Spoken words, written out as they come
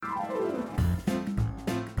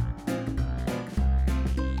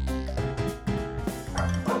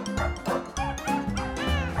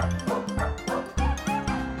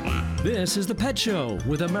This is The Pet Show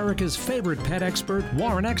with America's favorite pet expert,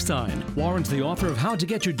 Warren Eckstein. Warren's the author of How to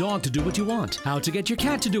Get Your Dog to Do What You Want, How to Get Your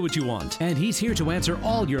Cat to Do What You Want, and he's here to answer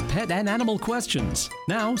all your pet and animal questions.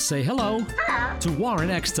 Now, say hello to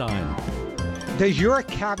Warren Eckstein. Does your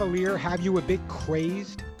Cavalier have you a bit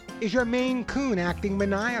crazed? Is your Maine Coon acting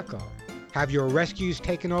maniacal? Have your rescues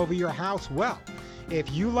taken over your house? Well,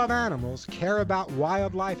 if you love animals, care about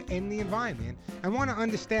wildlife and the environment, and want to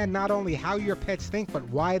understand not only how your pets think, but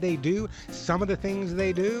why they do some of the things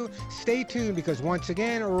they do, stay tuned because once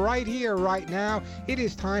again, right here, right now, it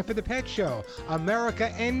is time for The Pet Show,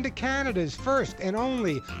 America and Canada's first and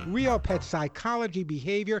only real pet psychology,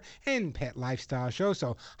 behavior, and pet lifestyle show.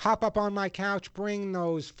 So hop up on my couch, bring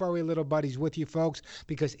those furry little buddies with you, folks,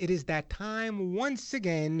 because it is that time once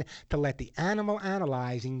again to let the animal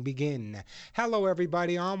analyzing begin. Hello, everybody.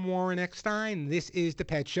 I'm Warren Eckstein. This is The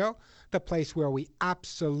Pet Show, the place where we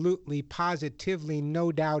absolutely, positively,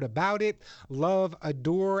 no doubt about it, love,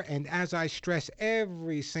 adore, and as I stress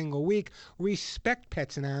every single week, respect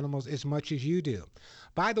pets and animals as much as you do.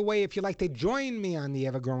 By the way, if you'd like to join me on the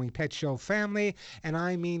ever-growing Pet Show family, and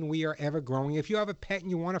I mean we are ever-growing, if you have a pet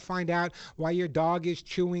and you want to find out why your dog is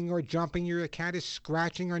chewing or jumping, your cat is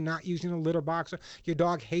scratching or not using a litter box, or your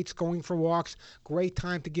dog hates going for walks, great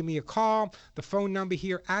time to give me a call. The phone number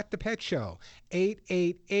here at the Pet Show,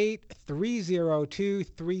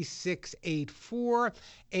 888-302-3684,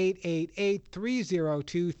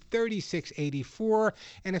 888-302-3684.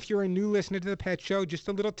 And if you're a new listener to the Pet Show, just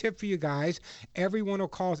a little tip for you guys. Everyone who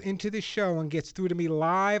calls into the show and gets through to me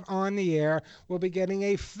live on the air will be getting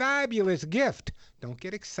a fabulous gift. Don't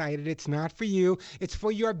get excited. It's not for you. It's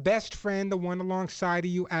for your best friend, the one alongside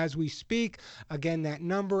of you as we speak. Again, that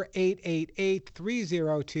number,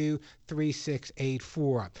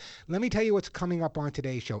 888-302-3684. Let me tell you what's coming up on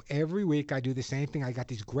today's show. Every week I do the same thing. I got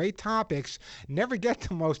these great topics. Never get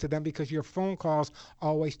to most of them because your phone calls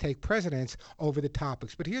always take precedence over the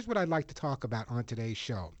topics. But here's what I'd like to talk about on today's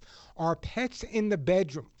show. Are pets in the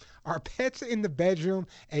bedroom? Are pets in the bedroom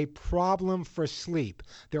a problem for sleep?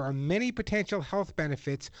 There are many potential health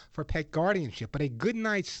benefits for pet guardianship, but a good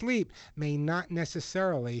night's sleep may not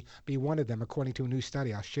necessarily be one of them, according to a new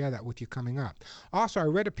study. I'll share that with you coming up. Also, I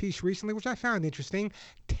read a piece recently, which I found interesting,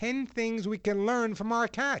 10 things we can learn from our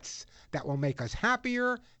cats that will make us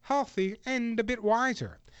happier, healthy, and a bit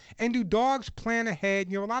wiser. And do dogs plan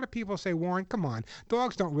ahead? You know, a lot of people say, Warren, come on,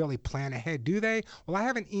 dogs don't really plan ahead, do they? Well, I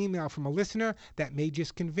have an email from a listener that may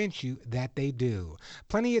just convince you that they do.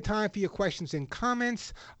 Plenty of time for your questions and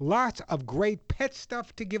comments. Lots of great pet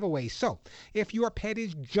stuff to give away. So, if your pet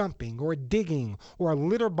is jumping or digging or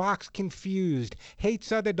litter box confused,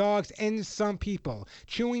 hates other dogs and some people,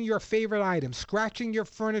 chewing your favorite items, scratching your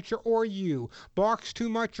furniture or you, barks too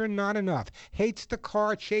much or not enough, hates the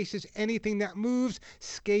car, chases anything that moves,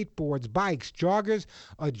 skateboards, bikes, joggers,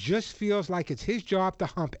 or just feels like it's his job to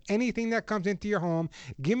hump anything that comes into your home,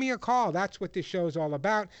 give me a call. That's what this show is all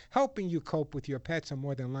about, helping you cope with your pets, or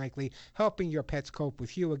more than likely, helping your pets cope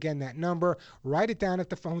with you. Again, that number, write it down if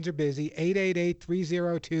the phones are busy,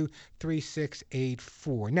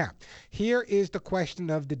 888-302-3684. Now, here is the question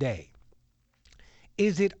of the day.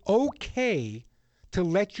 Is it okay to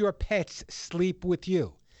let your pets sleep with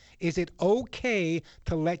you? Is it okay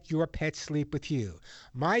to let your pet sleep with you?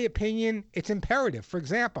 My opinion, it's imperative. For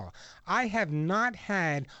example, I have not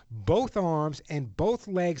had both arms and both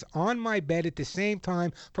legs on my bed at the same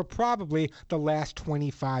time for probably the last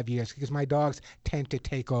 25 years because my dogs tend to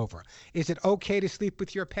take over. Is it okay to sleep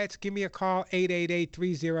with your pets? Give me a call,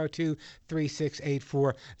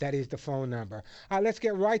 888-302-3684. That is the phone number. Let's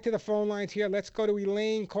get right to the phone lines here. Let's go to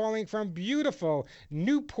Elaine calling from beautiful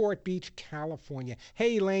Newport Beach, California.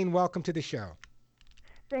 Hey, Elaine. Welcome to the show.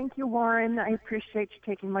 Thank you, Warren. I appreciate you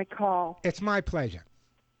taking my call. It's my pleasure.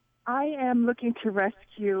 I am looking to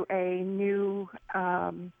rescue a new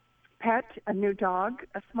pet, a new dog,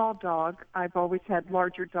 a small dog. I've always had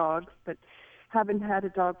larger dogs, but haven't had a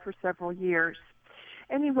dog for several years.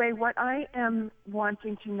 Anyway, what I am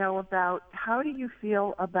wanting to know about, how do you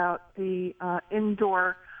feel about the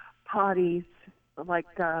indoor potties? Like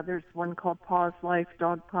there's one called Paws Life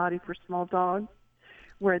Dog Potty for small dogs,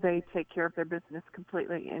 where they take care of their business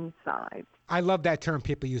completely inside. I love that term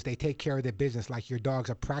people use. They take care of their business like your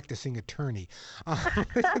dog's a practicing attorney.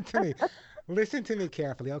 Listen to me. Listen to me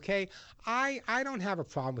carefully, okay? I don't have a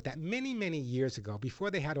problem with that. Many, many years ago,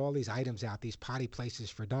 before they had all these items out, these potty places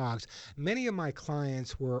for dogs, many of my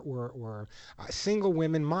clients were single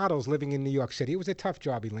women models living in New York City. It was a tough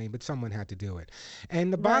job, Elaine, but someone had to do it.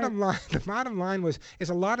 And the Right. bottom line, the bottom line is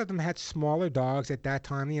a lot of them had smaller dogs at that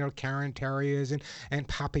time, Cairn Terriers and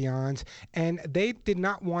Papillons, and they did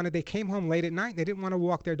not want to. They came home late at night. They didn't want to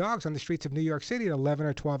walk their dogs on the streets of New York City at 11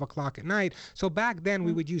 or 12 o'clock at night. So back then,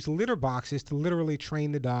 we would use litter boxes to literally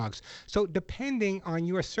train the dogs. So depending on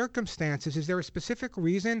your circumstances, is there a specific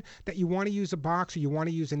reason that you want to use a box or you want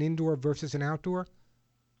to use an indoor versus an outdoor?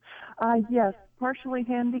 Yes, partially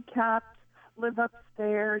handicapped, live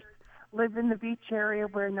upstairs, live in the beach area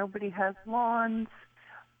where nobody has lawns.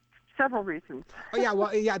 Several reasons. Oh yeah,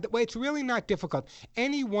 well yeah, it's really not difficult.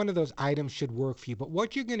 Any one of those items should work for you. But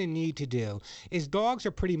what you're going to need to do is dogs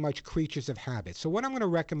are pretty much creatures of habit. So what I'm going to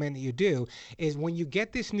recommend that you do is when you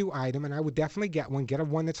get this new item, and I would definitely get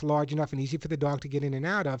one that's large enough and easy for the dog to get in and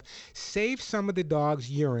out of. Save some of the dog's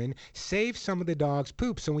urine, save some of the dog's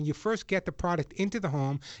poop. So when you first get the product into the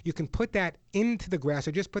home, you can put that into the grass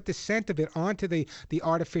or just put the scent of it onto the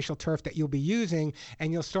artificial turf that you'll be using,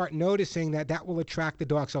 and you'll start noticing that will attract the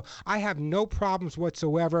dog. So I have no problems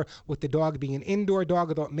whatsoever with the dog being an indoor dog,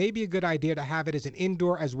 although it may be a good idea to have it as an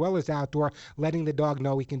indoor as well as outdoor, letting the dog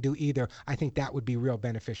know he can do either. I think that would be real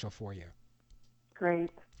beneficial for you. Great.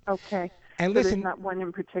 Okay. And So listen, there's not one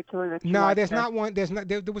in particular that you no, like there's best? not one.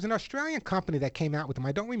 There was an Australian company that came out with them.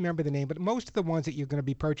 I don't remember the name, but most of the ones that you're going to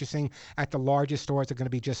be purchasing at the largest stores are going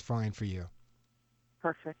to be just fine for you.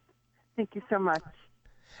 Perfect. Thank you so much.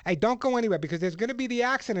 Hey, don't go anywhere because there's going to be the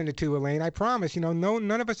accident or two, Elaine. I promise.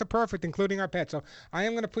 None of us are perfect, including our pets. So I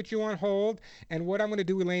am going to put you on hold. And what I'm going to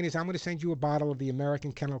do, Elaine, is I'm going to send you a bottle of the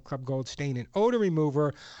American Kennel Club Gold Stain and Odor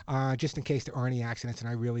Remover just in case there are any accidents. And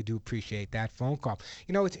I really do appreciate that phone call.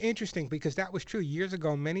 It's interesting because that was true. Years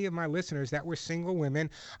ago, many of my listeners that were single women,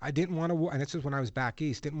 I didn't want to, and this was when I was back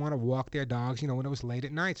east, didn't want to walk their dogs, when it was late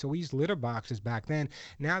at night. So we used litter boxes back then.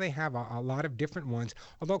 Now they have a lot of different ones.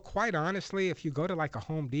 Although, quite honestly, if you go to like a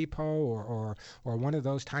Home Depot or one of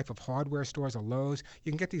those type of hardware stores or Lowe's,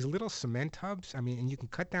 you can get these little cement tubs. And you can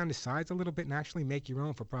cut down the sides a little bit and actually make your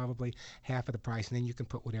own for probably half of the price. And then you can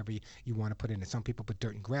put whatever you want to put in it. Some people put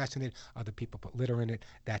dirt and grass in it. Other people put litter in it.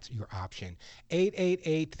 That's your option.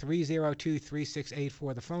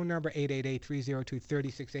 888-302-3684. The phone number,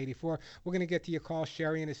 888-302-3684. We're going to get to your call,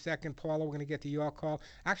 Sherry, in a second. Paula, we're going to get to your call.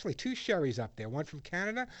 Actually, two Sherrys up there. One from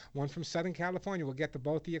Canada, one from Southern California. We'll get to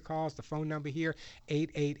both of your calls. The phone number here,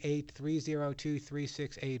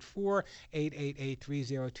 888-302-3684,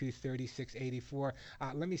 888-302-3684.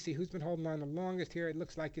 Let me see who's been holding on the longest here. It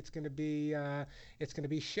looks like it's going to be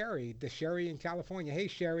Sherry, the Sherry in California. Hey,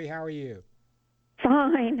 Sherry, how are you?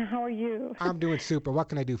 Fine. How are you? I'm doing super. What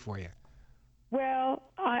can I do for you? Well,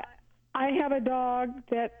 I have a dog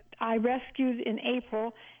that I rescued in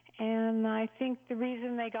April, and I think the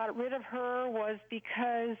reason they got rid of her was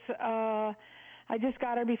because I just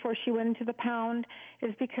got her before she went into the pound,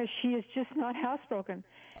 is because she is just not housebroken.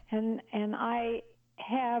 And I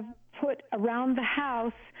have put around the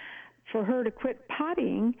house for her to quit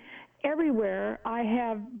pottying. Everywhere I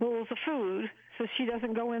have bowls of food, so she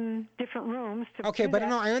doesn't go in different rooms. Okay, but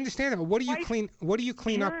no, I understand that. But what do you clean? What do you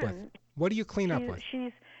clean up with? What do you clean up with?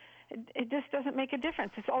 It just doesn't make a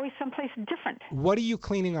difference. It's always someplace different. What are you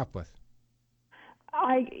cleaning up with?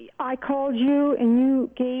 I called you and you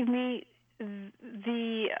gave me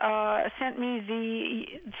sent me the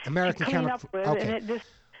American to clean Kennel up with, okay. and it just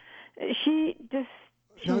she just.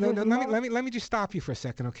 No. Let me just stop you for a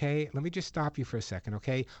second, okay? Let me just stop you for a second,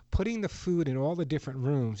 okay? Putting the food in all the different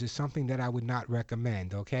rooms is something that I would not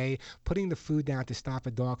recommend, okay? Putting the food down to stop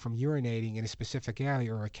a dog from urinating in a specific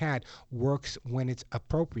area or a cat works when it's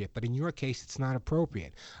appropriate, but in your case, it's not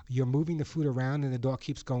appropriate. You're moving the food around and the dog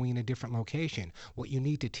keeps going in a different location. What you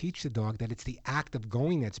need to teach the dog that it's the act of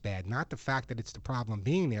going that's bad, not the fact that it's the problem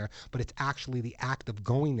being there, but it's actually the act of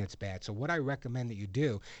going that's bad. So what I recommend that you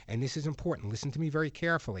do, and this is important, listen to me very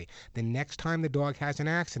carefully. The next time the dog has an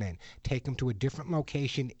accident, take him to a different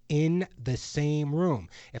location in the same room.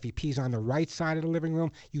 If he pees on the right side of the living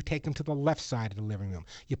room, you take him to the left side of the living room.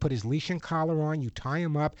 You put his leash and collar on, you tie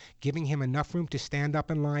him up, giving him enough room to stand up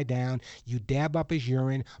and lie down. You dab up his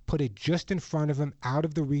urine, put it just in front of him, out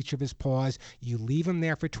of the reach of his paws. You leave him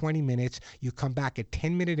there for 20 minutes. You come back at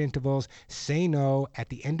 10-minute intervals, say no. At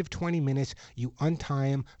the end of 20 minutes, you untie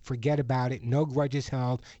him, forget about it, no grudges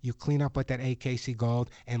held. You clean up with that AKC Gold. world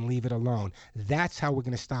and leave it alone. That's how we're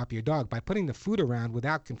going to stop your dog. By putting the food around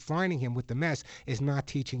without confining him with the mess is not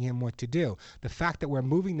teaching him what to do. The fact that we're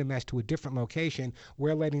moving the mess to a different location,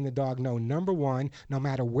 we're letting the dog know, number one, no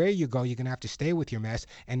matter where you go, you're going to have to stay with your mess.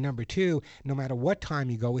 And number two, no matter what time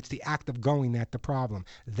you go, it's the act of going that's the problem.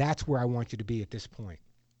 That's where I want you to be at this point.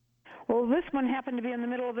 Well, this one happened to be in the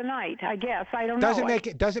middle of the night, I guess. I don't Doesn't know.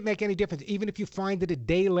 Doesn't make any difference. Even if you find it a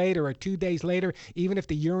day later or 2 days later, even if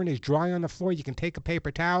the urine is dry on the floor, you can take a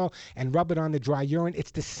paper towel and rub it on the dry urine.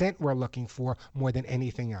 It's the scent we're looking for more than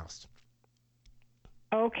anything else.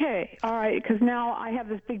 Okay, all right, because now I have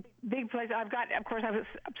this big place. I've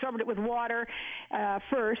absorbed it with water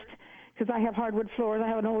first, because I have hardwood floors. I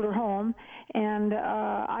have an older home, and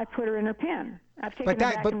I put her in her pen. I've taken her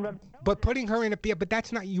back and rubbed. But putting her in a pen, but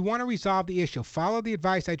that's not. You want to resolve the issue. Follow the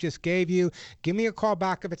advice I just gave you. Give me a call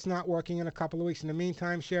back if it's not working in a couple of weeks. In the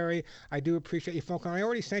meantime, Sherry, I do appreciate your phone call. I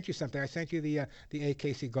already sent you something. I sent you the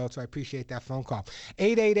AKC Gold, so I appreciate that phone call.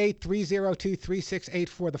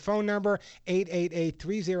 888-302-3684, the phone number.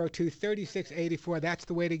 888-302-3684. That's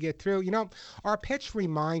the way to get through. You know, our pets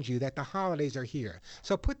remind you that the holidays are here,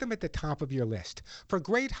 so put them at the top of your list. For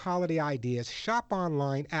great holiday ideas, shop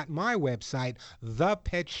online at my website,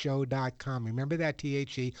 thepetshow.com. Remember that,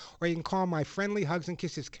 THE. Or you can call my friendly Hugs and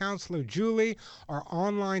Kisses counselor, Julie. Our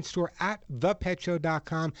online store at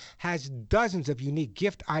thepetshow.com has dozens of unique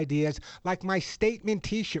gift ideas, like my statement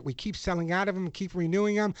t-shirt. We keep selling out of them and keep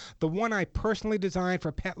renewing them. The one I personally designed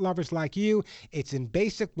for pet lovers like you. It's in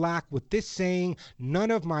basic black with this saying,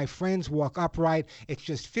 "None of my friends walk upright." It's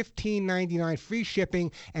just $15.99 free shipping,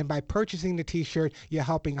 and by purchasing the t-shirt, you're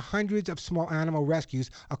helping hundreds of small animal rescues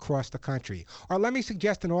across the country. Or let me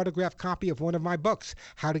suggest an autographed copy of one of my books,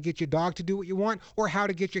 How to Get Your Dog to Do What You Want, or How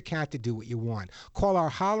to Get Your Cat to Do What You Want. Call our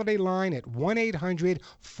holiday line at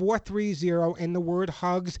 1-800-430 and the word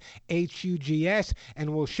HUGS, HUGS,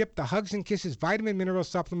 and we'll ship the Hugs and Kisses vitamin mineral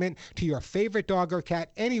supplement to your favorite dog or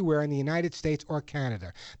cat anywhere in the United States or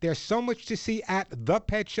Canada. There's so much to see at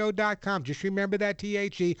thepetshow.com. Just remember that,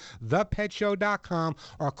 THE, thepetshow.com,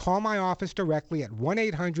 or call my office directly at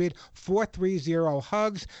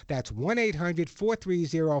 1-800-430-HUGS. That's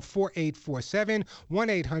 1-800-430-4847,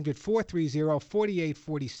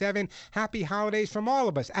 1-800-430-4847. Happy holidays from all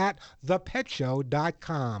of us at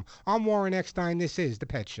thepetshow.com. I'm Warren Eckstein. This is The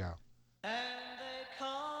Pet Show. And they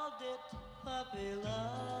called it puppy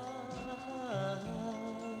love.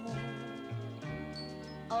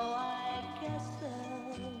 Oh, I guess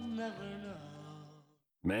they'll never know.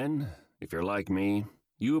 Men, if you're like me,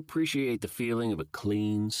 you appreciate the feeling of a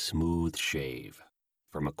clean, smooth shave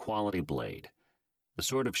from a quality blade. The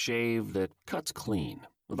sort of shave that cuts clean,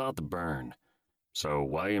 without the burn. So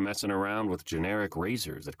why are you messing around with generic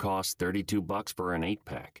razors that cost $32 for an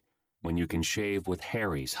 8-pack, when you can shave with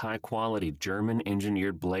Harry's high-quality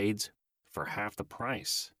German-engineered blades for half the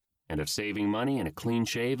price? And if saving money and a clean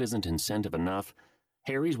shave isn't incentive enough,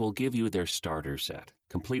 Harry's will give you their starter set,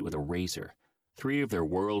 complete with a razor, 3 of their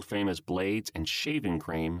world-famous blades, and shaving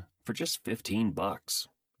cream for just $15.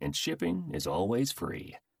 And shipping is always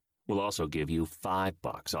free. We'll also give you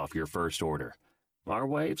 $5 off your first order. Our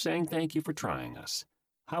way of saying thank you for trying us.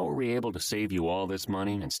 How are we able to save you all this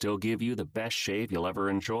money and still give you the best shave you'll ever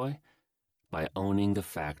enjoy? By owning the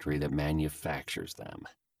factory that manufactures them.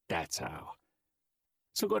 That's how.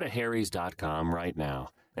 So go to harrys.com right now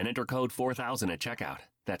and enter code 4000 at checkout.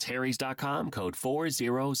 That's harrys.com, code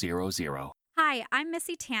 4000. Hi, I'm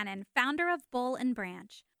Missy Tannen, founder of Boll &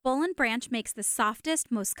 Branch. Boll & Branch makes the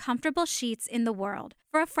softest, most comfortable sheets in the world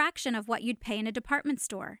for a fraction of what you'd pay in a department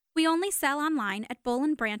store. We only sell online at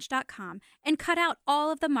bollandbranch.com and cut out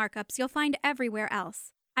all of the markups you'll find everywhere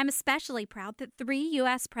else. I'm especially proud that 3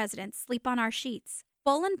 U.S. presidents sleep on our sheets.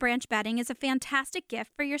 Boll & Branch bedding is a fantastic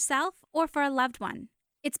gift for yourself or for a loved one.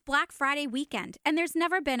 It's Black Friday weekend, and there's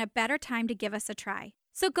never been a better time to give us a try.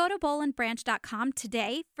 So go to bollandbranch.com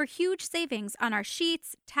today for huge savings on our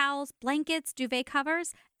sheets, towels, blankets, duvet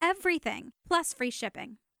covers, everything, plus free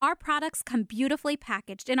shipping. Our products come beautifully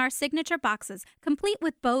packaged in our signature boxes, complete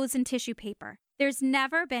with bows and tissue paper. There's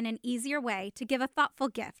never been an easier way to give a thoughtful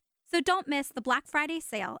gift. So don't miss the Black Friday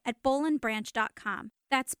sale at bollandbranch.com.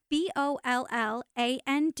 That's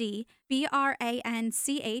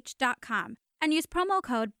bollandbranch.com. And use promo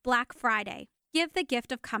code Black Friday. Give the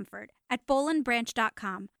gift of comfort at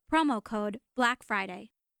bollandbranch.com. Promo code Black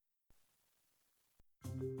Friday.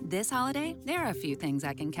 This holiday, there are a few things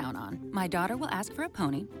I can count on. My daughter will ask for a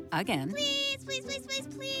pony, again. Please, please, please, please,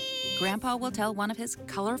 please. Grandpa will tell one of his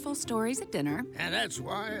colorful stories at dinner. And that's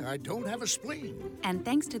why I don't have a spleen. And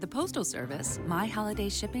thanks to the Postal Service, my holiday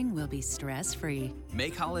shipping will be stress-free.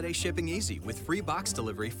 Make holiday shipping easy with free box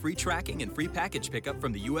delivery, free tracking, and free package pickup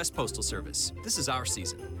from the U.S. Postal Service. This is our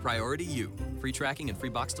season. Priority you. Free tracking and free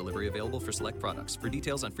box delivery available for select products. For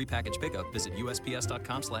details on free package pickup, visit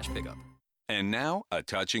usps.com/pickup. And now, a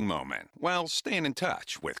touching moment while staying in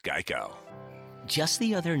touch with Geico. Just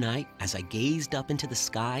the other night, as I gazed up into the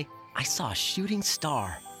sky, I saw a shooting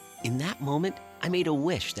star. In that moment, I made a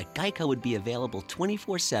wish that Geico would be available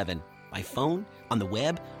 24/7, by phone, on the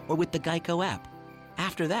web, or with the Geico app.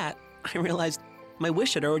 After that, I realized my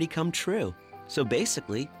wish had already come true. So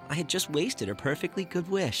basically, I had just wasted a perfectly good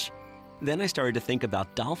wish. Then I started to think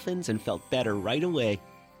about dolphins and felt better right away.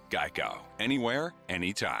 Geico. Anywhere,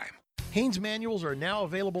 anytime. Haynes manuals are now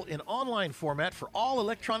available in online format for all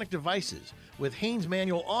electronic devices. With Haynes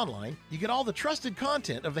Manual Online, you get all the trusted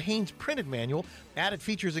content of the Haynes printed manual. Added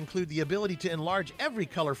features include the ability to enlarge every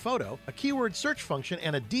color photo, a keyword search function,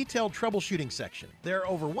 and a detailed troubleshooting section. There are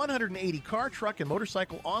over 180 car, truck, and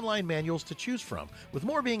motorcycle online manuals to choose from, with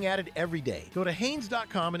more being added every day. Go to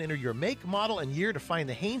Haynes.com and enter your make, model, and year to find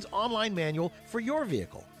the Haynes online manual for your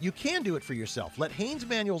vehicle. You can do it for yourself. Let Haynes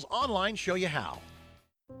Manuals Online show you how.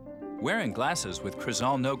 Wearing glasses with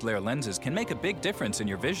Crizal no-glare lenses can make a big difference in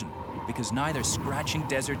your vision because neither scratching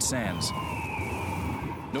desert sands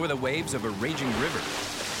nor the waves of a raging river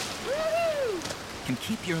can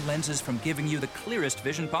keep your lenses from giving you the clearest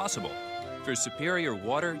vision possible. For superior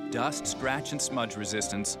water, dust, scratch, and smudge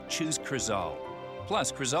resistance, choose Crizal.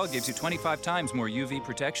 Plus, Crizal gives you 25 times more UV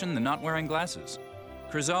protection than not wearing glasses.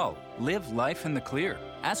 Crizal, live life in the clear.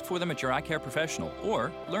 Ask for them at your eye care professional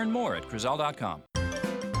or learn more at Crizal.com.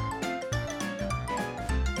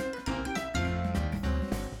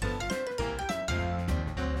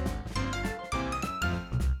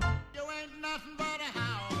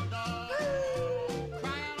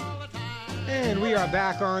 And we are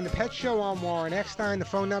back on The Pet Show. I'm Warren Eckstein. The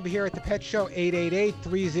phone number here at The Pet Show,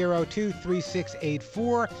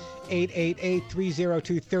 888-302-3684.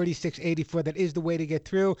 888-302-3684. That is the way to get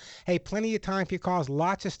through. Hey, plenty of time for your calls.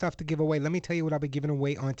 Lots of stuff to give away. Let me tell you what I'll be giving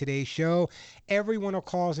away on today's show. Everyone who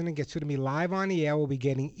calls in and gets through to me live on the air will be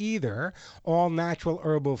getting either all-natural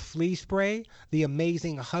herbal flea spray, the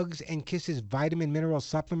amazing Hugs and Kisses vitamin mineral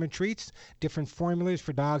supplement treats, different formulas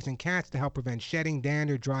for dogs and cats to help prevent shedding,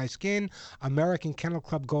 dander, dry skin, American Kennel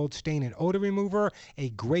Club Gold Stain and Odor Remover,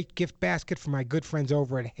 a great gift basket for my good friends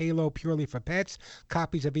over at Halo Purely for Pets,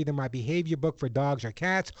 copies of either my behavior book for dogs or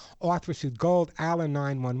cats, Arthrosuit Gold, Allen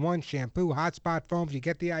 911, shampoo, hotspot foams. You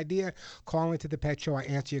get the idea. Call into the Pet Show. I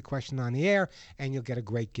answer your question on the air, and you'll get a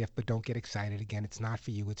great gift. But don't get excited. Again, it's not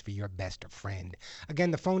for you. It's for your best friend.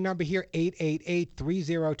 Again, the phone number here,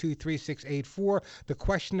 888-302-3684. The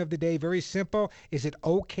question of the day, very simple. Is it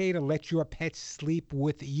okay to let your pet sleep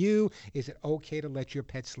with you? Is it okay to let your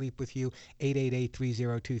pet sleep with you?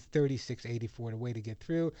 888-302-3684, the way to get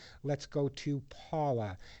through. Let's go to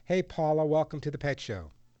Paula. Hey, Paula, welcome to the Pet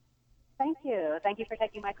Show. Thank you. Thank you for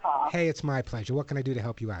taking my call. Hey, it's my pleasure. What can I do to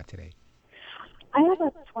help you out today? I have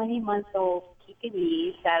a 20-month-old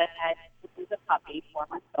Pekingese that I've had since a puppy, 4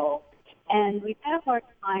 months old, and we've had a hard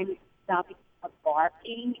time stopping him from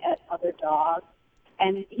barking at other dogs.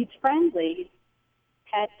 And he's friendly, he's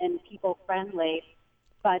pet and people friendly,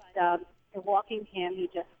 but walking him, he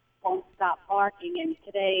just won't stop barking. And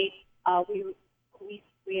today we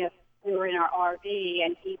were in our RV,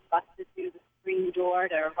 and he busted through the screen door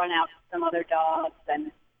to run out to some other dogs,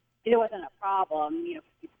 and it wasn't a problem, he's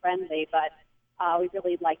friendly, but we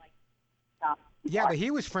really liked to stop. Yeah, but he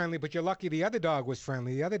was friendly, but you're lucky the other dog was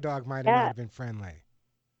friendly. The other dog might have not have been friendly.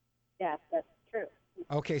 Yes, that's true.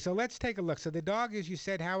 Okay, so let's take a look. So the dog is, you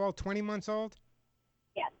said, how old? 20 months old?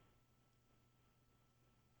 Yes.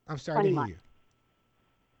 I'm sorry to hear you.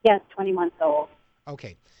 Yes, 20 months old.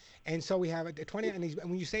 Okay. And so we have a 20, and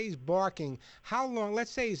when you say he's barking, how long,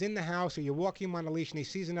 let's say he's in the house or you're walking him on a leash and he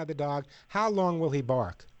sees another dog, how long will he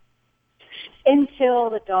bark?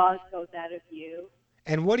 Until the dog goes out of view.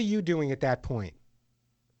 And what are you doing at that point?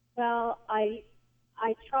 Well, I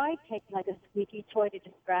tried taking like a squeaky toy to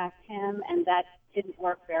distract him, and that didn't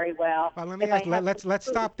work very well. Well, let's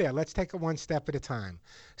stop there. Let's take it one step at a time.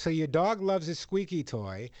 So your dog loves his squeaky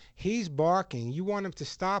toy. He's barking. You want him to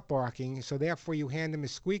stop barking, so therefore you hand him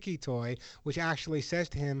his squeaky toy, which actually says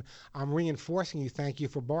to him, I'm reinforcing you, thank you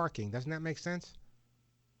for barking. Doesn't that make sense?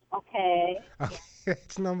 Okay.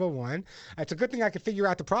 That's number one. It's a good thing I could figure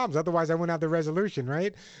out the problems. Otherwise, I wouldn't have the resolution,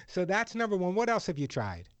 right? So that's number one. What else have you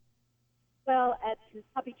tried? Well, at his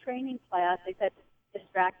puppy training class, they said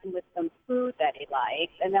distract him with some food that he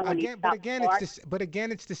likes, and then when he stops But again,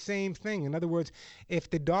 it's the same thing. In other words, if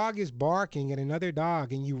the dog is barking at another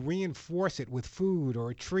dog and you reinforce it with food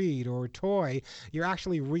or a treat or a toy, you're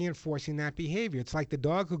actually reinforcing that behavior. It's like the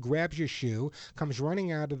dog who grabs your shoe, comes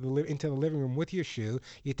running out of into the living room with your shoe.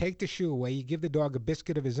 You take the shoe away. You give the dog a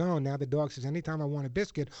biscuit of his own. Now the dog says, anytime I want a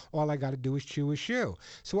biscuit, all I got to do is chew a shoe.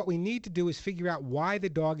 So what we need to do is figure out why the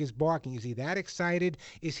dog is barking. Is he that excited?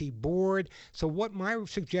 Is he bored? So what my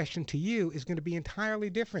suggestion to you is going to be entirely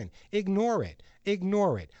different. Ignore it.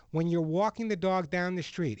 Ignore it. When you're walking the dog down the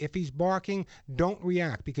street, if he's barking, don't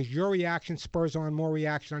react, because your reaction spurs on more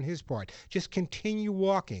reaction on his part. Just continue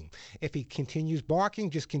walking. If he continues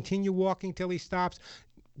barking, just continue walking till he stops.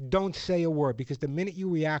 Don't say a word, because the minute you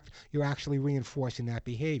react, you're actually reinforcing that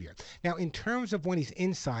behavior. Now, in terms of when he's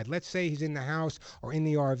inside, let's say he's in the house or in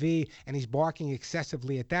the RV and he's barking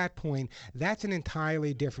excessively at that point, that's an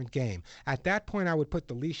entirely different game. At that point, I would put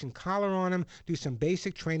the leash and collar on him, do some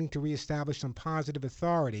basic training to reestablish some positive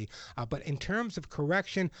authority. But in terms of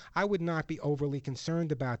correction, I would not be overly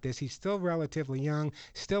concerned about this. He's still relatively young,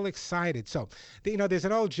 still excited. So, there's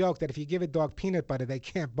an old joke that if you give a dog peanut butter, they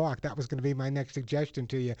can't bark. That was going to be my next suggestion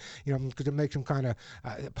to you, because it makes him kind of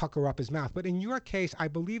pucker up his mouth. But in your case, I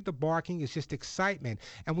believe the barking is just excitement.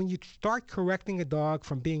 And when you start correcting a dog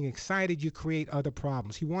from being excited, you create other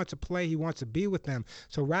problems. He wants to play. He wants to be with them.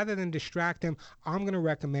 So rather than distract him, I'm going to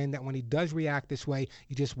recommend that when he does react this way,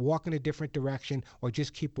 you just walk in a different direction or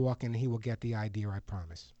just keep walking, and he will get the idea, I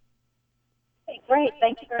promise. Great,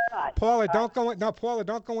 thank you very much. Paula, don't go in. No, Paula,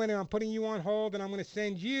 don't go in there. I'm putting you on hold, and I'm going to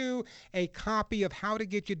send you a copy of How to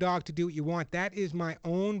Get Your Dog to Do What You Want. That is my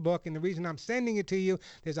own book, and the reason I'm sending it to you,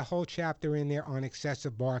 there's a whole chapter in there on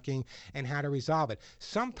excessive barking and how to resolve it.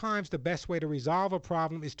 Sometimes the best way to resolve a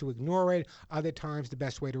problem is to ignore it. Other times the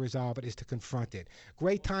best way to resolve it is to confront it.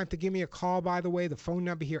 Great time to give me a call, by the way. The phone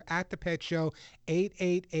number here at the Pet Show,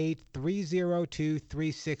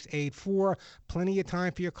 888-302-3684. Plenty of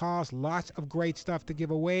time for your calls. Lots of great stuff to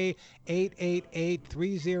give away.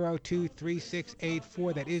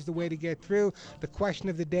 888-302-3684. That is the way to get through. The question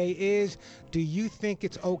of the day is, do you think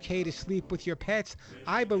it's okay to sleep with your pets?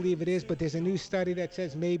 I believe it is, but there's a new study that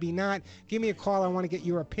says maybe not. Give me a call. I want to get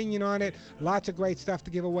your opinion on it. Lots of great stuff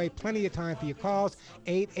to give away. Plenty of time for your calls.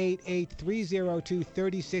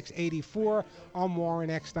 888-302-3684. I'm Warren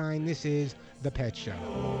Eckstein. This is The Pet Show.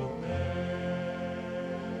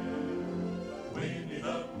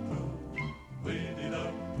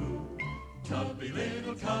 Chubby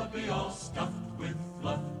little cubby, all stuffed with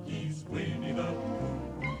fluff. He's Winnie the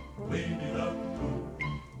Pooh, Winnie the Pooh,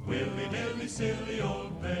 willy-nilly, silly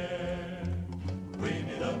old bear.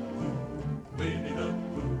 Winnie the Pooh, Winnie the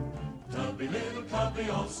Pooh, chubby little cubby,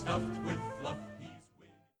 all stuffed with fluff.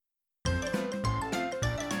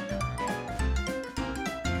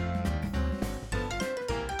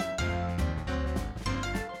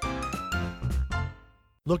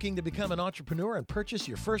 Looking to become an entrepreneur and purchase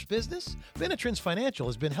your first business? Benetrends Financial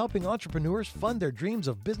has been helping entrepreneurs fund their dreams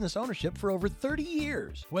of business ownership for over 30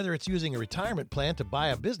 years. Whether it's using a retirement plan to buy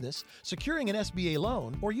a business, securing an SBA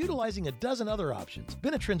loan, or utilizing a dozen other options,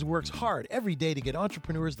 Benetrends works hard every day to get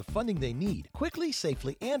entrepreneurs the funding they need, quickly,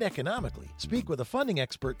 safely, and economically. Speak with a funding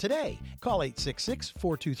expert today. Call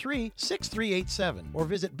 866-423-6387 or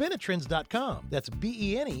visit Benetrends.com. That's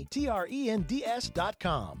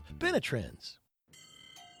BENETRENDS.com. Benetrends.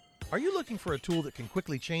 Are you looking for a tool that can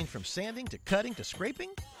quickly change from sanding to cutting to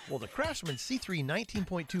scraping? Well, the Craftsman C3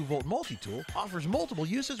 19.2 volt multi-tool offers multiple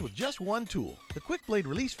uses with just one tool. The quick blade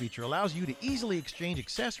release feature allows you to easily exchange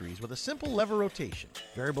accessories with a simple lever rotation.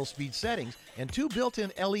 Variable speed settings and two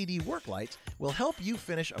built-in LED work lights will help you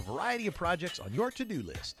finish a variety of projects on your to-do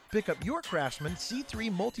list. Pick up your Craftsman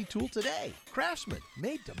C3 multi-tool today. Craftsman,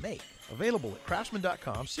 made to make. Available at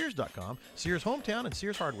craftsman.com, Sears.com, Sears Hometown, and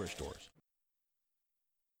Sears Hardware stores.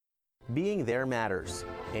 Being there matters,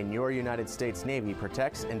 and your United States Navy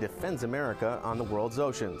protects and defends America on the world's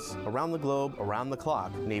oceans. Around the globe, around the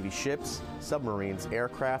clock, Navy ships, submarines,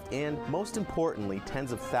 aircraft, and, most importantly,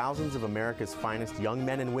 tens of thousands of America's finest young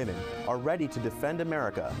men and women are ready to defend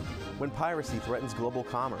America when piracy threatens global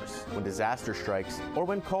commerce, when disaster strikes, or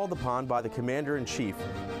when called upon by the Commander-in-Chief.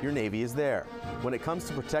 Your Navy is there. When it comes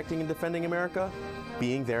to protecting and defending America,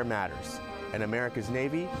 being there matters, and America's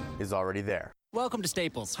Navy is already there. Welcome to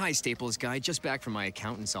Staples. Hi, Staples guy. Just back from my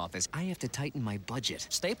accountant's office. I have to tighten my budget.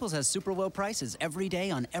 Staples has super low prices every day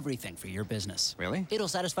on everything for your business. Really? It'll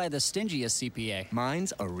satisfy the stingiest CPA.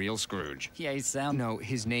 Mine's a real Scrooge. Yeah, you sound... No,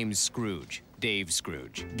 his name's Scrooge. Dave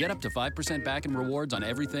Scrooge. Get up to 5% back in rewards on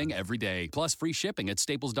everything every day, plus free shipping at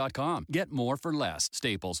Staples.com. Get more for less.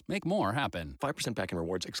 Staples. Make more happen. 5% back in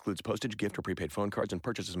rewards excludes postage, gift, or prepaid phone cards and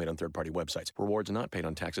purchases made on third-party websites. Rewards not paid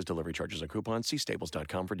on taxes, delivery charges, or coupons. See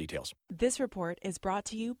Staples.com for details. This report is brought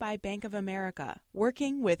to you by Bank of America,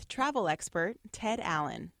 working with travel expert Ted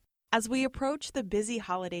Allen. As we approach the busy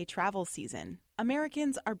holiday travel season,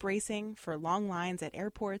 Americans are bracing for long lines at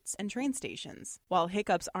airports and train stations. While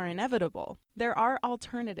hiccups are inevitable, there are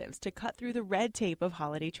alternatives to cut through the red tape of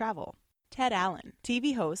holiday travel. Ted Allen,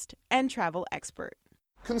 TV host and travel expert.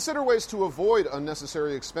 Consider ways to avoid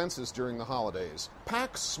unnecessary expenses during the holidays.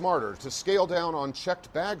 Pack smarter to scale down on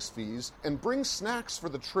checked bags fees and bring snacks for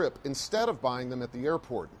the trip instead of buying them at the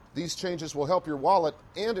airport. These changes will help your wallet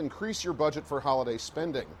and increase your budget for holiday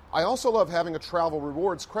spending. I also love having a travel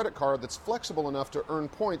rewards credit card that's flexible enough to earn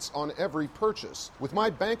points on every purchase. With my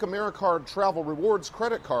Bank AmeriCard Travel Rewards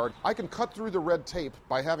credit card, I can cut through the red tape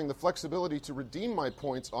by having the flexibility to redeem my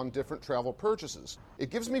points on different travel purchases. It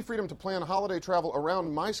gives me freedom to plan holiday travel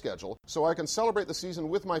around my schedule so I can celebrate the season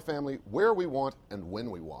with my family where we want and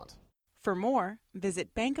when we want. For more,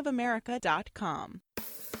 visit bankofamerica.com.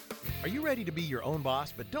 Are you ready to be your own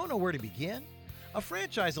boss but don't know where to begin? A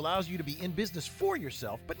franchise allows you to be in business for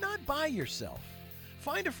yourself but not by yourself.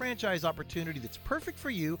 Find a franchise opportunity that's perfect for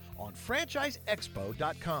you on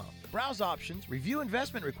franchiseexpo.com. Browse options, review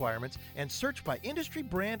investment requirements, and search by industry,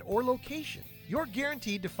 brand, or location. You're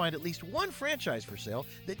guaranteed to find at least one franchise for sale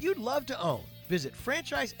that you'd love to own. Visit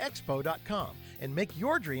franchiseexpo.com and make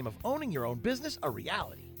your dream of owning your own business a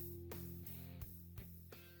reality.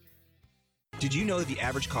 Did you know that the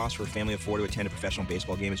average cost for a family of four to attend a professional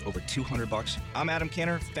baseball game is over $200? I'm Adam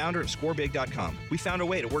Canner, founder of ScoreBig.com. We found a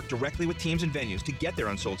way to work directly with teams and venues to get their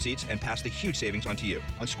unsold seats and pass the huge savings on to you.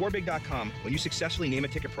 On ScoreBig.com, when you successfully name a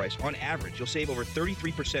ticket price, on average, you'll save over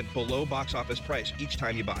 33% below box office price each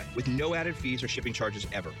time you buy, with no added fees or shipping charges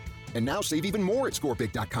ever. And now save even more at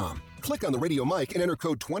ScoreBig.com. Click on the radio mic and enter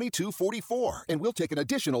code 2244, and we'll take an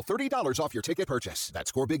additional $30 off your ticket purchase.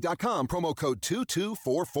 That's ScoreBig.com, promo code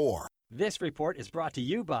 2244. This report is brought to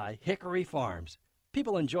you by Hickory Farms.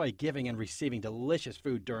 People enjoy giving and receiving delicious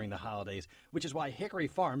food during the holidays, which is why Hickory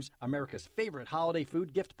Farms, America's favorite holiday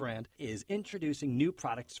food gift brand, is introducing new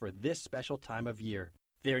products for this special time of year.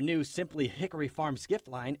 Their new Simply Hickory Farms gift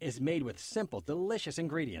line is made with simple, delicious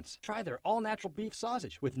ingredients. Try their all-natural beef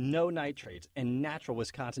sausage with no nitrates and natural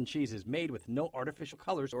Wisconsin cheeses made with no artificial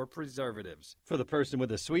colors or preservatives. For the person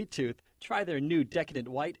with a sweet tooth, try their new Decadent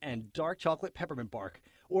White and Dark Chocolate Peppermint Bark,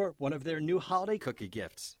 or one of their new holiday cookie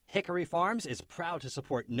gifts. Hickory Farms is proud to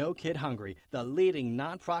support No Kid Hungry, the leading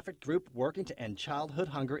nonprofit group working to end childhood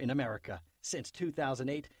hunger in America. Since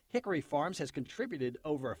 2008, Hickory Farms has contributed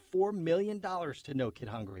over $4 million to No Kid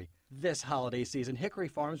Hungry. This holiday season, Hickory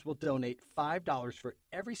Farms will donate $5 for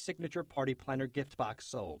every signature party planner gift box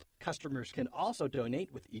sold. Customers can also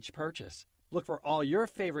donate with each purchase. Look for all your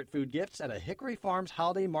favorite food gifts at a Hickory Farms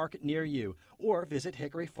holiday market near you, or visit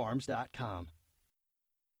hickoryfarms.com.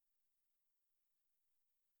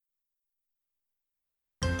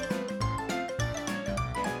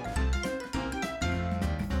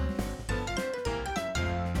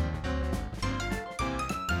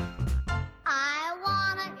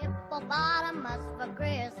 Hippopotamus for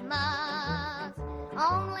Christmas.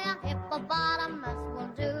 Only a hippopotamus will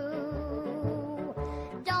do.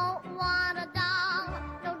 Don't want a doll,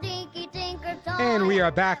 no dinky tinker toy. And we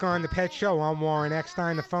are back on the Pet Show. I'm Warren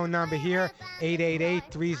Eckstein. The phone number here,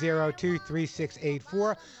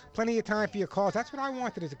 888-302-3684. Plenty of time for your calls. That's what I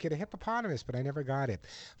wanted as a kid, a hippopotamus, but I never got it.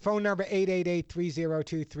 Phone number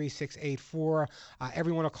 888-302-3684.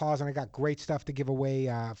 Everyone who calls, and I got great stuff to give away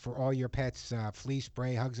for all your pets. Flea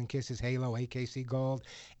spray, Hugs and Kisses, Halo, AKC Gold.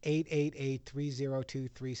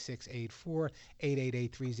 888-302-3684.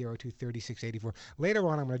 888-302-3684. Later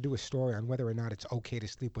on, I'm going to do a story on whether or not it's okay to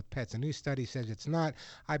sleep with pets. A new study says it's not.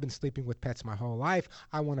 I've been sleeping with pets my whole life.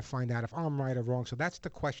 I want to find out if I'm right or wrong. So that's the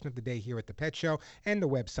question of the day here at the Pet Show and the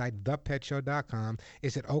website, thepetshow.com.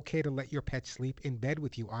 Is it okay to let your pet sleep in bed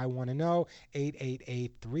with you? I want to know.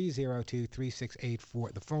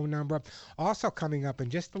 888-302-3684, the phone number. Also coming up in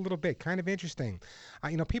just a little bit, kind of interesting.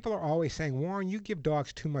 People are always saying, Warren, you give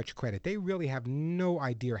dogs too much credit. They really have no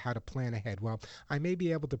idea how to plan ahead. Well, I may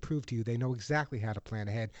be able to prove to you they know exactly how to plan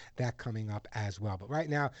ahead. That coming up as well. But right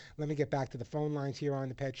now, let me get back to the phone lines here on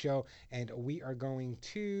the Pet Show, and we are going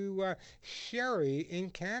to Sherry in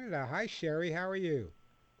Canada. Hi, Sherry. How are you?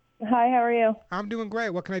 Hi, how are you? I'm doing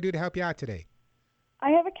great. What can I do to help you out today?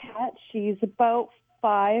 I have a cat. She's about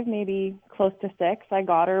 5, maybe close to 6. I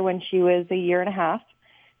got her when she was a year and a half,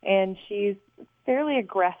 and she's fairly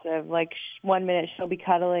aggressive. Like 1 minute she'll be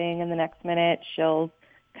cuddling, and the next minute she'll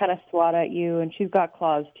kind of swat at you. And she's got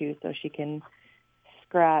claws too, so she can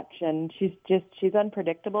scratch. And she's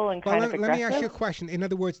unpredictable and kind of aggressive. Let me ask you a question. In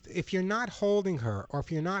other words, if you're not holding her or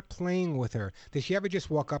if you're not playing with her, does she ever just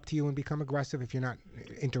walk up to you and become aggressive if you're not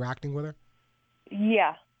interacting with her?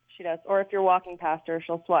 Yeah, she does. Or if you're walking past her,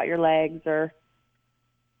 she'll swat your legs or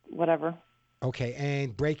whatever. Okay,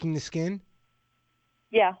 and breaking the skin?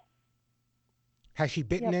 Yeah. Has she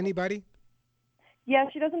bitten anybody? Yeah,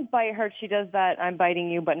 she doesn't bite her. She does that I'm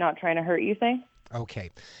biting you but not trying to hurt you thing.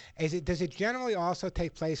 Okay. Does it generally also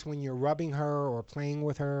take place when you're rubbing her or playing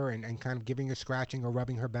with her and kind of giving her scratching or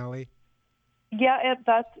rubbing her belly? Yeah,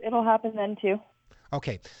 it'll happen then too.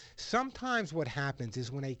 Okay. Sometimes what happens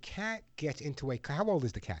is when a cat gets into how old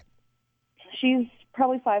is the cat? She's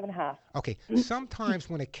probably 5.5. Okay, sometimes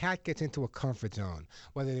when a cat gets into a comfort zone,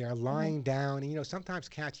 whether they're lying down, and sometimes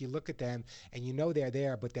cats, you look at them and you know they're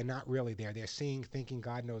there, but they're not really there. They're seeing, thinking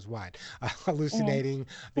God knows what, hallucinating.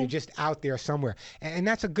 They're just out there somewhere. And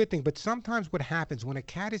that's a good thing. But sometimes what happens when a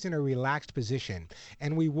cat is in a relaxed position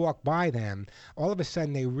and we walk by them, all of a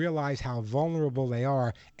sudden they realize how vulnerable they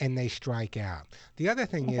are and they strike out. The other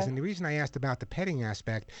thing is, and the reason I asked about the petting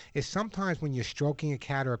aspect, is sometimes when you're stroking a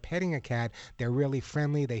cat or petting a cat, they're really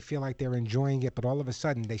friendly. They feel like they're enjoying it, but all of a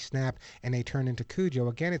sudden they snap and they turn into Cujo.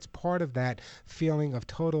 Again, it's part of that feeling of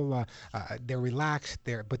total, they're relaxed,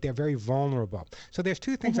 but they're very vulnerable. So there's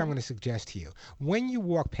two things I'm going to suggest to you. When you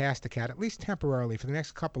walk past the cat, at least temporarily for the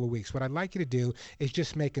next couple of weeks, what I'd like you to do is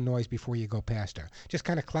just make a noise before you go past her. Just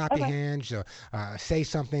kind of clap your hands or say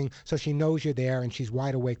something so she knows you're there and she's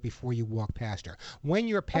wide awake before you walk past her. When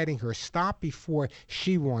you're petting her, stop before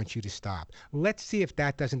she wants you to stop. Let's see if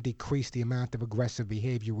that doesn't decrease the amount of aggressive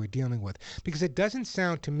behavior we're dealing with, because it doesn't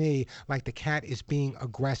sound to me like the cat is being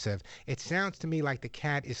aggressive. It sounds to me like the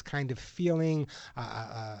cat is kind of feeling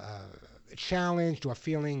challenged or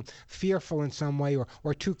feeling fearful in some way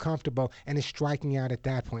or too comfortable and is striking out at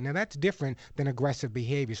that point. Now that's different than aggressive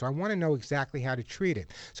behavior, so I want to know exactly how to treat it.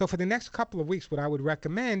 So for the next couple of weeks, what I would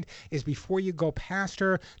recommend is before you go past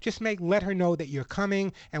her, just let her know that you're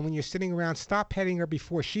coming, and when you're sitting around, stop petting her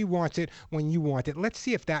before she wants it, when you want it. Let's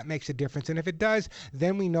see if that makes a difference, and if it does,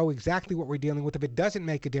 then we know exactly what we're dealing with. If it doesn't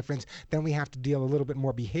make a difference, then we have to deal a little bit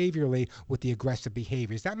more behaviorally with the aggressive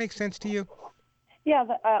behavior. Does that make sense to you? Yeah,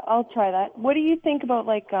 I'll try that. What do you think about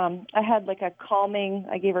I had I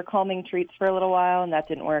gave her calming treats for a little while and that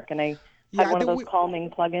didn't work, and I had one of those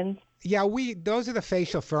calming plugins. Yeah, those are the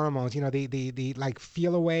facial pheromones, the like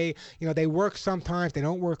feel away, they work sometimes, they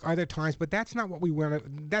don't work other times, but that's not what we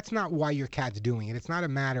want. That's not why your cat's doing it. It's not a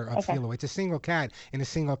matter of feel away. It's a single cat in a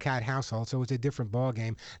single cat household, so it's a different ball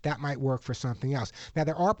game. That might work for something else. Now,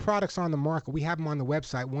 there are products on the market. We have them on the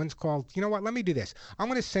website. One's called, let me do this. I'm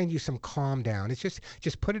going to send you some Calm Down. It's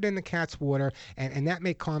just put it in the cat's water, and that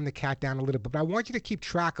may calm the cat down a little bit. But I want you to keep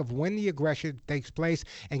track of when the aggression takes place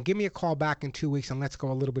and give me a call back in 2 weeks, and let's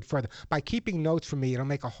go a little bit further. By keeping notes from me, it'll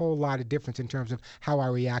make a whole lot of difference in terms of how I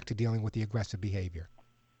react to dealing with the aggressive behavior.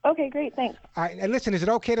 Okay, great. Thanks. All right, and listen, is it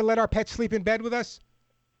okay to let our pets sleep in bed with us?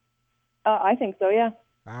 I think so, yeah.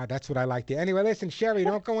 That's what I like to. Anyway, listen, Sherry,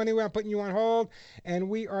 don't go anywhere. I'm putting you on hold. And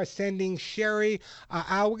we are sending Sherry,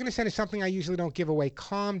 Al, we're going to send her something I usually don't give away,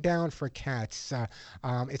 Calm Down for Cats.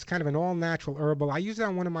 It's kind of an all-natural herbal. I used it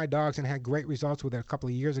on one of my dogs and had great results with it a couple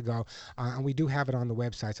of years ago. And we do have it on the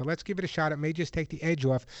website. So let's give it a shot. It may just take the edge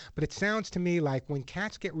off. But it sounds to me like when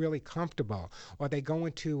cats get really comfortable or they go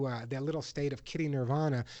into their little state of kitty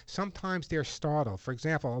nirvana, sometimes they're startled. For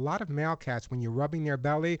example, a lot of male cats, when you're rubbing their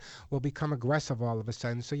belly, will become aggressive all of a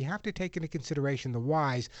sudden. So you have to take into consideration the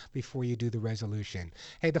whys before you do the resolution.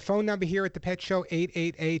 Hey, the phone number here at the Pet Show,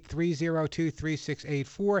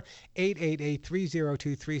 888-302-3684,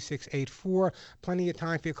 888-302-3684. Plenty of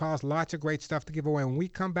time for your calls, lots of great stuff to give away. When we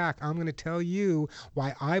come back, I'm going to tell you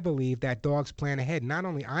why I believe that dogs plan ahead. Not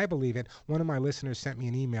only I believe it, one of my listeners sent me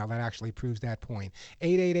an email that actually proves that point.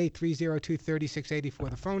 888-302-3684,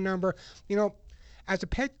 the phone number. As a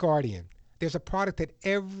pet guardian, there's a product that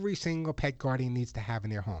every single pet guardian needs to have in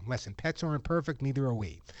their home. Listen, pets aren't perfect, neither are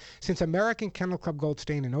we. Since American Kennel Club Gold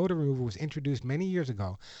Stain and Odor Remover was introduced many years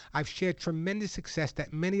ago, I've shared tremendous success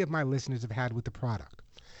that many of my listeners have had with the product.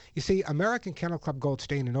 You see, American Kennel Club Gold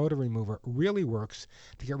Stain and Odor Remover really works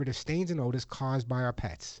to get rid of stains and odors caused by our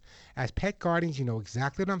pets. As pet guardians, you know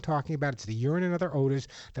exactly what I'm talking about. It's the urine and other odors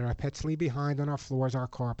that our pets leave behind on our floors, our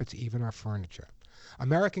carpets, even our furniture.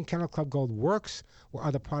 American Kennel Club Gold works where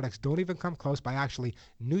other products don't even come close by actually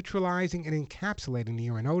neutralizing and encapsulating the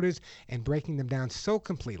urine odors and breaking them down so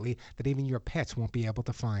completely that even your pets won't be able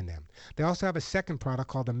to find them. They also have a second product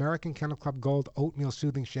called American Kennel Club Gold Oatmeal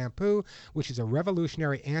Soothing Shampoo, which is a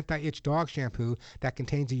revolutionary anti-itch dog shampoo that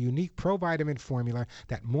contains a unique provitamin formula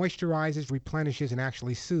that moisturizes, replenishes, and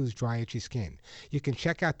actually soothes dry, itchy skin. You can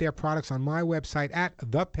check out their products on my website at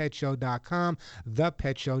thepetshow.com,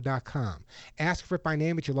 thepetshow.com. Ask for it by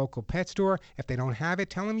name at your local pet store. If they don't have it,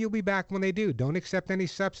 tell them you'll be back when they do. Don't accept any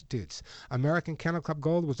substitutes. American Kennel Club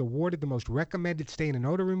Gold was awarded the most recommended stain and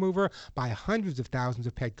odor remover by hundreds of thousands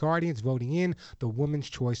of pet guardians voting in the Women's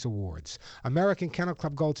Choice Awards. American Kennel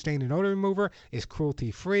Club Gold Stain and Odor Remover is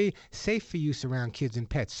cruelty-free, safe for use around kids and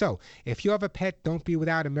pets. So, if you have a pet, don't be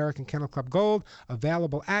without American Kennel Club Gold,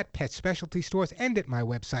 available at pet specialty stores and at my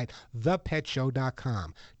website,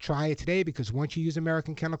 thepetshow.com. Try it today because once you use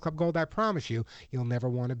American Kennel Club Gold, I promise you, you'll never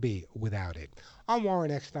want to be without it. I'm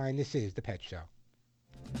Warren Eckstein. This is The Pet Show.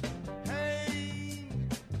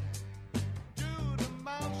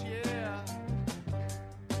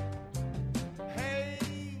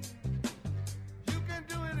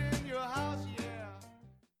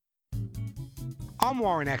 I'm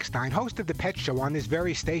Warren Eckstein, host of The Pet Show on this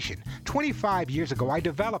very station. 25 years ago, I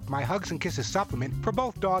developed my Hugs and Kisses supplement for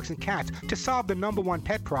both dogs and cats to solve the #1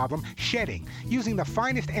 pet problem, shedding. Using the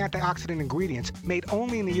finest antioxidant ingredients made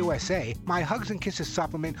only in the USA, my Hugs and Kisses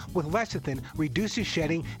supplement with lecithin reduces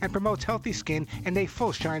shedding and promotes healthy skin and a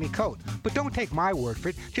full shiny coat. But don't take my word for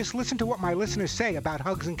it. Just listen to what my listeners say about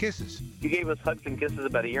Hugs and Kisses. You gave us Hugs and Kisses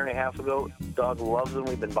about 1.5 years ago. Dog loves them.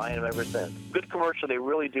 We've been buying them ever since. Good commercial. They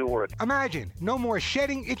really do work. Imagine, no more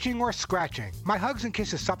shedding, itching, or scratching. My Hugs and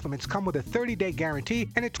Kisses supplements come with a 30-day guarantee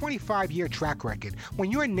and a 25-year track record.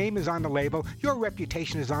 When your name is on the label, your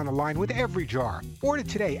reputation is on the line with every jar. Order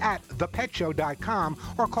today at thepetshow.com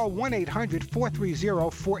or call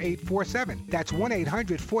 1-800-430-4847. That's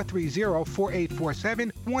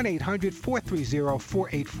 1-800-430-4847,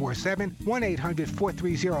 1-800-430-4847,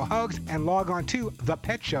 1-800-430-HUGS, and log on to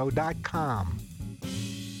thepetshow.com.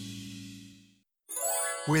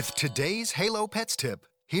 With today's Halo Pets tip,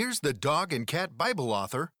 here's the dog and cat Bible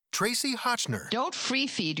author, Tracy Hotchner. Don't free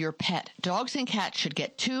feed your pet. Dogs and cats should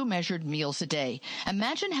get 2 measured meals a day.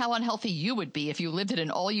 Imagine how unhealthy you would be if you lived at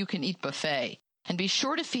an all-you-can-eat buffet. And be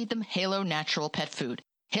sure to feed them Halo Natural Pet Food.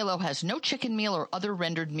 Halo has no chicken meal or other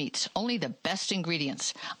rendered meats, only the best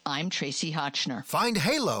ingredients. I'm Tracy Hotchner. Find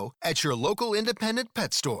Halo at your local independent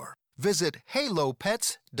pet store. Visit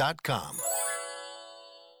halopets.com.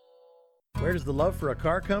 Where does the love for a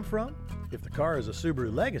car come from? If the car is a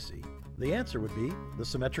Subaru Legacy, the answer would be the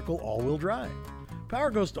symmetrical all-wheel drive. Power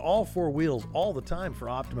goes to all 4 wheels all the time for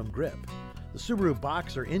optimum grip. The Subaru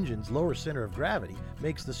Boxer engine's lower center of gravity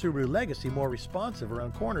makes the Subaru Legacy more responsive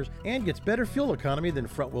around corners and gets better fuel economy than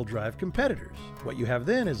front-wheel drive competitors. What you have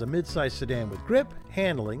then is a mid-size sedan with grip,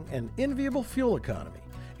 handling, and enviable fuel economy.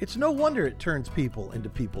 It's no wonder it turns people into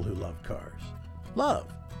people who love cars.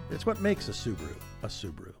 Love, it's what makes a Subaru a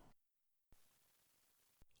Subaru.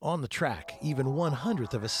 On the track, even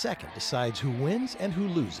 1/100th of a second decides who wins and who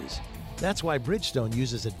loses. That's why Bridgestone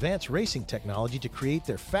uses advanced racing technology to create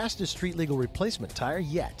their fastest street-legal replacement tire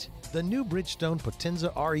yet, the new Bridgestone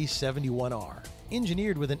Potenza RE71R.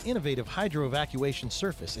 Engineered with an innovative hydro-evacuation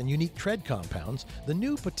surface and unique tread compounds, the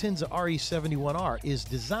new Potenza RE71R is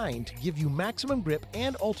designed to give you maximum grip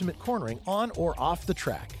and ultimate cornering on or off the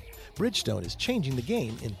track. Bridgestone is changing the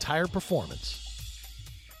game in tire performance.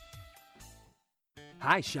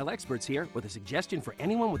 Hi, Shell Experts here with a suggestion for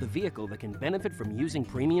anyone with a vehicle that can benefit from using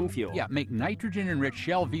premium fuel. Yeah, make nitrogen-enriched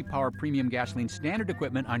Shell V-Power Premium Gasoline standard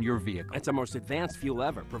equipment on your vehicle. It's our most advanced fuel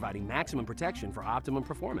ever, providing maximum protection for optimum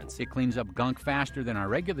performance. It cleans up gunk faster than our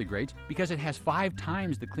regular grades because it has 5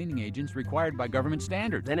 times the cleaning agents required by government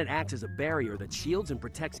standards. Then it acts as a barrier that shields and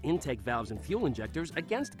protects intake valves and fuel injectors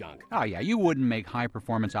against gunk. Oh yeah, you wouldn't make high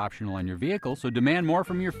performance optional on your vehicle, so demand more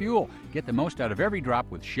from your fuel. Get the most out of every drop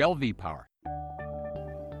with Shell V-Power.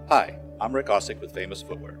 Hi, I'm Rick Ossick with Famous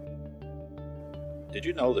Footwear. Did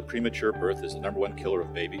you know that premature birth is the #1 killer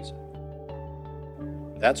of babies?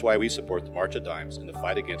 That's why we support the March of Dimes in the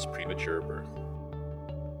fight against premature birth.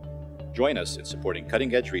 Join us in supporting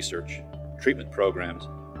cutting-edge research, treatment programs,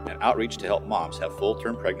 and outreach to help moms have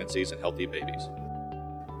full-term pregnancies and healthy babies.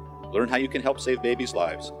 Learn how you can help save babies'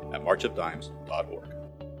 lives at marchofdimes.org.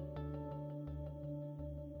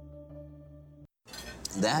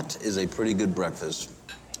 That is a pretty good breakfast.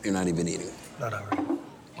 You're not even eating. Not hungry.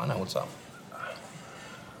 Why not? What's up?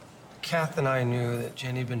 Kath and I knew that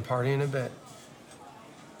Jenny'd been partying a bit.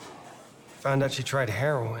 Found out she tried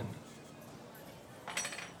heroin.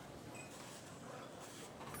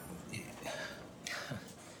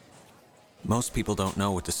 Most people don't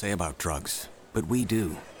know what to say about drugs, but we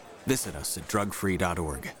do. Visit us at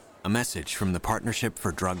drugfree.org. A message from the Partnership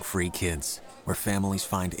for Drug-Free Kids, where families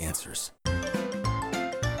find answers.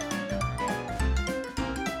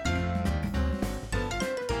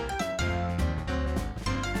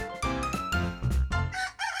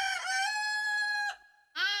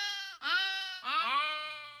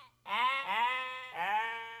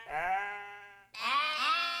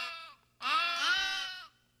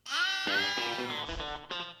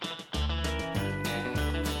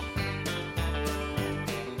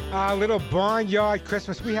 Little Barnyard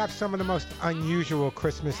Christmas. We have some of the most unusual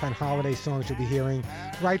Christmas and holiday songs you'll be hearing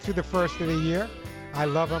right through the first of the year. I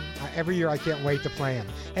love them. Every year I can't wait to play them.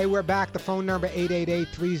 Hey, we're back. The phone number,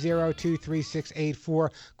 888-302-3684.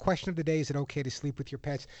 Question of the day, is it okay to sleep with your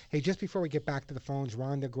pets? Hey, just before we get back to the phones,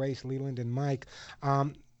 Rhonda, Grace, Leland, and Mike,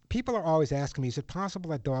 people are always asking me, is it possible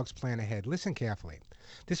that dogs plan ahead? Listen carefully.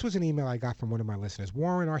 This was an email I got from one of my listeners.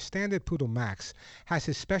 Warren, our standard poodle Max has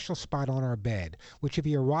his special spot on our bed, which if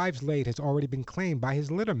he arrives late has already been claimed by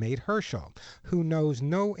his littermate Herschel, who knows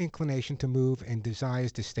no inclination to move and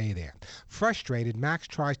desires to stay there. Frustrated, Max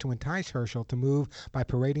tries to entice Herschel to move by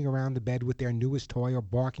parading around the bed with their newest toy or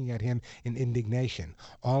barking at him in indignation.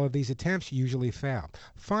 All of these attempts usually fail.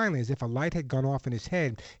 Finally, as if a light had gone off in his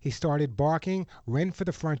head, he started barking, ran for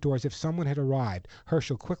the front door as if someone had arrived.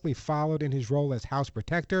 Herschel quickly followed in his role as house protector.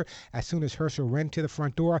 As soon as Herschel ran to the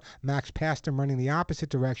front door, Max passed him running the opposite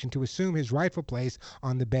direction to assume his rightful place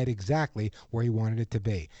on the bed exactly where he wanted it to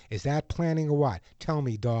be. Is that planning or what? Tell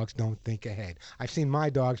me dogs don't think ahead. I've seen my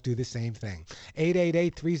dogs do the same thing.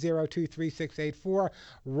 888-302-3684.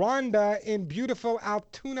 Rhonda in beautiful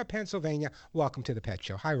Altoona, Pennsylvania. Welcome to the Pet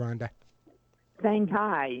Show. Hi, Rhonda.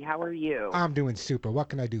 Hi, how are you? I'm doing super. What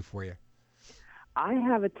can I do for you? I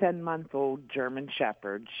have a 10-month-old German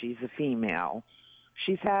Shepherd. She's a female.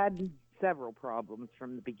 She's had several problems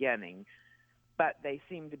from the beginning, but they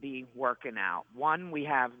seem to be working out. One we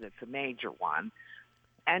have that's a major one.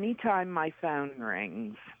 Anytime my phone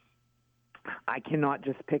rings, I cannot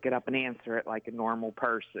just pick it up and answer it like a normal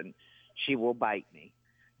person. She will bite me.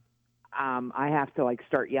 I have to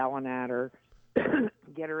start yelling at her,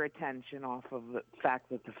 get her attention off of the fact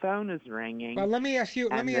that the phone is ringing. Well, let me ask you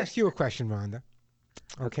a question, Rhonda.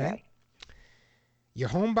 Okay? You're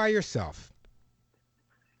home by yourself.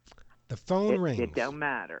 The phone rings. It don't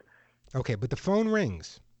matter. Okay, but the phone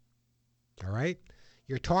rings. All right?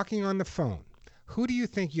 You're talking on the phone. Who do you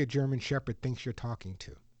think your German Shepherd thinks you're talking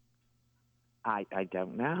to? I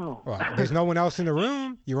don't know. Well, there's no one else in the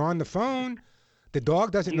room. You're on the phone. The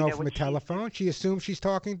dog doesn't know from a telephone. She assumes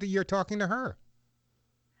you're talking to her.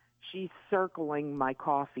 She's circling my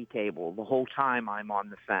coffee table the whole time I'm on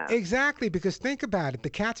the phone. Exactly, because think about it. The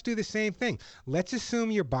cats do the same thing. Let's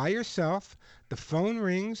assume you're by yourself. The phone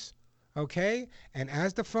rings, okay? And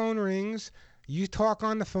as the phone rings, you talk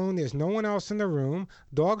on the phone. There's no one else in the room.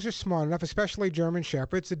 Dogs are smart enough, especially German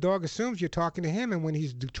Shepherds. The dog assumes you're talking to him, and when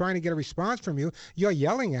he's trying to get a response from you, you're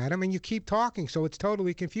yelling at him, and you keep talking, so it's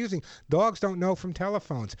totally confusing. Dogs don't know from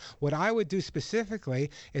telephones. What I would do specifically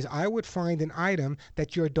is I would find an item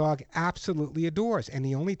that your dog absolutely adores, and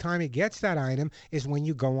the only time he gets that item is when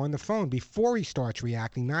you go on the phone, before he starts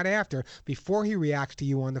reacting, not after. Before he reacts to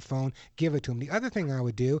you on the phone, give it to him. The other thing I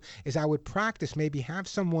would do is I would practice, maybe have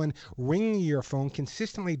someone ring your phone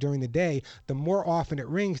consistently during the day. The more often it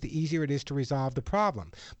rings, the easier it is to resolve the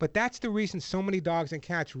problem. But that's the reason so many dogs and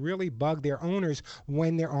cats really bug their owners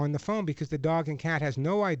when they're on the phone, because the dog and cat has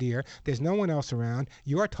no idea. There's no one else around.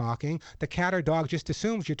 You're talking. The cat or dog just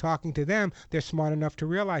assumes you're talking to them. They're smart enough to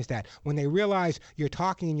realize that. When they realize you're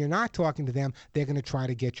talking and you're not talking to them, they're going to try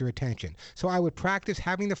to get your attention. So I would practice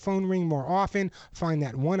having the phone ring more often, find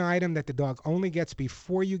that one item that the dog only gets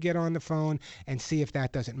before you get on the phone, and see if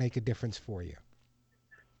that doesn't make a difference for you.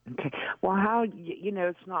 Okay. Well, how,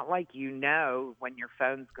 it's not like when your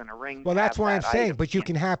phone's going to ring. Well, that's why I'm saying, but you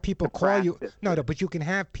can have people call you. No, but you can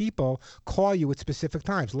have people call you at specific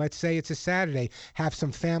times. Let's say it's a Saturday. Have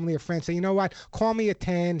some family or friends say, you know what, call me at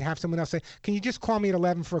 10. Have someone else say, can you just call me at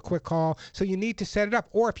 11 for a quick call? So you need to set it up.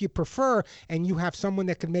 Or if you prefer, and you have someone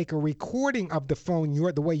that can make a recording of the phone,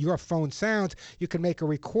 the way your phone sounds, you can make a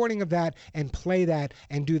recording of that and play that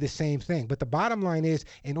and do the same thing. But the bottom line is,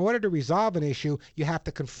 in order to resolve an issue, you have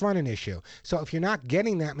to confirm confront an issue. So if you're not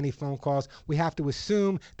getting that many phone calls, we have to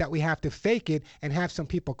assume that we have to fake it and have some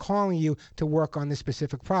people calling you to work on this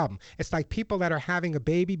specific problem. It's like people that are having a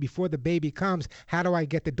baby. Before the baby comes, how do I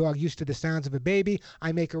get the dog used to the sounds of a baby?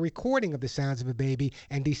 I make a recording of the sounds of a baby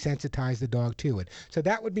and desensitize the dog to it. So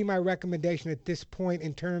that would be my recommendation at this point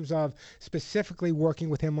in terms of specifically working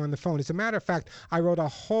with him on the phone. As a matter of fact, I wrote a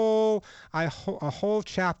whole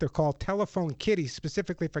chapter called Telephone Kitty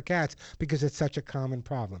specifically for cats because it's such a common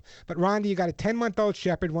problem. But Rhonda, you got a 10-month-old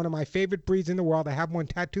Shepherd, one of my favorite breeds in the world. I have one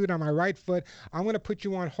tattooed on my right foot. I'm going to put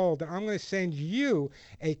you on hold, and I'm going to send you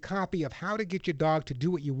a copy of How to Get Your Dog to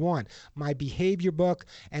Do What You Want, my behavior book.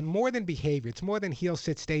 And more than behavior, it's more than heel,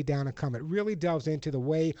 sit, stay down, and come. It really delves into the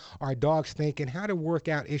way our dogs think and how to work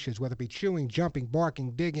out issues, whether it be chewing, jumping,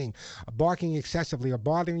 barking, digging, barking excessively, or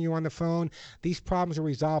bothering you on the phone. These problems are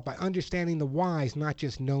resolved by understanding the whys, not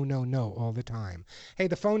just no, no, no all the time. Hey,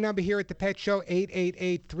 the phone number here at the Pet Show,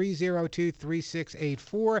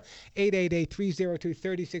 888-302-3684,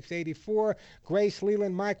 888-302-3684. Grace,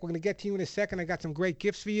 Leland, Mike, we're going to get to you in a second. I got some great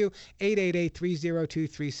gifts for you,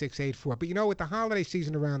 888-302-3684. But you know, with the holiday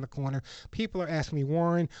season around the corner, people are asking me,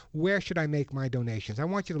 Warren, where should I make my donations? I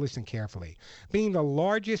want you to listen carefully. Being the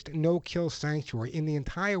largest no-kill sanctuary in the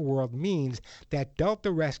entire world means that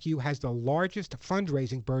Delta Rescue has the largest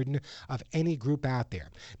fundraising burden of any group out there.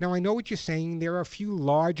 Now, I know what you're saying. There are a few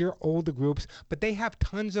larger, older groups, but they have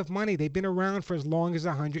tons of money. They've been around for as long as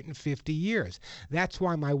 150 years. That's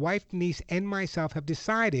why my wife, Denise, and myself have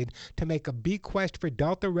decided to make a bequest for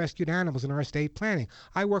Delta rescued animals in our estate planning.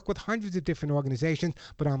 I work with hundreds of different organizations,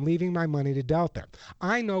 but I'm leaving my money to Delta.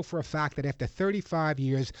 I know for a fact that after 35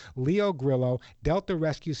 years, Leo Grillo, Delta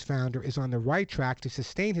Rescue's founder, is on the right track to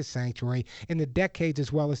sustain his sanctuary in the decades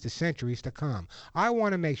as well as the centuries to come. I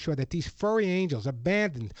want to make sure that these furry angels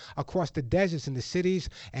abandoned across the deserts in the cities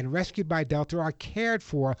and rescued by Delta are cared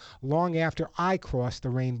for long after I cross the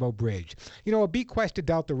Rainbow Bridge. You know, a bequest to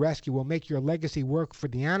Delta Rescue will make your legacy work for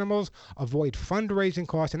the animals, avoid fundraising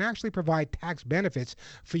costs, and actually provide tax benefits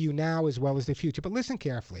for you now as well as the future. But listen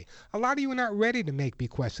carefully. A lot of you are not ready to make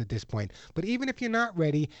bequests at this point. But even if you're not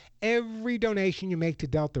ready, every donation you make to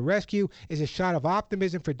Delta Rescue is a shot of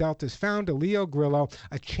optimism for Delta's founder, Leo Grillo,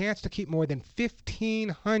 a chance to keep more than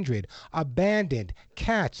 1,500 abandoned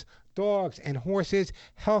cats, dogs, and horses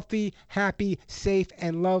healthy, happy, safe,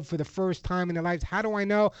 and loved for the first time in their lives. How do I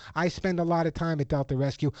know? I spend a lot of time at Delta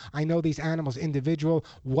Rescue. I know these animals individual.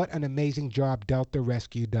 What an amazing job Delta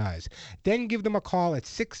Rescue does. Then give them a call at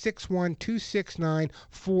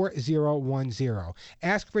 661-269-4010.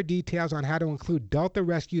 Ask for details on how to include Delta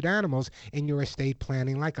rescued animals in your estate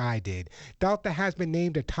planning like I did. Delta has been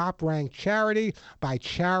named a top-ranked charity by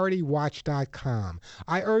CharityWatch.com.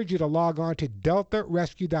 I urge you to log on to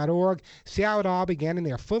deltarescue.org. See how it all began in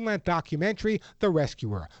their full-length documentary, The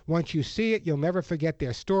Rescuer. Once you see it, you'll never forget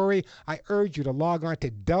their story. I urge you to log on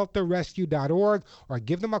to deltarescue.org or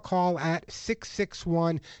give them a call at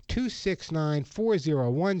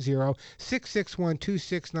 661-269-4010,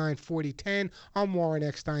 661-269-4010. I'm Warren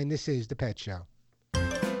Eckstein. This is The Pet Show.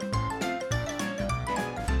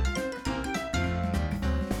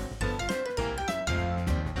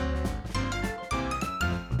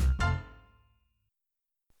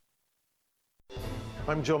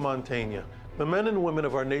 I'm Joe Mantegna. The men and women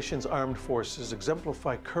of our nation's armed forces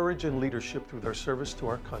exemplify courage and leadership through their service to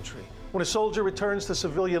our country. When a soldier returns to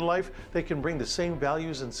civilian life, they can bring the same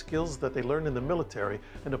values and skills that they learned in the military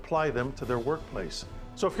and apply them to their workplace.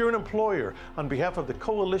 So if you're an employer, on behalf of the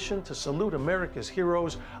Coalition to Salute America's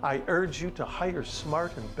Heroes, I urge you to hire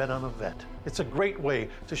smart and bet on a vet. It's a great way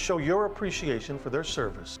to show your appreciation for their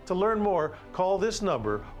service. To learn more, call this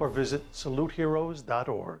number or visit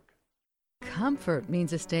saluteheroes.org. Comfort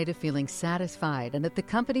means a state of feeling satisfied, and at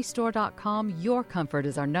thecompanystore.com, your comfort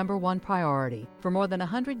is our #1 priority. For more than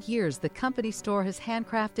 100 years, the Company Store has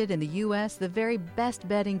handcrafted in the U.S. the very best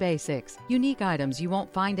bedding basics, unique items you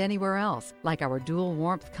won't find anywhere else, like our dual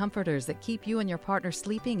warmth comforters that keep you and your partner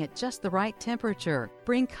sleeping at just the right temperature.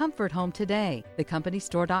 Bring comfort home today.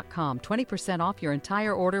 Thecompanystore.com, 20% off your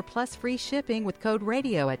entire order plus free shipping with code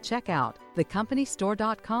RADIO at checkout.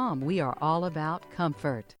 Thecompanystore.com, we are all about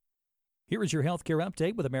comfort. Here is your healthcare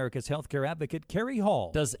update with America's healthcare advocate, Carrie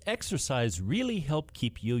Hall. Does exercise really help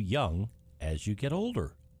keep you young as you get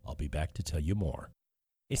older? I'll be back to tell you more.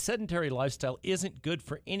 A sedentary lifestyle isn't good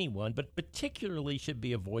for anyone, but particularly should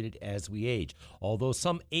be avoided as we age. Although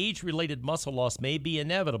some age-related muscle loss may be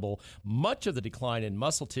inevitable, much of the decline in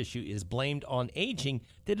muscle tissue is blamed on aging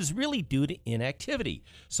that is really due to inactivity.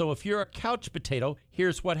 So if you're a couch potato,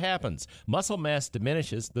 here's what happens. Muscle mass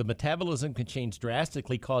diminishes, the metabolism can change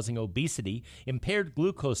drastically, causing obesity, impaired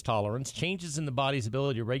glucose tolerance, changes in the body's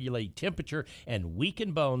ability to regulate temperature, and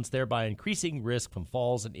weaken bones, thereby increasing risk from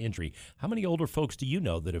falls and injury. How many older folks do you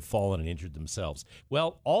know that have fallen and injured themselves?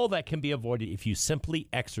 Well, all that can be avoided if you simply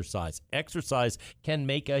exercise. Exercise can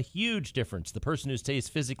make a huge difference. The person who stays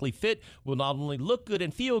physically fit will not only look good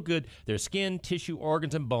and feel good, their skin, tissue,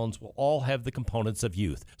 organs, and bones will all have the components of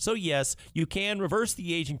youth. So yes, you can reverse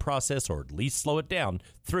the aging process, or at least slow it down,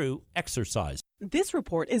 through exercise. This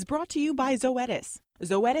report is brought to you by Zoetis.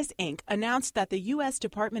 Zoetis, Inc. announced that the U.S.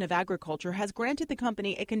 Department of Agriculture has granted the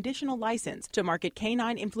company a conditional license to market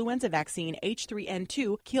canine influenza vaccine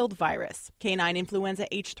H3N2 killed virus. Canine influenza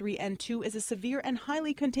H3N2 is a severe and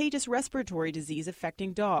highly contagious respiratory disease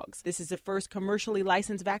affecting dogs. This is the first commercially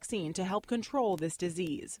licensed vaccine to help control this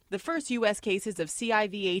disease. The first U.S. cases of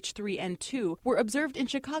CIV-H3N2 were observed in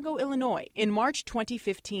Chicago, Illinois in March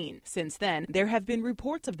 2015. Since then, there have been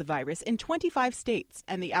reports of the virus in 25 states,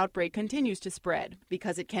 and the outbreak continues to spread.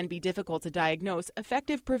 Because it can be difficult to diagnose,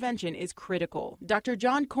 effective prevention is critical. Dr.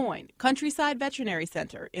 John Coyne, Countryside Veterinary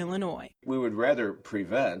Center, Illinois. We would rather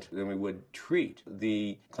prevent than we would treat.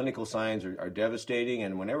 The clinical signs are devastating,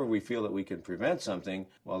 and whenever we feel that we can prevent something,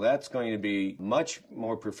 well, that's going to be much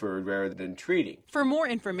more preferred rather than treating. For more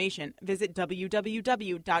information, visit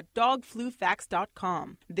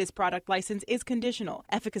www.dogflufacts.com. This product license is conditional.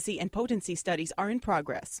 Efficacy and potency studies are in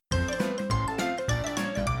progress.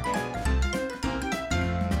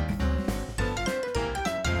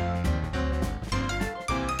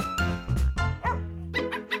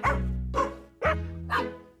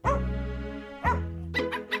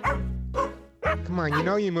 Come on, you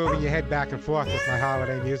know you're moving your head back and forth with my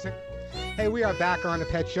holiday music. Hey, we are back on the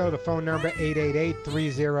Pet Show. The phone number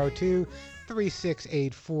 888-302-3684,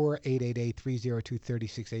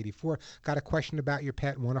 888-302-3684. Got a question about your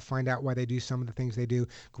pet? Want to find out why they do some of the things they do?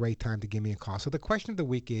 Great time to give me a call. So the question of the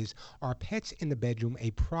week is, are pets in the bedroom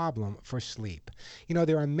a problem for sleep? You know,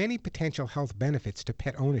 there are many potential health benefits to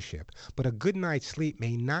pet ownership, but a good night's sleep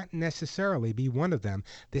may not necessarily be one of them,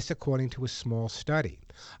 this according to a small study.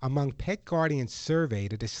 Among pet guardians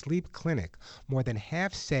surveyed at a sleep clinic, more than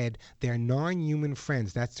half said their non-human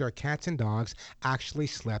friends, that's their cats and dogs, actually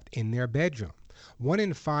slept in their bedroom. 1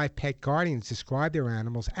 in 5 pet guardians describe their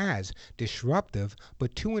animals as disruptive,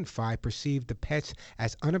 but 2 in 5 perceive the pets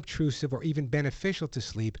as unobtrusive or even beneficial to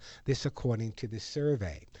sleep, this according to the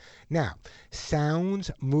survey. Now,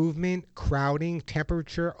 sounds, movement, crowding,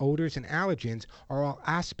 temperature, odors, and allergens are all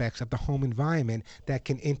aspects of the home environment that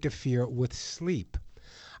can interfere with sleep.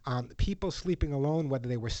 People sleeping alone, whether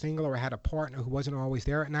they were single or had a partner who wasn't always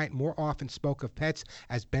there at night, more often spoke of pets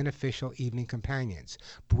as beneficial evening companions.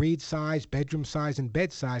 Breed size, bedroom size, and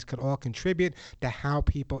bed size could all contribute to how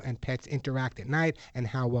people and pets interact at night and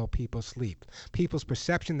how well people sleep. People's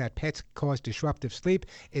perception that pets cause disruptive sleep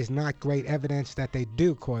is not great evidence that they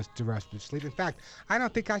do cause disruptive sleep. In fact, I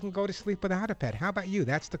don't think I can go to sleep without a pet. How about you?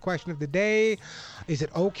 That's the question of the day. Is it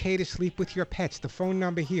okay to sleep with your pets? The phone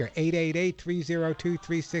number here,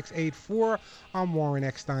 888-302-3684. I'm Warren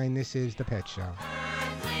Eckstein. This is The Pet Show.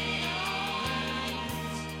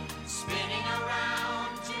 Spinning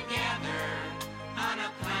around together on a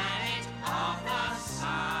planet of the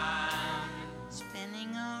sun.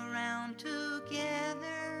 Spinning around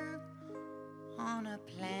together on a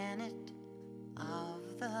planet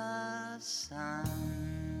of the sun.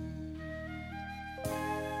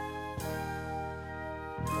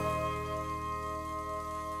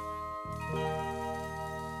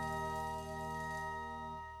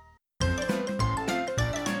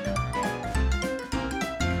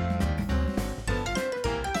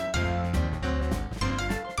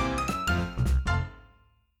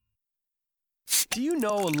 Do you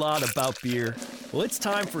know a lot about beer? Well, it's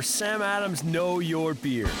time for Sam Adams' Know Your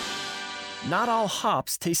Beer. Not all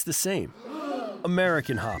hops taste the same.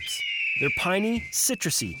 American hops. They're piney,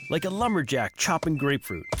 citrusy, like a lumberjack chopping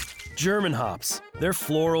grapefruit. German hops. They're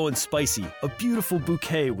floral and spicy, a beautiful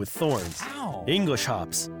bouquet with thorns. Ow. English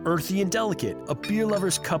hops. Earthy and delicate, a beer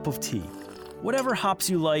lover's cup of tea. Whatever hops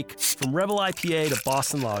you like, from Rebel IPA to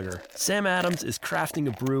Boston Lager, Sam Adams is crafting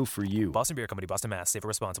a brew for you. Boston Beer Company, Boston, Mass. Savor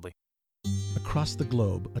responsibly. Across the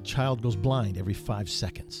globe, a child goes blind every 5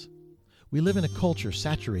 seconds. We live in a culture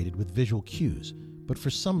saturated with visual cues, but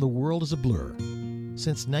for some the world is a blur.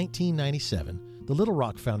 Since 1997, The Little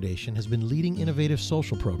Rock Foundation has been leading innovative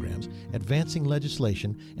social programs, advancing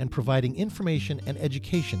legislation, and providing information and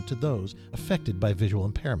education to those affected by visual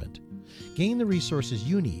impairment. Gain the resources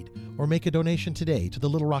you need or make a donation today to the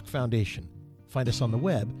Little Rock Foundation. Find us on the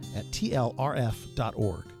web at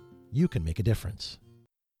tlrf.org. You can make a difference.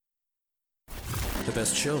 The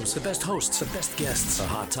best shows, the best hosts, the best guests, the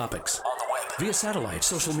hot topics. On the web, via satellite,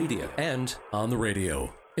 social media, and on the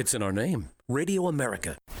radio. It's in our name, Radio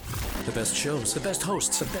America. The best shows, the best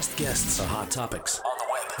hosts, the best guests, the hot topics. On the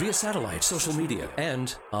web, via satellite, social media,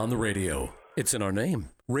 and on the radio. It's in our name,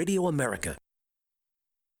 Radio America.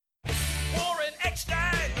 Warren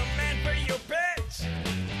Eckstein, the man for your pets.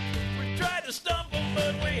 We tried to stumble,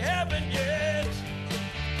 but we haven't yet.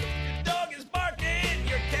 Your dog is barking,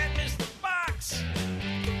 your cat missed the box.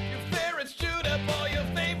 Your ferret's chewed up all your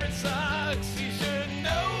favorite socks. He sure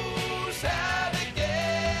knows how to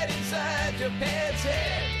get inside your pet's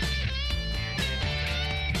head.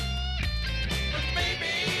 But maybe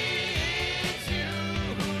it's you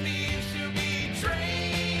who needs to be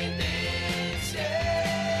trained instead.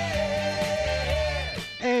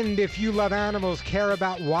 And if you love animals, care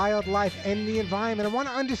about wildlife and the environment, and want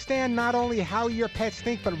to understand not only how your pets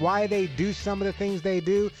think, but why they do some of the things they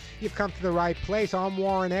do, you've come to the right place. I'm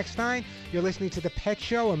Warren Eckstein. You're listening to The Pet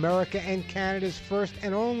Show, America and Canada's first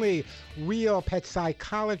and only real pet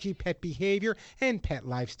psychology, pet behavior, and pet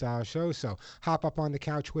lifestyle show. So hop up on the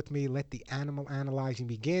couch with me. Let the animal analyzing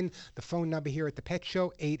begin. The phone number here at The Pet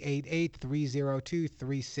Show,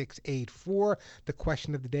 888-302-3684. The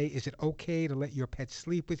question of the day, is it okay to let your pet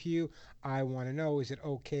sleep with you? I want to know, is it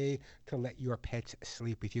okay to let your pets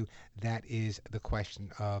sleep with you? That is the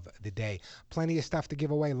question of the day. Plenty of stuff to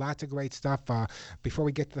give away, lots of great stuff. Before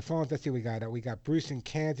we get to the phones, let's see what we got. We got Bruce in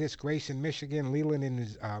Kansas, Grace in Michigan, Leland in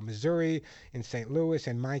Missouri, in St. Louis,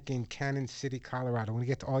 and Mike in Cannon City, Colorado. We're going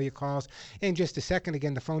to get to all your calls in just a second.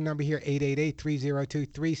 Again, the phone number here,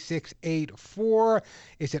 888-302-3684.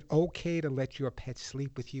 Is it okay to let your pet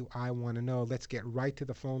sleep with you? I want to know. Let's get right to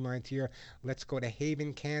the phone lines here. Let's go to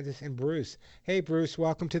Haven, Kansas, and Bruce. Hey, Bruce,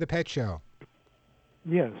 welcome to the Pet Show.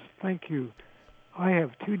 Yes, thank you. I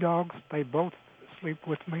have two dogs. They both sleep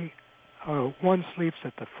with me. One sleeps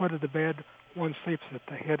at the foot of the bed. One sleeps at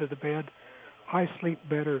the head of the bed. I sleep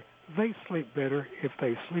better. They sleep better if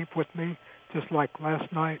they sleep with me, just like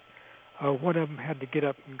last night. One of them had to get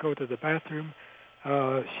up and go to the bathroom.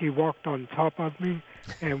 She walked on top of me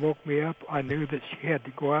and woke me up. I knew that she had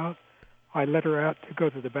to go out. I let her out to go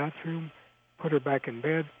to the bathroom, put her back in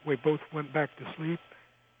bed. We both went back to sleep.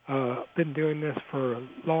 Been doing this for a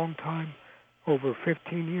long time, over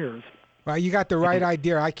 15 years. Well, you got the right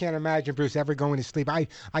idea. I can't imagine Bruce ever going to sleep. I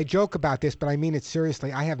joke about this, but I mean it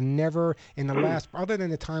seriously. I have never in the last, other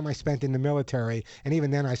than the time I spent in the military, and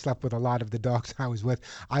even then I slept with a lot of the dogs I was with,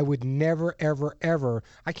 I would never, ever, ever,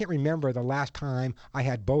 I can't remember the last time I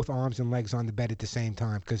had both arms and legs on the bed at the same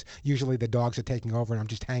time, because usually the dogs are taking over and I'm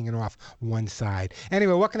just hanging off one side.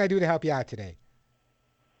 Anyway, what can I do to help you out today?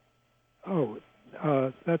 Oh,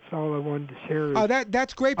 that's all I wanted to share. Oh,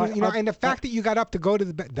 that's great. But, and the fact that you got up to go to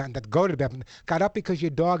the bed, got up because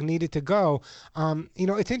your dog needed to go.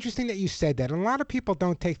 It's interesting that you said that. And a lot of people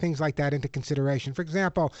don't take things like that into consideration. For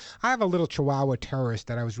example, I have a little Chihuahua terrorist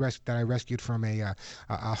that I rescued from a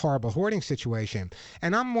horrible hoarding situation.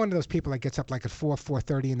 And I'm one of those people that gets up like at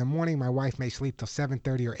 4:30 in the morning. My wife may sleep till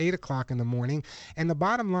 7:30 or 8 o'clock in the morning. And the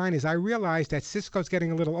bottom line is I realize that Cisco's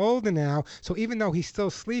getting a little older now. So even though he's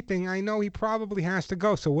still sleeping, I know he probably has to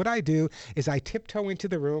go. So what I do is I tiptoe into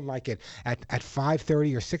the room like at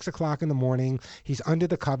 5:30 or 6 o'clock in the morning. He's under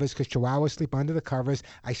the covers because Chihuahuas sleep under the covers.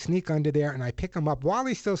 I sneak under there and I pick him up while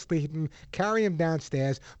he's still sleeping, carry him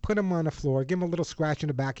downstairs, put him on the floor, give him a little scratch in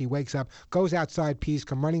the back. He wakes up, goes outside, pees,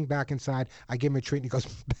 come running back inside. I give him a treat and he goes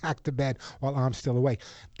back to bed while I'm still awake.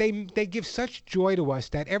 They give such joy to us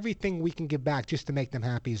that everything we can give back just to make them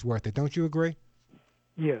happy is worth it. Don't you agree?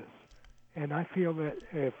 Yes. And I feel that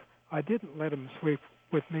if I didn't let them sleep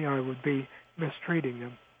with me, I would be mistreating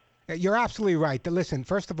them. You're absolutely right. Listen,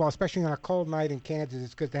 first of all, especially on a cold night in Kansas,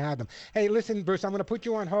 it's good to have them. Hey, listen, Bruce, I'm going to put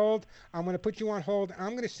you on hold. I'm going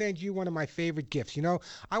to send you one of my favorite gifts.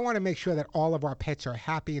 I want to make sure that all of our pets are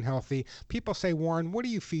happy and healthy. People say, Warren, what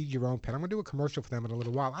do you feed your own pet? I'm going to do a commercial for them in a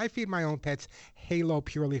little while. I feed my own pets Halo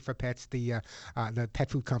Purely for Pets, the pet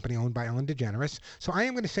food company owned by Ellen DeGeneres. So I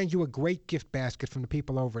am going to send you a great gift basket from the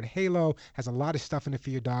people over at Halo. Has a lot of stuff in it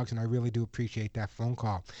for your dogs, and I really do appreciate that phone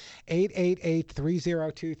call.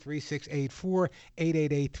 888-302-3684,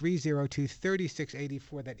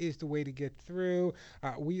 888-302-3684. That is the way to get through.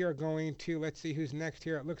 We are going to, let's see who's next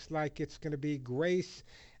here. It looks like it's going to be Grace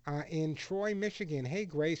in Troy, Michigan. Hey,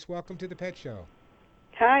 Grace, welcome to the Pet Show.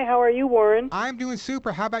 Hi, how are you, Warren? I'm doing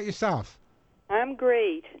super. How about yourself? I'm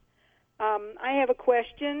great. I have a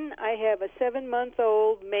question. I have a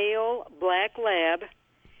 7-month-old male black lab,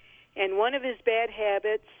 and one of his bad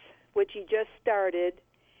habits, which he just started,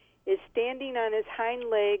 is standing on his hind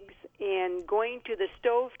legs and going to the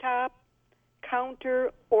stovetop,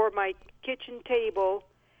 counter, or my kitchen table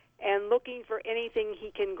and looking for anything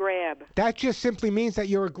he can grab. That just simply means that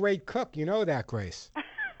you're a great cook. You know that, Grace.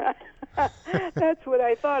 That's what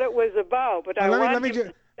I thought it was about, but let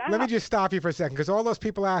me just stop you for a second, because all those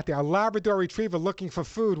people out there, a Labrador Retriever looking for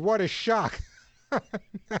food, what a shock.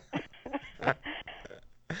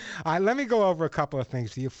 All right, let me go over a couple of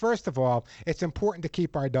things for you. First of all, it's important to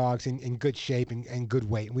keep our dogs in good shape and good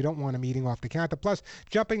weight. We don't want them eating off the counter. Plus,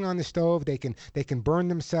 jumping on the stove, they can burn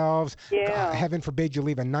themselves. Yeah. Heaven forbid you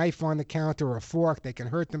leave a knife on the counter or a fork. They can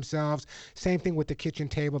hurt themselves. Same thing with the kitchen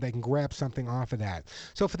table. They can grab something off of that.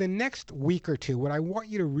 So for the next week or two, what I want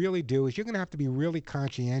you to really do is you're going to have to be really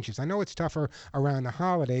conscientious. I know it's tougher around the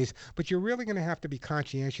holidays, but you're really going to have to be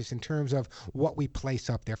conscientious in terms of what we place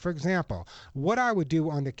up there. For example, what I would do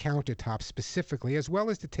on the countertop specifically, as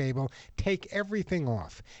well as the table, take everything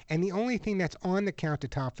off. And the only thing that's on the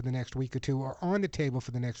countertop for the next week or two, or on the table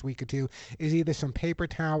for the next week or two, is either some paper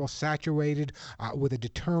towel saturated with a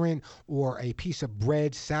deterrent, or a piece of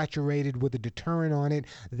bread saturated with a deterrent on it.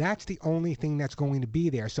 That's the only thing that's going to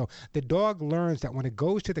be there. So the dog learns that when it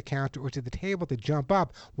goes to the counter or to the table to jump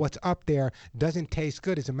up, what's up there doesn't taste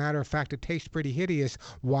good. As a matter of fact, it tastes pretty hideous.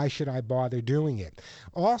 Why should I bother doing it?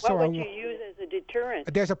 Also, what would you use as a deterrent?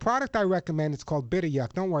 There's a product I recommend. It's called Bitter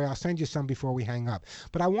Yuck. Don't worry, I'll send you some before we hang up.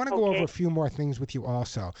 But I want to go over a few more things with you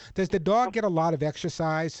also. Does the dog get a lot of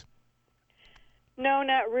exercise? No,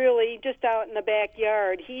 not really. Just out in the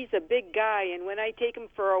backyard. He's a big guy, and when I take him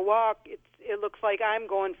for a walk, it looks like I'm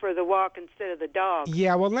going for the walk instead of the dog.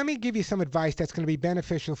 Yeah, well, let me give you some advice that's going to be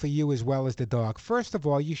beneficial for you as well as the dog. First of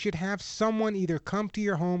all, you should have someone either come to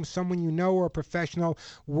your home, someone you know or a professional,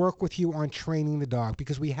 work with you on training the dog,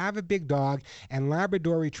 because we have a big dog, and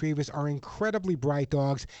Labrador Retrievers are incredibly bright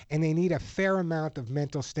dogs, and they need a fair amount of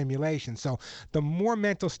mental stimulation. So the more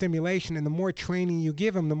mental stimulation and the more training you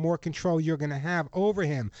give him, the more control you're going to have over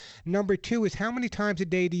him. Number 2 is, how many times a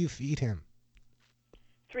day do you feed him?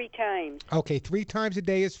 3 times. Okay, 3 times a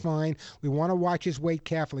day is fine. We want to watch his weight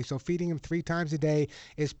carefully. So feeding him 3 times a day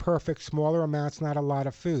is perfect. Smaller amounts, not a lot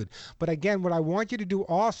of food. But again, what I want you to do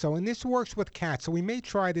also, and this works with cats, so we may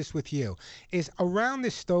try this with you, is around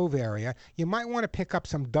the stove area, you might want to pick up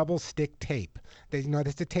some double stick tape.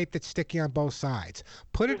 That's the tape that's sticky on both sides.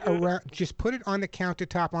 Put it around, just put it on the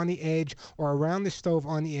countertop on the edge, or around the stove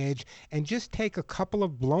on the edge, and just take a couple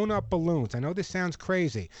of blown up balloons. I know this sounds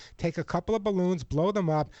crazy. Take a couple of balloons, blow them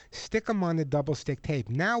up, stick them on the double stick tape.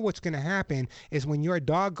 Now what's going to happen is when your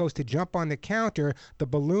dog goes to jump on the counter, the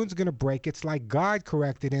balloon's going to break. It's like God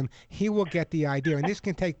corrected him. He will get the idea. And this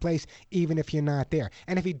can take place even if you're not there.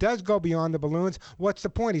 And if he does go beyond the balloons, what's the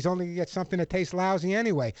point? He's only going to get something that tastes lousy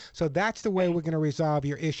anyway. So that's the way we're going to resolve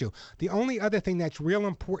your issue. The only other thing that's real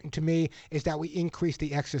important to me is that we increase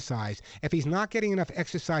the exercise. If he's not getting enough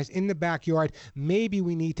exercise in the backyard, maybe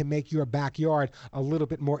we need to make your backyard a little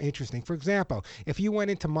bit more interesting. For example, if you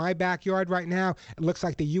went into my backyard right now, it looks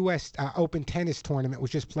like the U.S. Open tennis tournament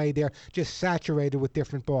was just played there, just saturated with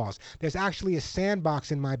different balls. There's actually a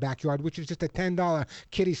sandbox in my backyard, which is just a $10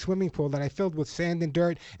 kiddie swimming pool that I filled with sand and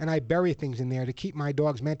dirt, and I bury things in there to keep my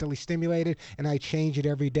dogs mentally stimulated, and I change it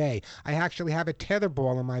every day. I actually have a tether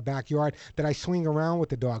ball in my backyard that I swing around with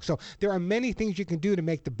the dog. So there are many things you can do to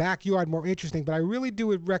make the backyard more interesting, but I really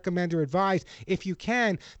do recommend or advise, if you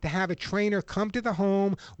can, to have a trainer come to the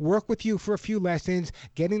home, work with you for a few lessons,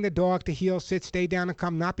 getting the dog to heel, sit, stay down, and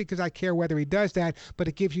come, not because I care whether he does that, but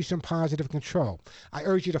it gives you some positive control. I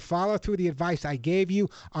urge you to follow through the advice I gave you.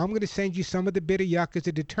 I'm going to send you some of the Bitter Yuck as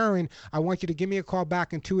a deterrent. I want you to give me a call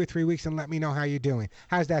back in 2 or 3 weeks and let me know how you're doing.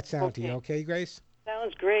 How's that sound to you? Okay, Grace?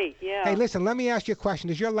 Sounds great, yeah. Hey, listen, let me ask you a question.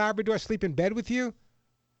 Does your Labrador sleep in bed with you?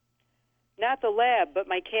 Not the lab, but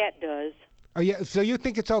my cat does. Oh, yeah. So you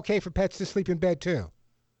think it's okay for pets to sleep in bed, too?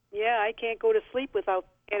 Yeah, I can't go to sleep without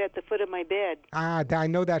the cat at the foot of my bed. I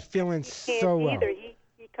know that feeling so well. Either.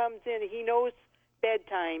 He comes in, he knows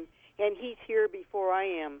bedtime, and he's here before I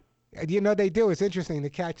am. You know, they do. It's interesting. The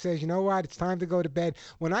cat says, you know what? It's time to go to bed.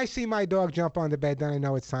 When I see my dog jump on the bed, then I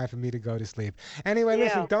know it's time for me to go to sleep. Anyway,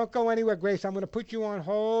 listen, don't go anywhere, Grace. I'm going to put you on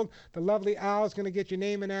hold. The lovely Al's going to get your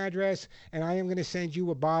name and address, and I am going to send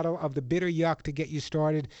you a bottle of the Bitter Yuck to get you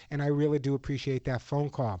started, and I really do appreciate that phone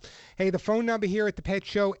call. Hey, the phone number here at the Pet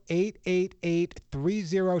Show,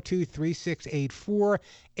 888-302-3684,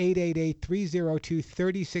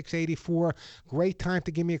 888-302-3684. Great time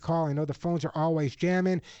to give me a call. I know the phones are always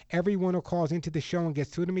jamming. Everyone who calls into the show and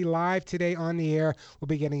gets through to me live today on the air will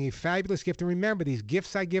be getting a fabulous gift. And remember, these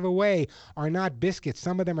gifts I give away are not biscuits.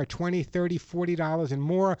 Some of them are $20, $30, $40 and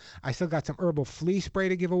more. I still got some herbal flea spray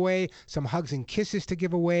to give away, some Hugs and Kisses to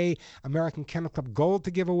give away, American Kennel Club Gold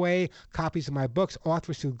to give away, copies of my books,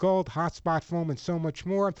 Authors Through Gold, Hotspot Foam, and so much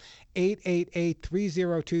more.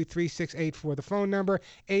 888-302-3684, the phone number,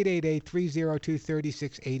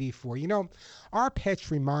 888-302-3684. You know, our pets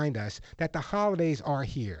remind us that the holidays are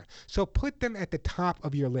here, so put them at the top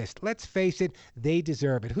of your list. Let's face it, they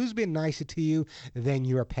deserve it. Who's been nicer to you than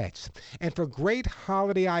your pets? And for great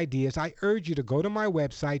holiday ideas, I urge you to go to my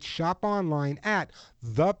website, shop online at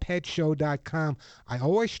thepetshow.com. I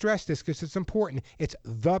always stress this because it's important. It's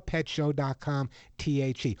thepetshow.com,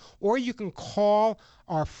 THE. Or you can call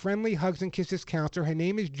our friendly Hugs and Kisses counselor. Her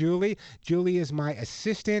name is Julie. Julie is my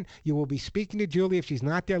assistant. You will be speaking to Julie. If she's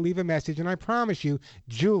not there, leave a message, and I promise you,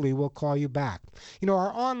 Julie will call you back. You know,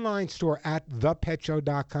 our online store at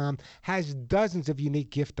thepetshow.com has dozens of unique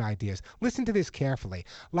gift ideas. Listen to this carefully.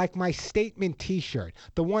 Like my statement t-shirt,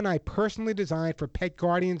 the one I personally designed for pet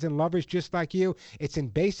guardians and lovers just like you. It's in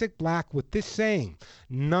basic black with this saying,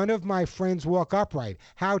 "None of my friends walk upright."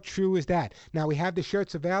 How true is that? Now, we have the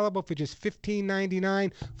shirts available for just $15.99,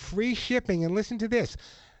 free shipping, and listen to this.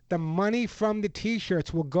 The money from the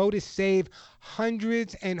t-shirts will go to save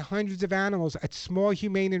hundreds and hundreds of animals at small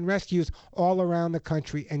humane and rescues all around the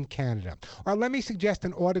country and Canada. Or let me suggest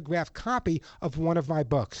an autographed copy of one of my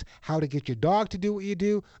books, How to Get Your Dog to Do What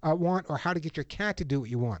You Want, or How to Get Your Cat to Do What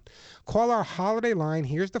You Want. Call our holiday line.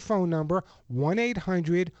 Here's the phone number,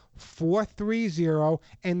 1-800-430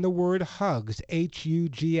 and the word HUGS,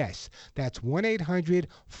 HUGS. That's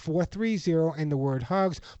 1-800-430 and the word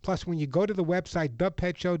HUGS. Plus, when you go to the website,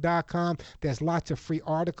 thepetshow.com, there's lots of free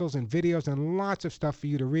articles and videos and lots of stuff for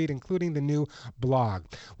you to read, including the new blog.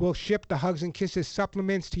 We'll ship the Hugs and Kisses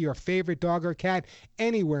supplements to your favorite dog or cat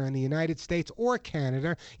anywhere in the United States or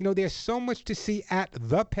Canada. You know, there's so much to see at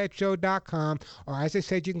thepetshow.com, or as I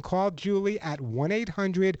said, you can call Julie at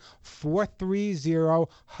 1-800-430-HUGS,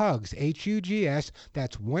 HUGS.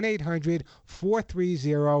 That's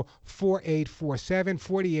 1-800-430-4847,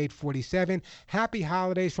 4847. Happy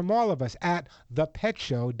holidays from all of us at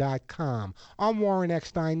thepetshow.com. I'm Warren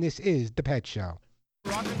Eckstein. This is The Pet Show.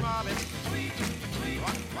 Rockin' Robin,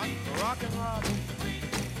 Rockin' Robin,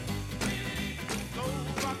 go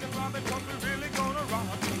Rockin' Robin, 'cause we're really gonna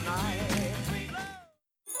rock tonight.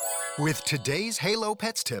 With today's Halo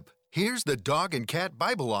Pets tip, here's the dog and cat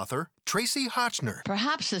Bible author, Tracy Hotchner.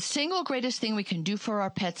 Perhaps the single greatest thing we can do for our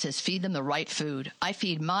pets is feed them the right food. I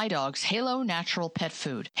feed my dogs Halo Natural Pet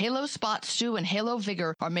Food. Halo Spot Stew and Halo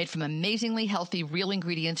Vigor are made from amazingly healthy, real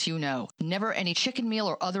ingredients you know. Never any chicken meal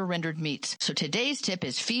or other rendered meats. So today's tip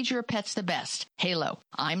is feed your pets the best. Halo.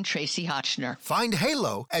 I'm Tracy Hotchner. Find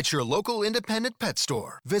Halo at your local independent pet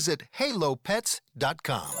store. Visit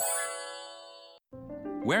halopets.com.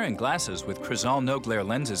 Wearing glasses with Crizal No Glare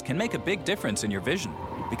lenses can make a big difference in your vision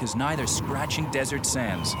because neither scratching desert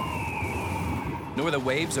sands nor the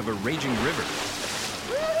waves of a raging river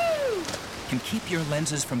can keep your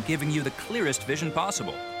lenses from giving you the clearest vision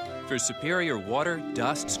possible. For superior water,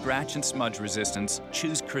 dust, scratch, and smudge resistance,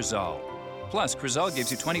 choose Crizal. Plus, Crizal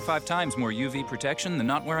gives you 25 times more UV protection than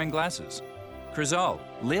not wearing glasses. Crizal,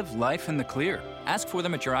 live life in the clear. Ask for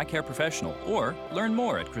them at your eye care professional or learn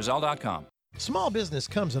more at Crizal.com. Small business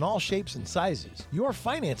comes in all shapes and sizes. Your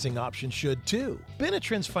financing option should too.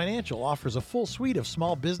 Benetrends Financial offers a full suite of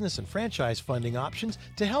small business and franchise funding options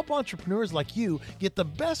to help entrepreneurs like you get the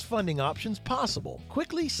best funding options possible,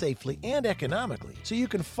 quickly, safely, and economically, so you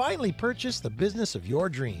can finally purchase the business of your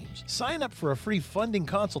dreams. Sign up for a free funding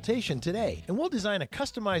consultation today, and we'll design a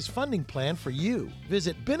customized funding plan for you.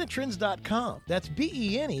 Visit Benetrends.com. That's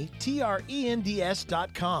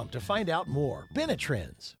BENETRENDS.com to find out more.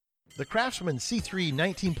 Benetrends. The Craftsman C3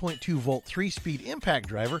 19.2 volt 3-speed impact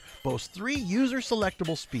driver boasts 3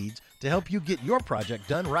 user-selectable speeds to help you get your project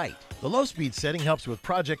done right. The low-speed setting helps with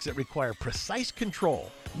projects that require precise control.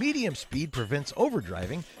 Medium speed prevents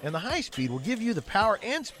overdriving, and the high speed will give you the power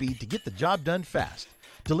and speed to get the job done fast,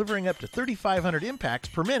 delivering up to 3,500 impacts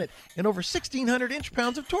per minute and over 1,600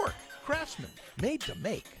 inch-pounds of torque. Craftsman, made to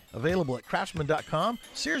make. Available at Craftsman.com,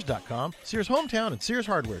 Sears.com, Sears Hometown, and Sears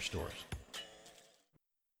Hardware stores.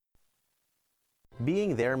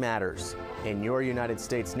 Being there matters, and your United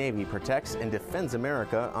States Navy protects and defends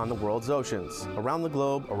America on the world's oceans. Around the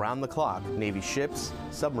globe, around the clock, Navy ships,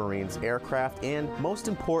 submarines, aircraft, and, most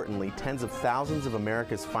importantly, tens of thousands of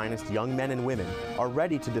America's finest young men and women are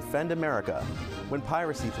ready to defend America when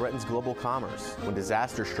piracy threatens global commerce, when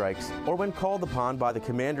disaster strikes, or when called upon by the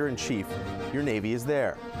Commander-in-Chief. Your Navy is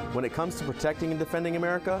there. When it comes to protecting and defending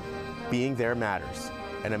America, being there matters,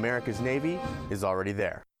 and America's Navy is already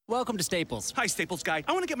there. Welcome to Staples. Hi, Staples guy.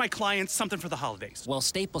 I want to get my clients something for the holidays. Well,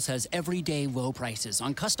 Staples has everyday low prices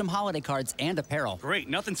on custom holiday cards and apparel. Great.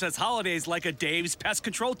 Nothing says holidays like a Dave's Pest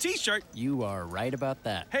Control t-shirt. You are right about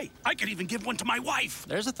that. Hey, I could even give one to my wife.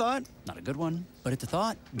 There's a thought. Not a good one, but it's a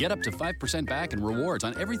thought. Get up to 5% back in rewards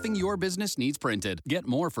on everything your business needs printed. Get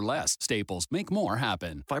more for less. Staples. Make more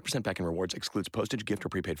happen. 5% back in rewards excludes postage, gift, or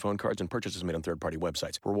prepaid phone cards and purchases made on third-party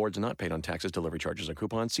websites. Rewards not paid on taxes, delivery charges, or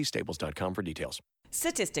coupons. See staples.com for details.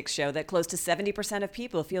 Statistics show that close to 70% of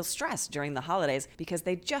people feel stressed during the holidays because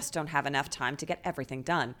they just don't have enough time to get everything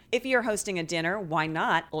done. If you're hosting a dinner, why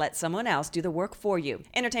not let someone else do the work for you?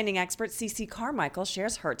 Entertaining expert CeCe Carmichael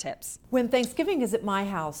shares her tips. When Thanksgiving is at my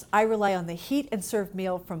house, I rely on the heat and serve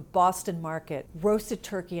meal from Boston Market. Roasted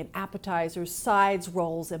turkey and appetizers, sides,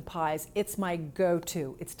 rolls, and pies. It's my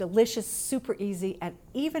go-to. It's delicious, super easy, and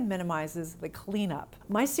even minimizes the cleanup.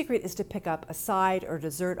 My secret is to pick up a side or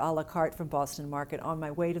dessert a la carte from Boston Market on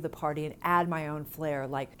my way to the party and add my own flair,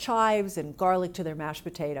 like chives and garlic to their mashed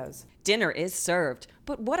potatoes. Dinner is served,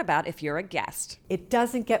 but what about if you're a guest? It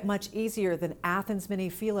doesn't get much easier than Athens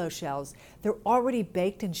mini phyllo shells. They're already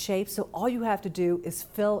baked and shaped, so all you have to do is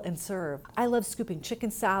fill and serve. I love scooping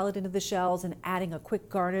chicken salad into the shells and adding a quick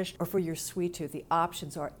garnish, or for your sweet tooth, the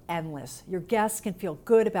options are endless. Your guests can feel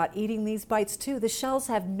good about eating these bites too. The shells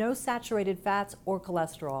have no saturated fats or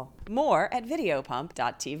cholesterol. More at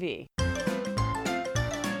videopump.tv.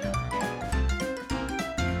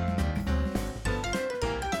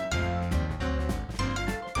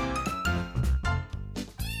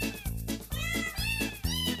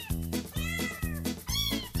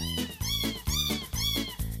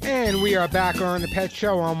 And we are back on The Pet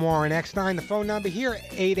Show. I'm Warren Eckstein. The phone number here,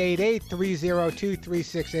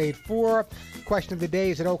 888-302-3684. Question of the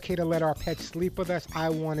day, is it okay to let our pets sleep with us? I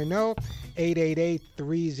want to know.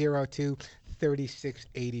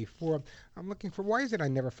 888-302-3684. I'm looking for, why is it I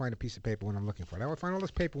never find a piece of paper when I'm looking for it? I would find all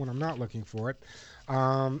this paper when I'm not looking for it.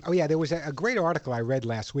 Oh yeah, there was a great article I read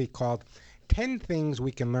last week called 10 Things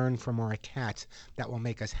We Can Learn from Our Cats That Will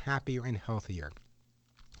Make Us Happier and Healthier.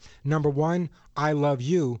 Number one, I love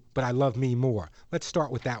you, but I love me more. Let's start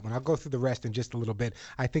with that one. I'll go through the rest in just a little bit.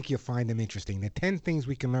 I think you'll find them interesting. The 10 things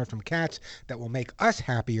we can learn from cats that will make us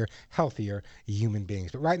happier, healthier human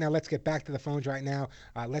beings. But right now, let's get back to the phones right now.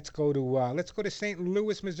 Let's go to St.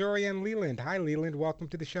 Louis, Missouri, and Leland. Hi, Leland. Welcome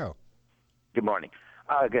to the show. Good morning.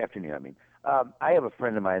 Good afternoon, I have a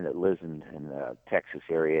friend of mine that lives in Texas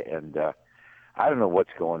area, and I don't know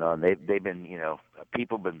what's going on. They've been,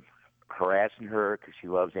 people been harassing her because she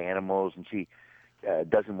loves animals and she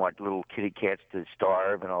doesn't want little kitty cats to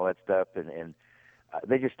starve and all that stuff, and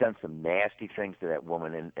they just done some nasty things to that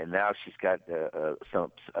woman, and now she's got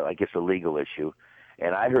some, I guess, a legal issue.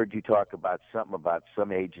 And I heard you talk about something about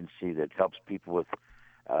some agency that helps people with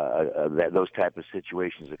those type of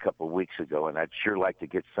situations a couple of weeks ago, and I'd sure like to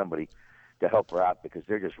get somebody to help her out because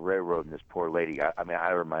they're just railroading this poor lady.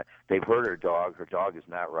 They've hurt her dog. Her dog is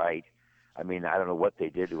not right. I don't know what they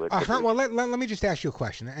did to it. Well, let me just ask you a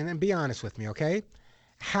question, and then be honest with me, okay?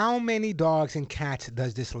 How many dogs and cats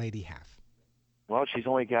does this lady have? Well, she's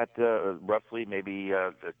only got roughly maybe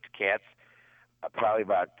the cats, probably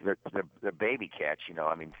about their baby cats. She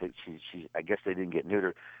I guess they didn't get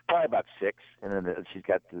neutered. Probably about 6, and then she's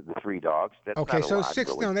got the 3 dogs. That's okay, not a so lot,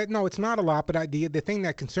 6. Really. No, it's not a lot. But the thing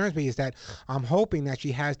that concerns me is that I'm hoping that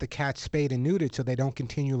she has the cats spayed and neutered so they don't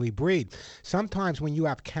continually breed. Sometimes when you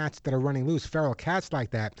have cats that are running loose, feral cats like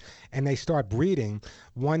that, and they start breeding,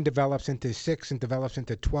 one develops into 6 and develops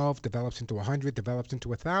into 12, develops into 100, develops into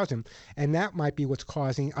 1,000, and that might be what's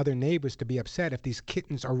causing other neighbors to be upset if these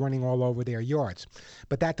kittens are running all over their yards.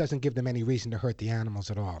 But that doesn't give them any reason to hurt the animals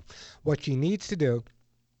at all. What she needs to do,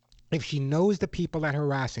 if she knows the people that are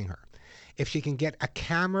harassing her, if she can get a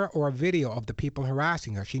camera or a video of the people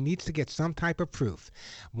harassing her. She needs to get some type of proof.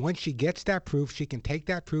 Once she gets that proof, she can take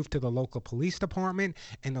that proof to the local police department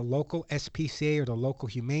and the local SPCA or the local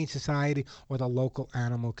Humane Society or the local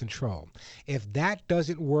animal control. If that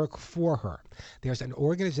doesn't work for her, there's an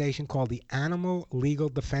organization called the Animal Legal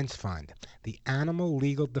Defense Fund. The Animal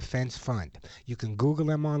Legal Defense Fund. You can Google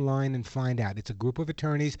them online and find out. It's a group of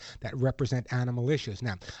attorneys that represent animal issues.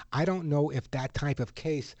 Now, I don't know if that type of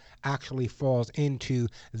case actually falls into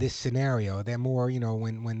this scenario. They're more,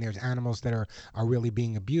 when there's animals that are really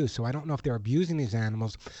being abused. So I don't know if they're abusing these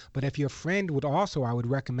animals. But if your friend would also, I would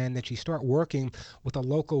recommend that she start working with a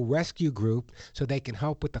local rescue group so they can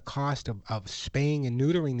help with the cost of spaying and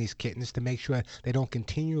neutering these kittens to make sure they don't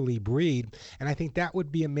continually breed. And I think that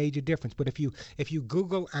would be a major difference. But if you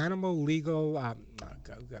Google Animal Legal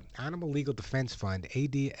Defense Fund,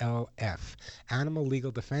 ADLF, Animal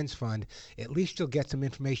Legal Defense Fund, at least you'll get some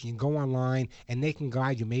information. You can go online and they can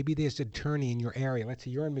guide you. Maybe there's an attorney in your area. Let's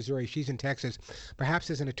say you're in Missouri, she's in Texas. Perhaps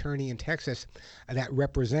there's an attorney in Texas that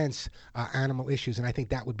represents animal issues, and I think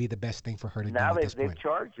that would be the best thing for her to do at this point. Now they've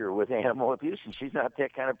charged her with animal abuse, and she's not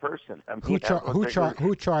that kind of person. I mean, Who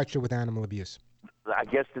charged her with animal abuse? I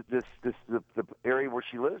guess the area where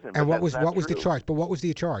she lives in. And what was the charge? But what was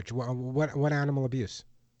the charge? What animal abuse?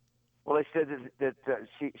 Well, they said that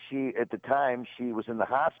she at the time she was in the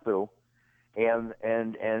hospital, and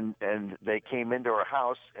they came into her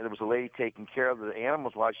house, and there was a lady taking care of the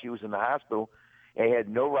animals while she was in the hospital. They had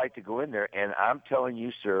no right to go in there, and I'm telling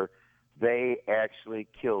you, sir, they actually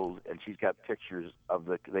killed, and she's got pictures of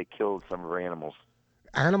they killed some of her animals.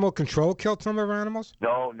 Animal control killed some of her animals?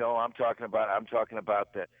 No, I'm talking about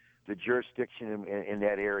the jurisdiction in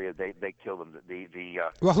that area. They killed them.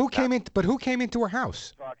 Well, who came into her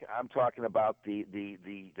house? I'm talking about the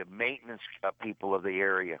maintenance people of the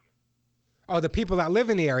area. Oh, the people that live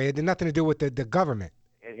in the area. It had nothing to do with the government.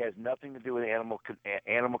 It has nothing to do with animal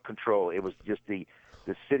control. It was just the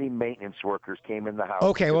city maintenance workers came in the house.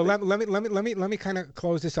 Okay, well, let me kind of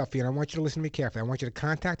close this up for you. And I want you to listen to me carefully. I want you to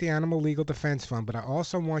contact the Animal Legal Defense Fund, but I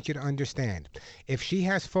also want you to understand, if she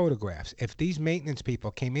has photographs, if these maintenance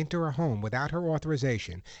people came into her home without her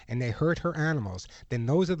authorization and they hurt her animals, then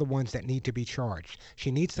those are the ones that need to be charged.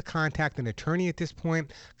 She needs to contact an attorney at this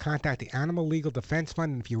point, contact the Animal Legal Defense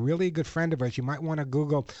Fund, and if you're really a good friend of hers, you might want to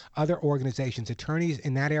Google other organizations, attorneys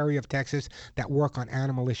in that area of Texas that work on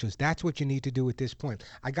animal issues. That's what you need to do at this point.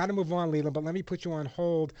 I got to move on, Leland, but let me put you on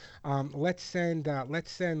hold. Let's send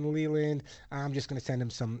Leland. I'm just going to send him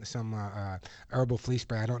some herbal flea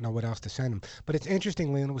spray. I don't know what else to send him. But it's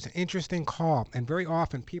interesting, Leland. It was an interesting call. And very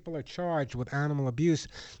often people are charged with animal abuse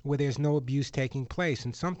where there's no abuse taking place.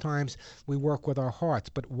 And sometimes we work with our hearts.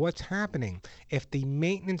 But what's happening if the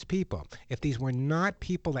maintenance people, if these were not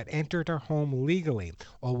people that entered her home legally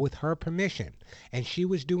or with her permission, and she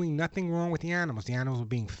was doing nothing wrong with the animals were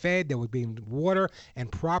being fed, they were being water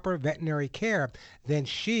and proper veterinary care, then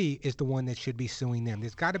she is the one that should be suing them.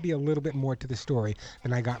 There's got to be a little bit more to the story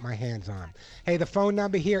than I got my hands on. Hey, the phone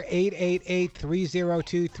number here,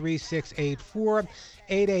 888-302-3684,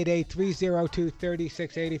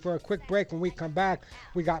 888-302-3684. A quick break. When we come back,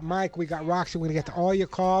 we got Mike, we got Roxy. We're going to get to all your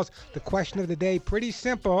calls. The question of the day, pretty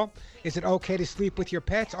simple. Is it okay to sleep with your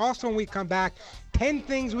pets? Also, when we come back, 10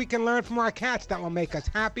 things we can learn from our cats that will make us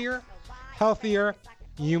happier, healthier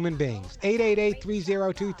human beings.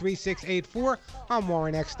 888-302-3684. I'm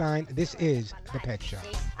Warren Eckstein. This is The Pet Show.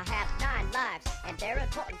 I have 9 lives, and they're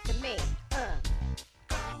important to me.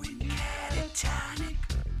 Going catatonic.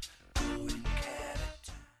 Going catatonic.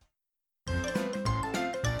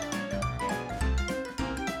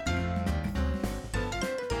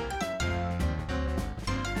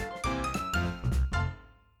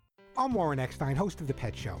 I'm Warren Eckstein, host of The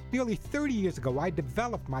Pet Show. Nearly 30 years ago, I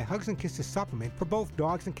developed my Hugs and Kisses supplement for both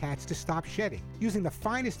dogs and cats to stop shedding. Using the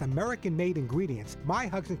finest American-made ingredients, my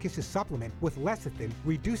Hugs and Kisses supplement with lecithin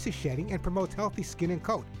reduces shedding and promotes healthy skin and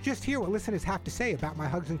coat. Just hear what listeners have to say about my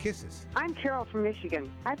Hugs and Kisses. I'm Carol from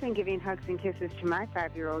Michigan. I've been giving Hugs and Kisses to my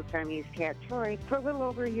 5-year-old Siamese cat, Tori, for a little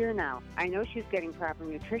over a year now. I know she's getting proper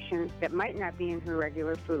nutrition that might not be in her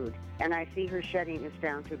regular food, and I see her shedding is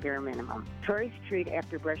down to bare minimum. Tori's treat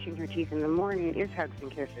after brushing her teeth in the morning is Hugs and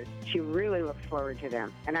Kisses. She really looks forward to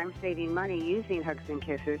them, and I'm saving money using Hugs and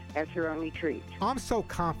Kisses as her only treat. I'm so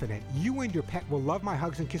confident you and your pet will love my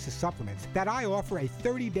Hugs and Kisses supplements that I offer a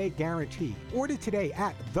 30-day guarantee. Order today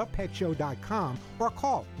at thepetshow.com or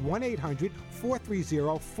call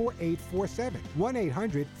 1-800-430-4847.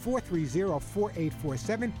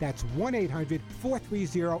 1-800-430-4847. That's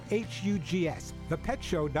 1-800-430-HUGS.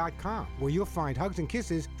 Thepetshow.com, where you'll find Hugs and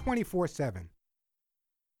Kisses 24/7.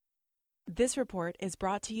 This report is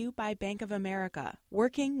brought to you by Bank of America,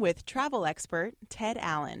 working with travel expert Ted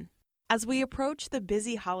Allen. As we approach the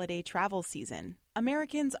busy holiday travel season,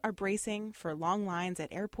 Americans are bracing for long lines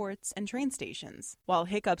at airports and train stations. While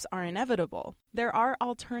hiccups are inevitable, there are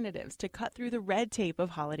alternatives to cut through the red tape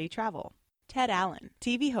of holiday travel. Ted Allen,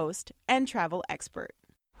 TV host and travel expert.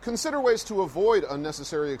 Consider ways to avoid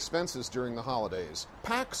unnecessary expenses during the holidays.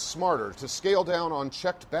 Pack smarter to scale down on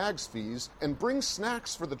checked bags fees and bring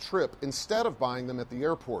snacks for the trip instead of buying them at the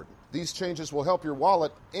airport. These changes will help your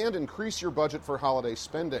wallet and increase your budget for holiday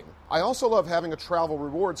spending. I also love having a Travel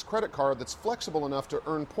Rewards credit card that's flexible enough to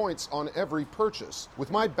earn points on every purchase.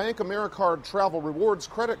 With my Bank AmeriCard Travel Rewards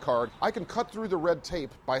credit card, I can cut through the red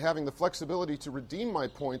tape by having the flexibility to redeem my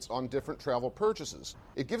points on different travel purchases.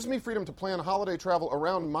 It gives me freedom to plan holiday travel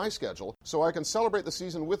around my schedule so I can celebrate the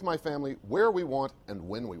season with my family where we want and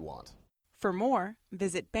when we want. For more,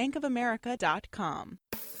 visit bankofamerica.com.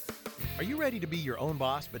 Are you ready to be your own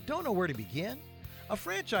boss but don't know where to begin? A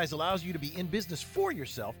franchise allows you to be in business for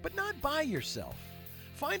yourself but not by yourself.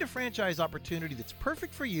 Find a franchise opportunity that's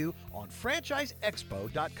perfect for you on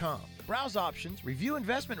franchiseexpo.com. Browse options, review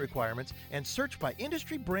investment requirements, and search by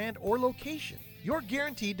industry, brand, or location. You're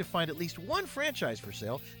guaranteed to find at least one franchise for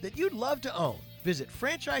sale that you'd love to own. Visit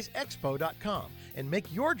franchiseexpo.com and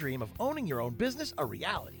make your dream of owning your own business a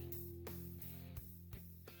reality.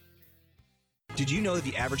 Did you know that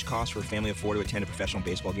the average cost for a family of four to attend a professional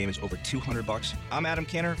baseball game is over $200? I'm Adam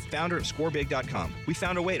Canner, founder of ScoreBig.com. We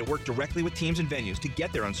found a way to work directly with teams and venues to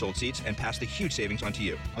get their unsold seats and pass the huge savings on to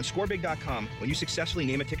you. On ScoreBig.com, when you successfully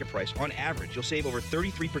name a ticket price, on average, you'll save over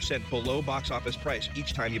 33% below box office price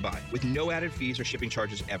each time you buy, with no added fees or shipping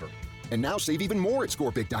charges ever. And now save even more at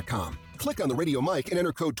ScoreBig.com. Click on the radio mic and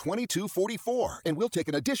enter code 2244, and we'll take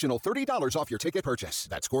an additional $30 off your ticket purchase.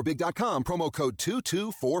 That's ScoreBig.com, promo code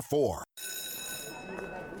 2244.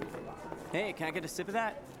 Hey, can I get a sip of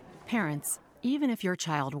that? Parents, even if your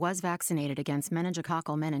child was vaccinated against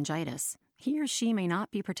meningococcal meningitis, he or she may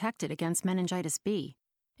not be protected against meningitis B.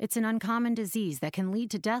 It's an uncommon disease that can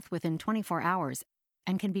lead to death within 24 hours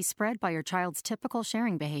and can be spread by your child's typical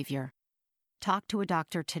sharing behavior. Talk to a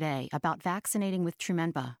doctor today about vaccinating with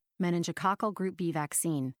Trumenba, meningococcal group B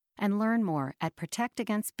vaccine, and learn more at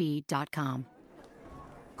protectagainstb.com.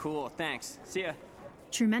 Cool, thanks. See ya.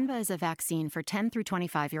 Trumenba is a vaccine for 10 through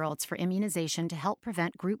 25-year-olds for immunization to help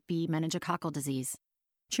prevent Group B meningococcal disease.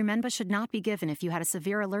 Trumenba should not be given if you had a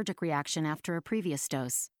severe allergic reaction after a previous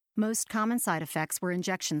dose. Most common side effects were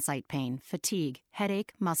injection site pain, fatigue,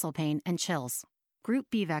 headache, muscle pain, and chills. Group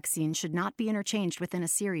B vaccines should not be interchanged within a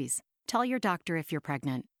series. Tell your doctor if you're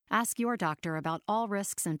pregnant. Ask your doctor about all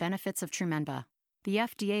risks and benefits of Trumenba. The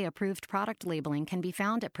FDA-approved product labeling can be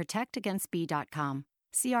found at protectagainstb.com.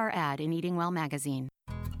 See our ad in Eating Well magazine.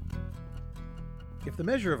 If the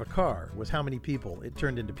measure of a car was how many people it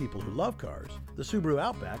turned into people who love cars, the Subaru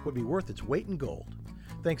Outback would be worth its weight in gold,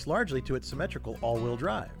 thanks largely to its symmetrical all-wheel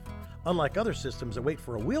drive. Unlike other systems that wait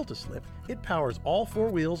for a wheel to slip, it powers all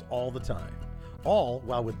four wheels all the time, all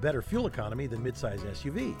while with better fuel economy than midsize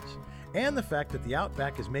SUVs. And the fact that the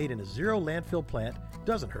Outback is made in a zero landfill plant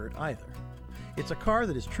doesn't hurt either. It's a car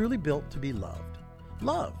that is truly built to be loved.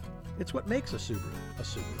 Love. It's what makes a Subaru a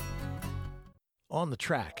Subaru. On the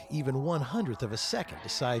track, even 1/100th of a second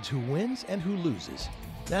decides who wins and who loses.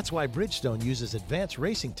 That's why Bridgestone uses advanced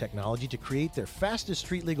racing technology to create their fastest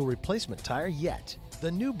street-legal replacement tire yet,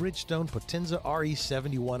 the new Bridgestone Potenza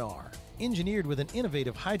RE71R. Engineered with an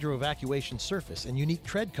innovative hydro-evacuation surface and unique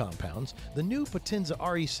tread compounds, the new Potenza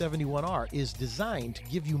RE71R is designed to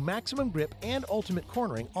give you maximum grip and ultimate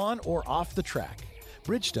cornering on or off the track.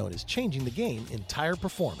 Bridgestone is changing the game in tire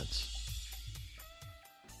performance.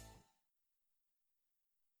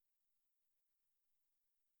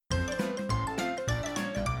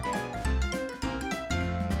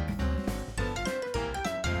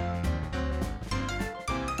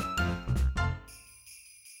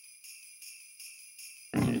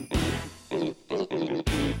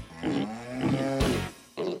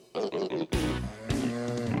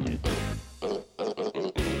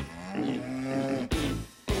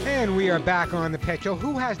 And we are back on the Pet Show.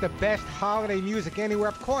 Who has the best holiday music anywhere?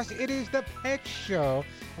 Of course, it is the Pet Show.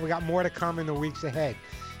 And we got more to come in the weeks ahead.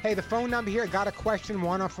 Hey, the phone number here, got a question,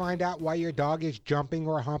 want to find out why your dog is jumping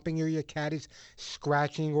or humping or your cat is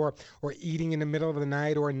scratching or eating in the middle of the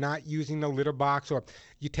night or not using the litter box, or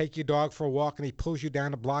you take your dog for a walk and he pulls you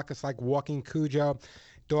down the block. It's like walking Cujo.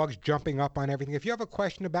 Dogs jumping up on everything. If you have a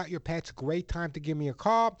question about your pets, great time to give me a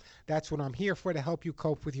call. That's what I'm here for, to help you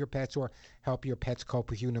cope with your pets or help your pets cope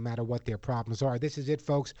with you no matter what their problems are. This is it,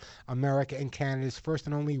 folks. America and Canada's first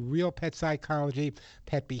and only real pet psychology,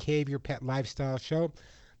 pet behavior, pet lifestyle show.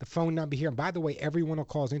 The phone number here, and by the way, everyone who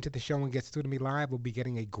calls into the show and gets through to me live will be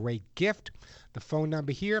getting a great gift. The phone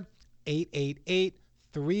number here,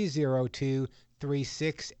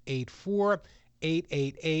 888-302-3684.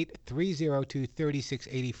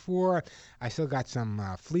 888-302-3684. I still got some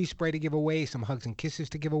flea spray to give away, some hugs and kisses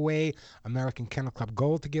to give away, American Kennel Club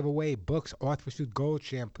Gold to give away, books, Orthopursuit Gold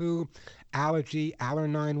shampoo, allergy, Aller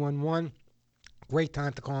 911. Great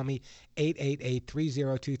time to call me,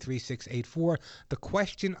 888-302-3684. The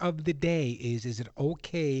question of the day is it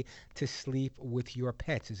okay to sleep with your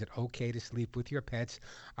pets? Is it okay to sleep with your pets?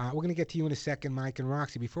 We're going to get to you in a second, Mike and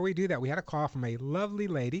Roxy. Before we do that, we had a call from a lovely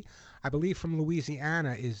lady, I believe from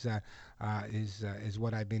Louisiana is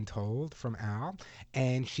what I've been told, from Al,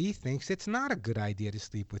 and she thinks it's not a good idea to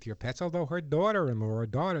sleep with your pets, although her daughter-in-law or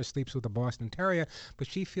daughter sleeps with a Boston Terrier, but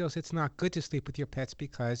she feels it's not good to sleep with your pets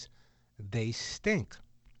because they stink.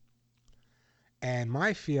 And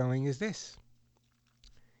my feeling is this: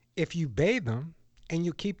 if you bathe them and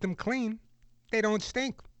you keep them clean, they don't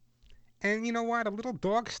stink. And you know what? A little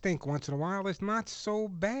dog stink once in a while is not so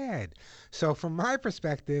bad. So from my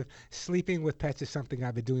perspective, sleeping with pets is something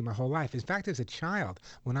I've been doing my whole life. In fact, as a child,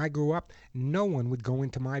 when I grew up, no one would go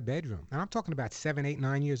into my bedroom. And I'm talking about 7, 8,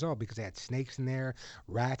 9 years old, because they had snakes in there,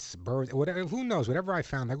 rats, birds, whatever, who knows, whatever I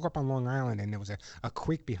found. I grew up on Long Island, and there was a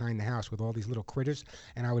creek behind the house with all these little critters,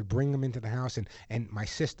 and I would bring them into the house, and my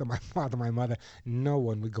sister, my father, my mother, no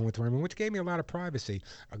one would go into my room, which gave me a lot of privacy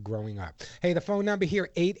growing up. Hey, the phone number here,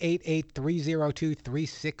 888-302-3684,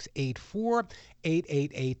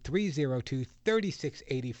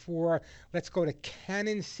 888-302-3684. Let's go to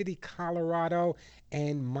Cannon City, Colorado,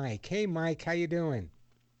 and Mike. Hey, Mike, how you doing?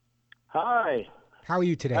 Hi. How are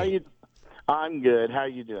you today? I'm good. How are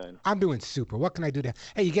you doing? I'm doing super. What can I do to...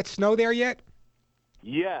 Hey, you get snow there yet?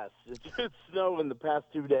 Yes, it's been snow in the past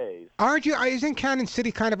 2 days. Aren't you? Isn't Cannon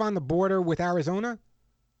City kind of on the border with Arizona?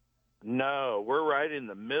 No, we're right in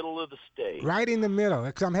the middle of the state. Right in the middle,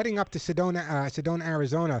 because I'm heading up to Sedona,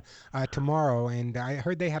 Arizona tomorrow, and I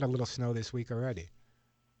heard they had a little snow this week already.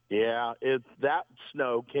 Yeah, that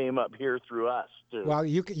snow came up here through us, too. Well,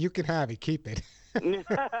 you can have it. Keep it.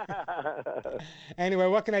 Anyway,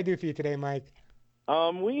 what can I do for you today, Mike?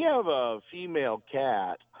 We have a female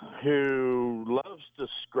cat who loves to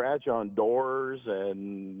scratch on doors,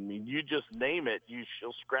 and you just name it,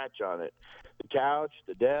 she'll scratch on it. The couch,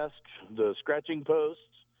 the desk, the scratching posts.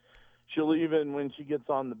 She'll even, when she gets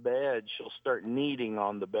on the bed, she'll start kneading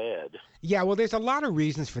on the bed. Yeah, well, there's a lot of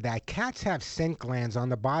reasons for that. Cats have scent glands on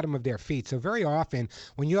the bottom of their feet, so very often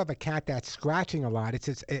when you have a cat that's scratching a lot,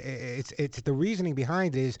 it's the reasoning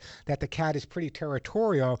behind it is that the cat is pretty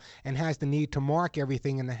territorial and has the need to mark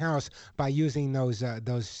everything in the house by using those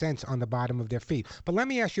scents on the bottom of their feet. But let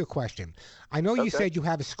me ask you a question. I know you said you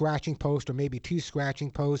have a scratching post or maybe 2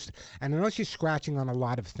 scratching posts, and I know she's scratching on a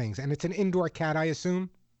lot of things, and it's an indoor cat, I assume?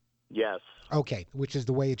 Yes. Okay, which is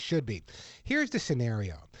the way it should be. Here's the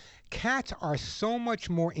scenario. Cats are so much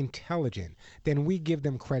more intelligent than we give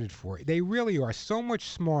them credit for. They really are so much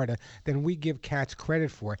smarter than we give cats credit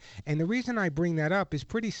for. And the reason I bring that up is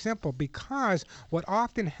pretty simple, because what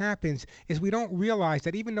often happens is we don't realize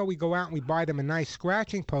that even though we go out and we buy them a nice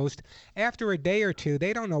scratching post, after a day or two,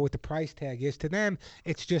 they don't know what the price tag is. To them,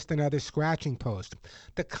 it's just another scratching post.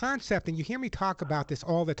 The concept, and you hear me talk about this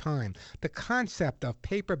all the time, the concept of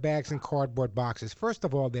paper bags and cardboard boxes. First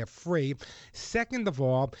of all, they're free. Second of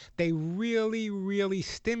all, they really, really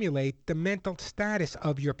stimulate the mental status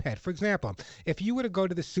of your pet. For example, if you were to go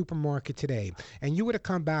to the supermarket today and you were to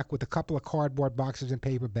come back with a couple of cardboard boxes and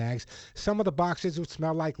paper bags, some of the boxes would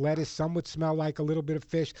smell like lettuce, some would smell like a little bit of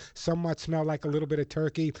fish, some might smell like a little bit of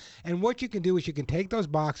turkey. And what you can do is you can take those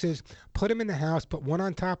boxes, put them in the house, put one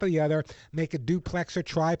on top of the other, make a duplex or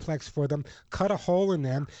triplex for them, cut a hole in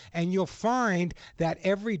them, and you'll find that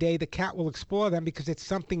every day the cat will explore them because it's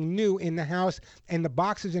something new in the house, and the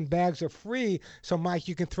boxes and bags are free. So, Mike,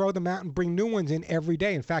 you can throw them out and bring new ones in every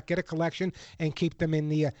day. In fact, get a collection and keep them in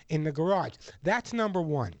the garage. That's number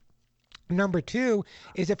one. Number two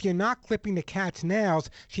is if you're not clipping the cat's nails,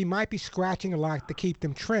 she might be scratching a lot to keep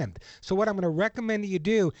them trimmed. So what I'm going to recommend that you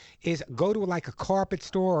do is go to like a carpet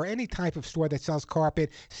store or any type of store that sells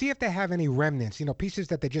carpet. See if they have any remnants, pieces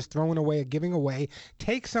that they're just throwing away or giving away.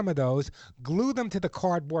 Take some of those, glue them to the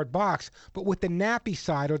cardboard box, but with the nappy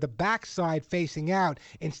side or the back side facing out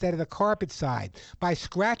instead of the carpet side. By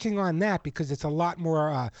scratching on that, because it's a lot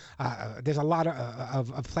more, there's a lot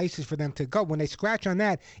of places for them to go. When they scratch on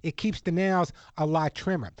that, it keeps the nails a lot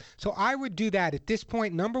trimmer. So I would do that. At this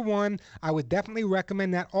point, number one, I would definitely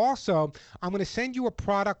recommend that. Also, I'm going to send you a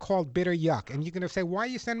product called Bitter Yuck. And you're going to say, why are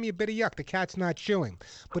you sending me a Bitter Yuck? The cat's not chewing.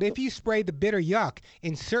 But if you spray the Bitter Yuck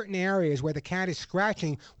in certain areas where the cat is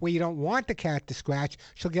scratching, where you don't want the cat to scratch,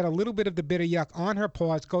 she'll get a little bit of the Bitter Yuck on her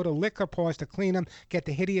paws, go to lick her paws to clean them, get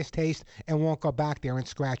the hideous taste, and won't go back there and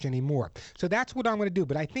scratch anymore. So that's what I'm going to do.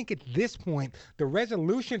 But I think at this point, the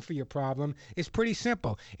resolution for your problem is pretty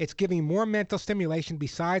simple. It's giving more mental stimulation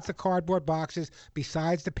besides the cardboard boxes,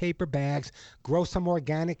 besides the paper bags. Grow some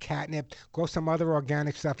organic catnip, grow some other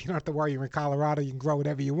organic stuff. You don't have to worry, you're in Colorado, you can grow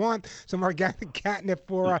whatever you want. Some organic catnip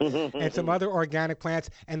for her and some other organic plants.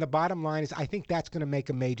 And the bottom line is I think that's going to make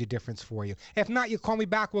a major difference for you. If not, you call me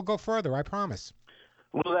back, we'll go further, I promise.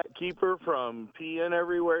 Will that keep her from peeing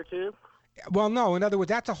everywhere too? Well, no. In other words,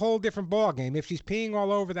 that's a whole different ballgame. If she's peeing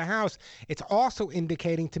all over the house, it's also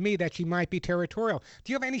indicating to me that she might be territorial.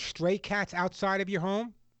 Do you have any stray cats outside of your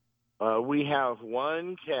home? We have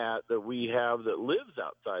one cat that we have that lives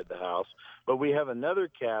outside the house, but we have another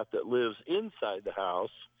cat that lives inside the house.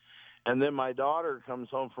 And then my daughter comes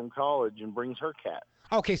home from college and brings her cat.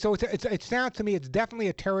 Okay, so it sounds to me it's definitely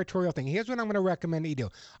a territorial thing. Here's what I'm going to recommend that you do.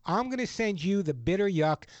 I'm going to send you the Bitter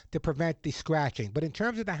Yuck to prevent the scratching. But in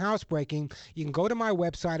terms of the housebreaking, you can go to my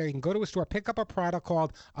website or you can go to a store, pick up a product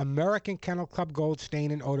called American Kennel Club Gold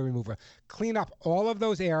Stain and Odor Remover. Clean up all of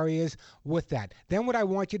those areas with that. Then what I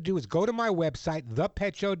want you to do is go to my website,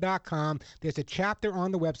 thepetshow.com. There's a chapter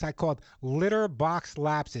on the website called Litter Box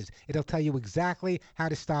Lapses. It'll tell you exactly how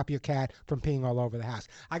to stop your cat from peeing all over the house.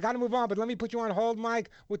 I got to move on, but let me put you on hold, Mike,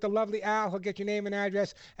 with the lovely Al. He'll get your name and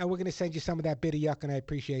address, and we're going to send you some of that Bitter Yuck, and I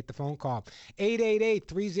appreciate the phone call.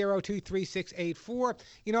 888-302-3684.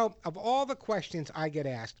 You know, of all the questions I get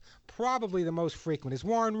asked, probably the most frequent is,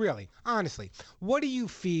 Warren, really, honestly, what do you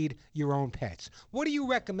feed your own pets? What do you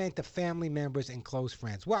recommend to family members and close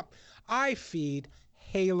friends? Well, I feed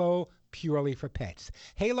Halo Purely for Pets.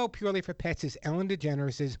 Halo Purely for Pets is Ellen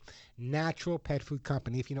DeGeneres' natural pet food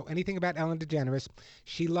company. If you know anything about Ellen DeGeneres,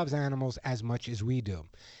 she loves animals as much as we do.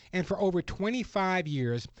 And for over 25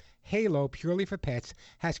 years, Halo Purely for Pets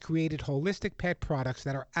has created holistic pet products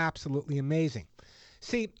that are absolutely amazing.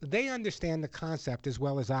 See, they understand the concept as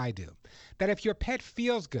well as I do, that if your pet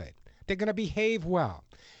feels good, they're going to behave well.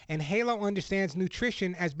 And Halo understands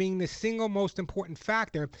nutrition as being the single most important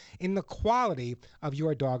factor in the quality of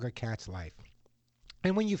your dog or cat's life.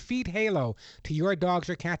 And when you feed Halo to your dogs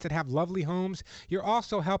or cats that have lovely homes, you're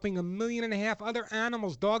also helping 1.5 million other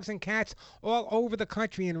animals, dogs and cats, all over the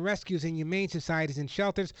country in rescues and humane societies and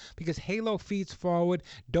shelters, because Halo feeds forward,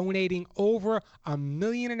 donating over 1.5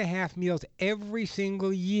 million meals every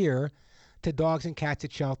single year to dogs and cats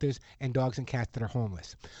at shelters and dogs and cats that are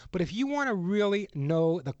homeless. But if you want to really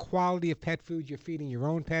know the quality of pet food you're feeding your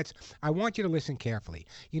own pets, I want you to listen carefully.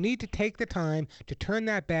 You need to take the time to turn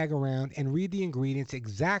that bag around and read the ingredients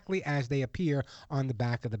exactly as they appear on the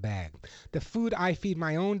back of the bag. The food I feed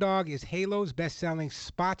my own dog is Halo's best-selling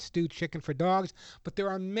spot stewed chicken for dogs, but there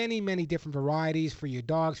are many, many different varieties for your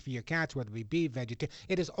dogs, for your cats, whether it be beef, vegetarian.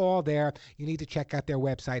 It is all there. You need to check out their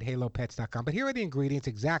website, halopets.com. But here are the ingredients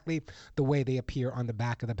exactly the way they appear on the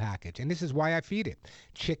back of the package. And this is why I feed it.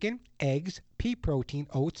 Chicken, eggs, pea protein,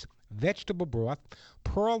 oats, vegetable broth,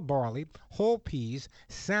 pearl barley, whole peas,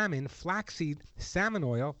 salmon, flaxseed, salmon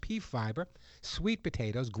oil, pea fiber, sweet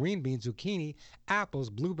potatoes, green beans, zucchini, apples,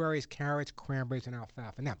 blueberries, carrots, cranberries, and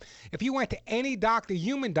alfalfa. Now, if you went to any doctor,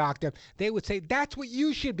 human doctor, they would say that's what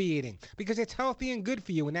you should be eating because it's healthy and good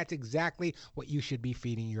for you, and that's exactly what you should be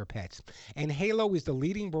feeding your pets. And Halo is the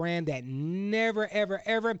leading brand that never, ever,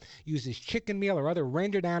 ever uses chicken meal or other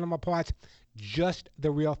rendered animal parts, just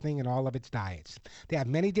the real thing in all of its diets. They have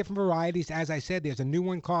many different varieties. As I said, there's a new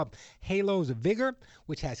one called Halo's Vigor,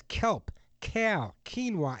 which has kelp, kale,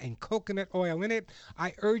 quinoa, and coconut oil in it.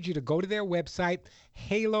 I urge you to go to their website,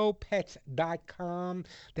 halopets.com.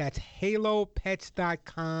 That's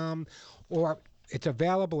halopets.com, or it's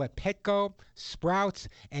available at Petco, Sprouts,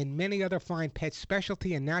 and many other fine pet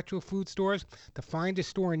specialty and natural food stores. To find a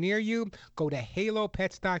store near you, go to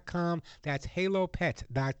halopets.com. That's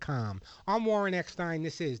halopets.com. I'm Warren Eckstein.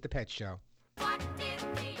 This is The Pet Show.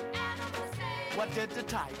 What did the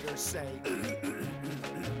tiger say?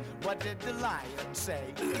 What did the lion say?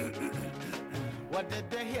 What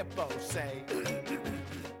did the hippo say?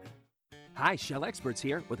 Hi, Shell Experts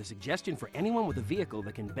here with a suggestion for anyone with a vehicle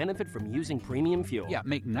that can benefit from using premium fuel. Yeah,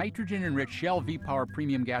 make nitrogen-enriched Shell V-Power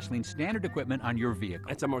Premium Gasoline standard equipment on your vehicle.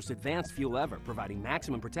 It's our most advanced fuel ever, providing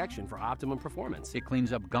maximum protection for optimum performance. It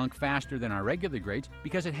cleans up gunk faster than our regular grades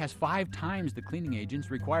because it has 5 times the cleaning agents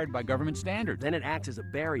required by government standards. Then it acts as a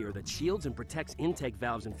barrier that shields and protects intake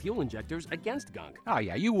valves and fuel injectors against gunk. Oh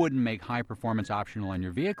yeah, you wouldn't make high performance optional on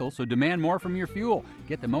your vehicle, so demand more from your fuel.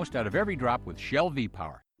 Get the most out of every drop with Shell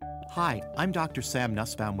V-Power. Hi, I'm Dr. Sam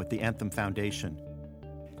Nussbaum with the Anthem Foundation.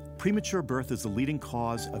 Premature birth is the leading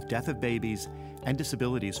cause of death of babies and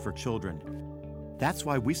disabilities for children. That's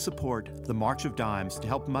why we support the March of Dimes to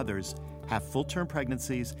help mothers have full-term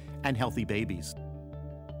pregnancies and healthy babies.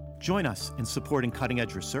 Join us in supporting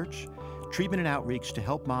cutting-edge research, treatment and outreach to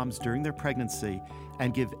help moms during their pregnancy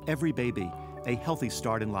and give every baby a healthy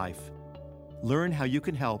start in life. Learn how you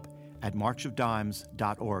can help at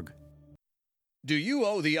marchofdimes.org. Do you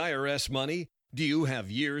owe the IRS money? Do you have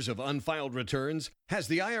years of unfiled returns? Has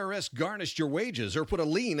the IRS garnished your wages or put a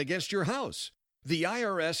lien against your house? The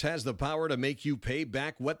IRS has the power to make you pay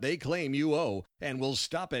back what they claim you owe and will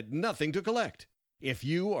stop at nothing to collect. If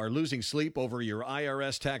you are losing sleep over your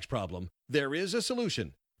IRS tax problem, there is a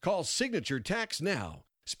solution. Call Signature Tax now.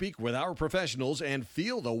 Speak with our professionals and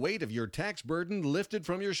feel the weight of your tax burden lifted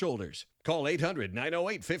from your shoulders. Call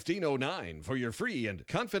 800-908-1509 for your free and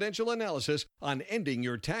confidential analysis on ending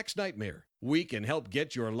your tax nightmare. We can help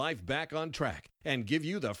get your life back on track and give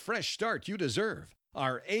you the fresh start you deserve.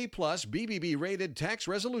 Our A-plus BBB-rated tax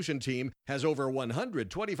resolution team has over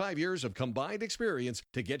 125 years of combined experience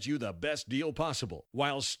to get you the best deal possible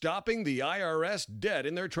while stopping the IRS dead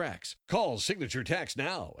in their tracks. Call Signature Tax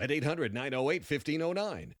now at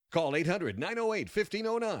 800-908-1509. Call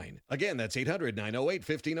 800-908-1509. Again, that's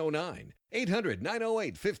 800-908-1509.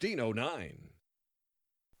 800-908-1509.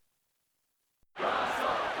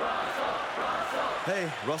 Hey,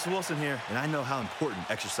 Russell Wilson here, and I know how important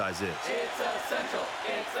exercise is. It's essential.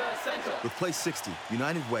 It's essential. With Play 60,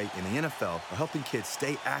 United Way and the NFL are helping kids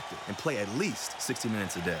stay active and play at least 60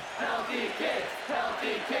 minutes a day. Healthy kids,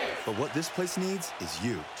 healthy kids. But what this place needs is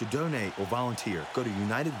you. To donate or volunteer, go to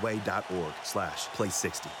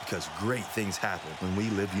unitedway.org/play60 because great things happen when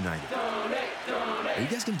we live united. Donate, donate. Are you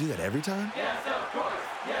guys going to do that every time? Yes, of course.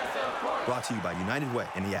 Yes, of course. Brought to you by United Way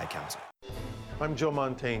and the Ad Council. I'm Joe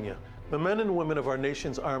Mantegna. The men and women of our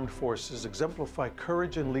nation's armed forces exemplify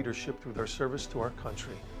courage and leadership through their service to our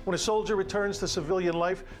country. When a soldier returns to civilian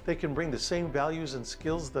life, they can bring the same values and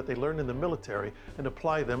skills that they learned in the military and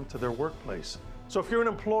apply them to their workplace. So if you're an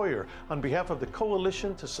employer, on behalf of the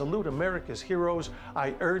Coalition to Salute America's Heroes,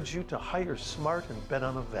 I urge you to hire smart and bet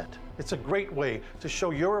on a vet. It's a great way to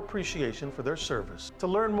show your appreciation for their service. To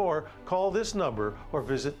learn more, call this number or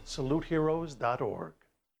visit saluteheroes.org.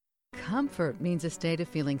 Comfort means a state of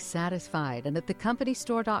feeling satisfied, and at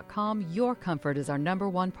thecompanystore.com, your comfort is our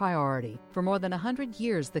 #1 priority. For more than 100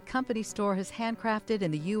 years, the Company Store has handcrafted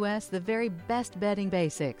in the U.S. the very best bedding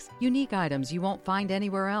basics, unique items you won't find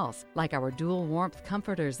anywhere else, like our dual warmth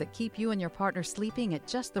comforters that keep you and your partner sleeping at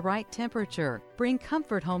just the right temperature. Bring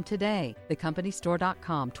comfort home today.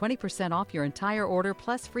 Thecompanystore.com, 20% off your entire order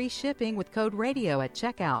plus free shipping with code RADIO at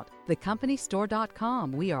checkout.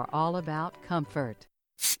 Thecompanystore.com, we are all about comfort.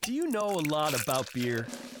 Do you know a lot about beer?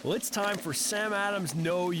 Well, it's time for Sam Adams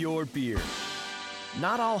Know Your Beer.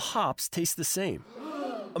 Not all hops taste the same.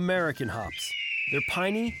 American hops. They're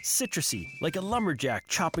piney, citrusy, like a lumberjack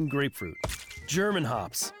chopping grapefruit. German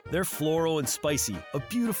hops. They're floral and spicy, a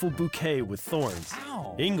beautiful bouquet with thorns.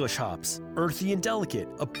 Ow. English hops. Earthy and delicate,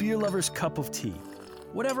 a beer lover's cup of tea.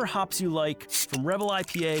 Whatever hops you like, from Rebel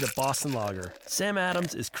IPA to Boston Lager, Sam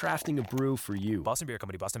Adams is crafting a brew for you. Boston Beer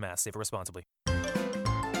Company, Boston, Mass. Savor responsibly.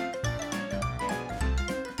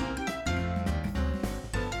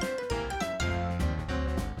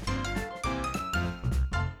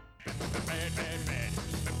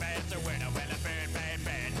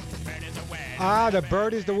 The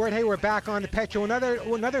bird is the word. Hey, we're back on the Pet Show.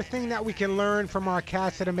 Another thing that we can learn from our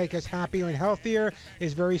cats that'll make us happier and healthier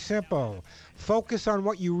is very simple. Focus on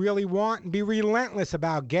what you really want and be relentless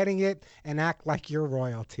about getting it and act like you're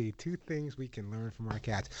royalty. 2 things we can learn from our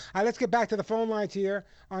cats. All right, let's get back to the phone lines here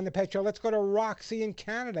on the Pet Show. Let's go to Roxy in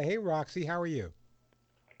Canada. Hey, Roxy, how are you?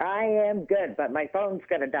 I am good, but my phone's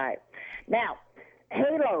going to die. Now,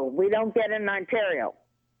 Halo, we don't get in Ontario.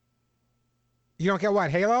 You don't get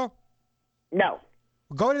what, Halo? No.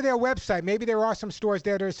 Go to their website. Maybe there are some stores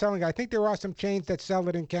there that are selling it. I think there are some chains that sell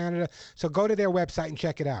it in Canada. So go to their website and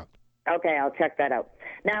check it out. Okay, I'll check that out.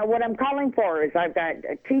 Now, what I'm calling for is I've got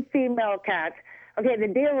 2 female cats. Okay, the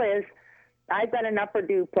deal is I've got an upper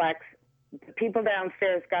duplex. The people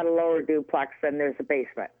downstairs got a lower duplex, and there's a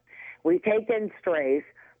basement. We take in strays.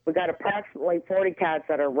 We got approximately 40 cats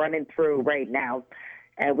that are running through right now,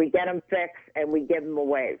 and we get them fixed and we give them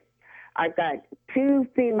away. I've got 2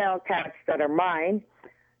 female cats that are mine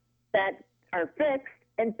that are fixed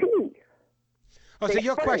and pee. Oh, so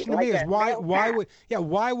your question to me is why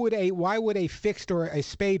would a fixed or a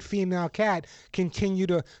spayed female cat continue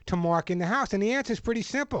to mark in the house? And the answer is pretty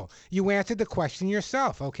simple. You answered the question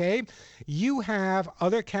yourself, okay? You have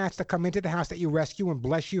other cats that come into the house that you rescue, and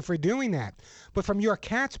bless you for doing that. But from your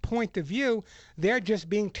cat's point of view, they're just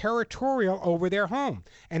being territorial over their home.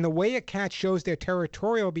 And the way a cat shows their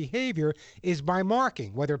territorial behavior is by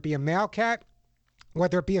marking, whether it be a male cat,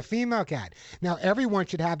 whether it be a female cat. Now, everyone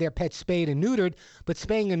should have their pets spayed and neutered, but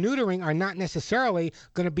spaying and neutering are not necessarily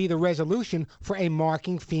going to be the resolution for a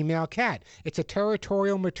marking female cat. It's a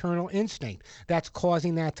territorial maternal instinct that's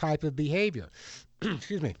causing that type of behavior.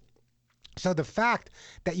 Excuse me. So the fact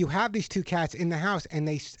that you have these 2 cats in the house and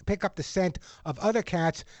they pick up the scent of other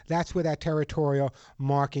cats, that's where that territorial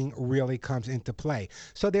marking really comes into play.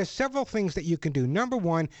 So there's several things that you can do. Number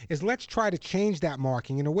 1 is let's try to change that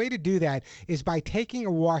marking. And a way to do that is by taking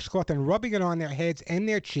a washcloth and rubbing it on their heads and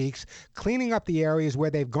their cheeks, cleaning up the areas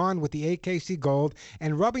where they've gone with the AKC Gold,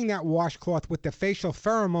 and rubbing that washcloth with the facial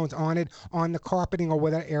pheromones on it on the carpeting or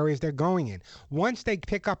whatever areas they're going in. Once they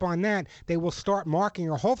pick up on that, they will start marking,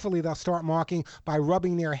 or hopefully they'll start marking by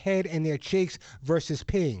rubbing their head and their cheeks versus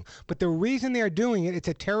peeing. But the reason they're doing it, it's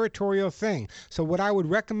a territorial thing. So what I would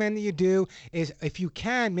recommend that you do is, if you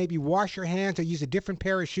can, maybe wash your hands or use a different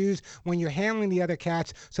pair of shoes when you're handling the other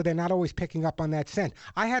cats so they're not always picking up on that scent.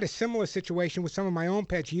 I had a similar situation with some of my own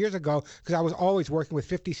pets years ago because I was always working with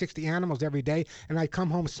 50, 60 animals every day, and I'd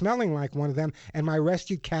come home smelling like one of them, and my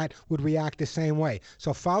rescued cat would react the same way.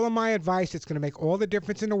 So follow my advice. It's going to make all the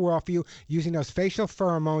difference in the world for you using those facial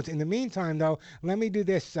pheromones. In the meantime, though, let me do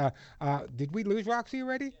this. Did we lose Roxy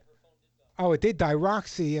already? Oh, it did die.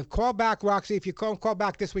 Roxy, call back, Roxy. If you call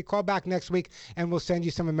back this week, call back next week, and we'll send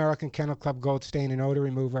you some American Kennel Club Gold Stain and Odor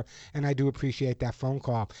Remover, and I do appreciate that phone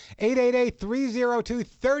call.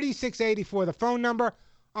 888-302-3684, the phone number.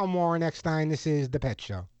 I'm Warren Eckstein. This is The Pet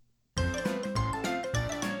Show.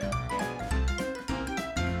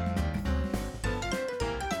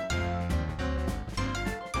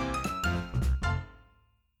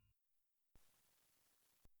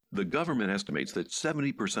 The government estimates that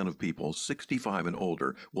 70% of people 65 and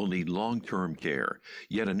older will need long-term care.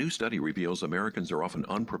 Yet a new study reveals Americans are often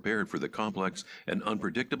unprepared for the complex and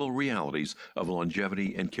unpredictable realities of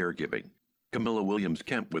longevity and caregiving. Camilla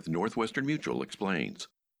Williams-Kemp with Northwestern Mutual explains.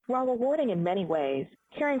 While rewarding in many ways,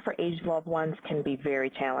 caring for aged loved ones can be very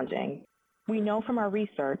challenging. We know from our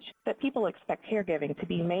research that people expect caregiving to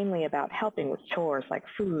be mainly about helping with chores like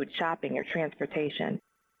food, shopping, or transportation.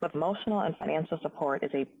 But emotional and financial support is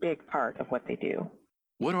a big part of what they do.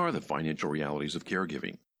 What are the financial realities of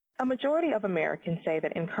caregiving? A majority of Americans say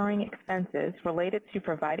that incurring expenses related to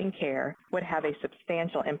providing care would have a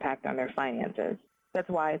substantial impact on their finances. That's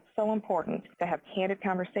why it's so important to have candid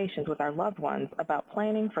conversations with our loved ones about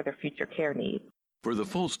planning for their future care needs. For the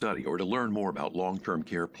full study or to learn more about long-term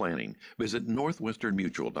care planning, visit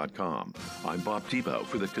northwesternmutual.com. I'm Bob Tebow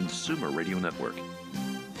for the Consumer Radio Network.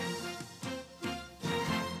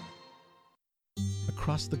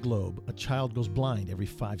 Across the globe, a child goes blind every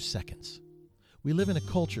 5 seconds. We live in a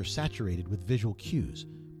culture saturated with visual cues,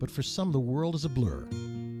 but for some the world is a blur.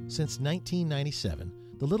 Since 1997,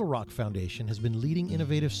 the Little Rock Foundation has been leading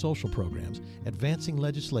innovative social programs, advancing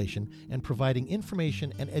legislation, and providing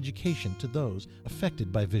information and education to those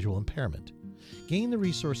affected by visual impairment. Gain the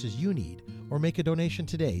resources you need or make a donation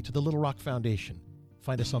today to the Little Rock Foundation.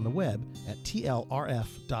 Find us on the web at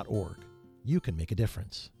tlrf.org. You can make a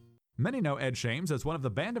difference. Many know Ed Shames as one of the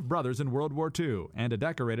band of brothers in World War II and a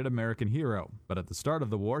decorated American hero. But at the start of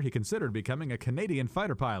the war, he considered becoming a Canadian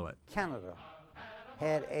fighter pilot. Canada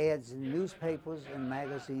had ads in newspapers and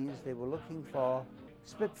magazines. They were looking for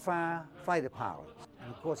Spitfire fighter pilots. And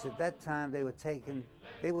of course, at that time, they would take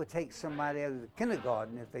somebody out of the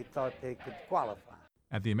kindergarten if they thought they could qualify.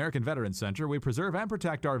 At the American Veterans Center, we preserve and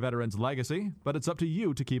protect our veterans' legacy, but it's up to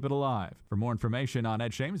you to keep it alive. For more information on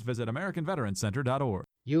Ed Shames, visit AmericanVeteransCenter.org.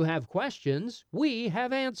 You have questions, we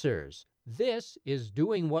have answers. This is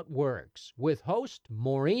Doing What Works with host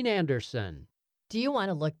Maureen Anderson. Do you want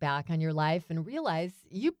to look back on your life and realize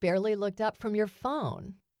you barely looked up from your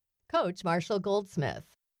phone? Coach Marshall Goldsmith.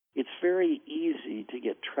 It's very easy to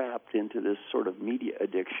get trapped into this sort of media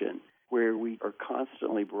addiction where we are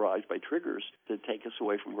constantly barraged by triggers to take us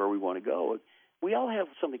away from where we want to go. We all have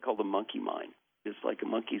something called the monkey mind. It's like a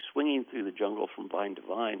monkey swinging through the jungle from vine to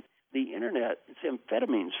vine. The internet, it's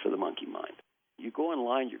amphetamines for the monkey mind. You go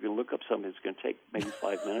online, you're going to look up something that's going to take maybe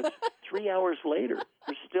 5 minutes. 3 hours later,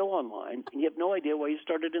 you're still online, and you have no idea why you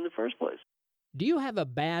started in the first place. Do you have a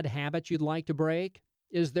bad habit you'd like to break?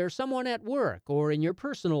 Is there someone at work or in your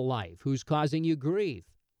personal life who's causing you grief?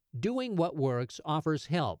 Doing What Works offers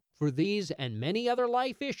help for these and many other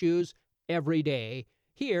life issues every day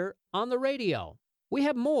here on the radio. We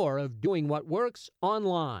have more of Doing What Works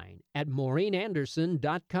online at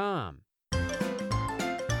MaureenAnderson.com.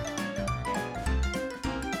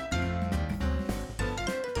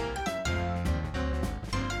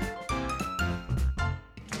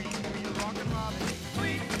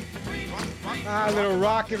 Little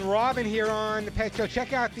Rockin' Robin here on The Pet Show.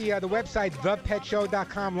 Check out the website,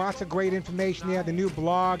 thepetshow.com. Lots of great information there. The new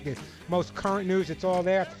blog, the most current news, it's all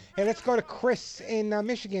there. Hey, let's go to Chris in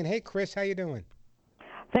Michigan. Hey, Chris, how you doing?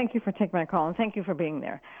 Thank you for taking my call, and thank you for being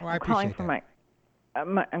there. Oh, I appreciate that.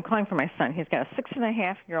 I'm calling for my son. He's got a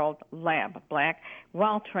 6.5-year-old lab, black,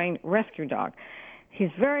 well-trained rescue dog.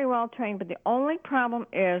 He's very well-trained, but the only problem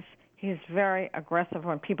is he's very aggressive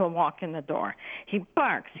when people walk in the door. He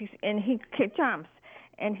barks, he jumps,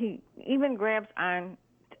 and he even grabs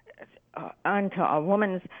onto a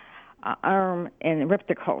woman's arm and ripped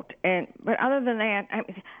the coat. But other than that,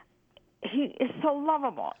 he is so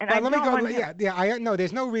lovable. And let me go. I know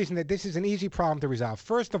there's no reason that this is an easy problem to resolve.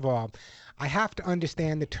 First of all, I have to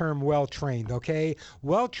understand the term well-trained, okay?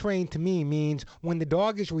 Well-trained to me means when the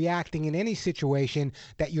dog is reacting in any situation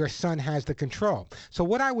that your son has the control. So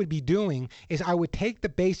what I would be doing is I would take the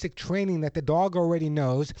basic training that the dog already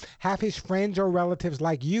knows, have his friends or relatives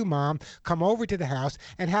like you, Mom, come over to the house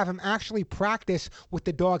and have him actually practice with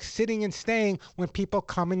the dog sitting and staying when people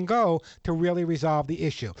come and go to really resolve the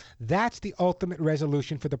issue. That's the ultimate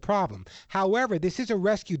resolution for the problem. However, this is a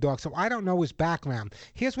rescue dog, so I don't know his background.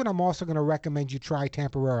 Here's what I'm also going to recommend you try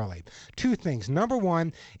temporarily. Two things. Number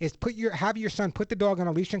one is have your son put the dog on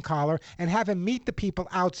a leash and collar and have him meet the people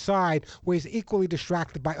outside where he's equally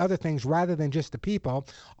distracted by other things rather than just the people.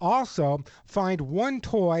 Also, find one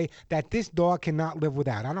toy that this dog cannot live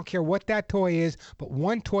without. I don't care what that toy is, but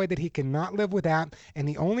one toy that he cannot live without, and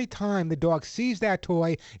the only time the dog sees that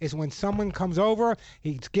toy is when someone comes over.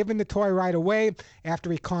 He's given the toy right away. After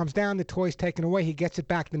he calms down, the toy's taken away. He gets it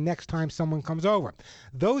back the next time someone comes over.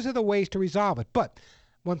 Those are the ways to resolve it. But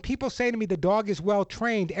when people say to me the dog is well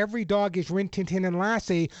trained, every dog is Rin Tin Tin and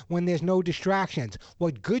Lassie when there's no distractions.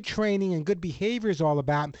 What good training and good behavior is all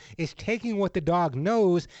about is taking what the dog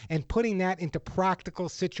knows and putting that into practical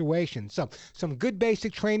situations. So some good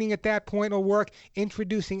basic training at that point will work,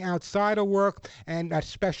 introducing outside will work, and a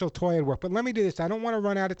special toy will work. But let me do this. I don't want to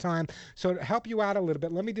run out of time. So to help you out a little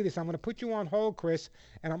bit, let me do this. I'm going to put you on hold, Chris,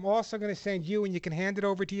 and I'm also going to send you, and you can hand it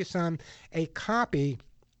over to your son, a copy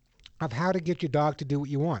of how to get your dog to do what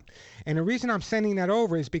you want. And the reason I'm sending that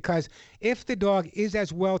over is because if the dog is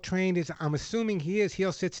as well trained as I'm assuming he is,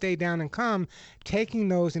 he'll sit, stay down, and come. Taking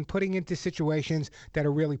those and putting into situations that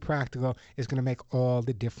are really practical is going to make all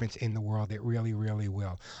the difference in the world. It really, really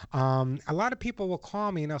will. A lot of people will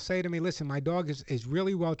call me and they'll say to me, listen, my dog is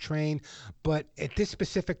really well trained, but at this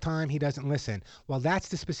specific time, he doesn't listen. Well, that's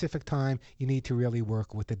the specific time you need to really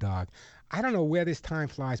work with the dog. I don't know where this time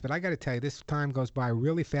flies, but I got to tell you, this time goes by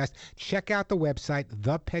really fast. Check out the website,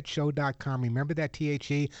 thepetshow.com. Remember that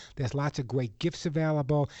THE? There's lots of great gifts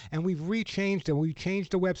available, and we've changed the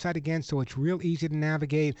website again, so it's real easy to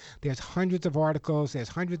navigate. There's hundreds of articles, there's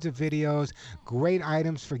hundreds of videos, great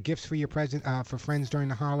items for gifts for your for friends during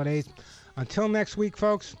the holidays. Until next week,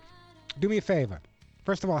 folks, do me a favor.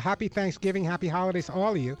 First of all, happy Thanksgiving, happy holidays to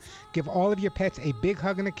all of you. Give all of your pets a big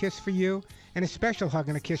hug and a kiss for you, and a special hug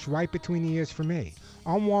and a kiss right between the ears for me.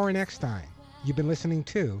 I'm Warren Eckstein. You've been listening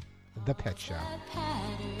to The Pet Show.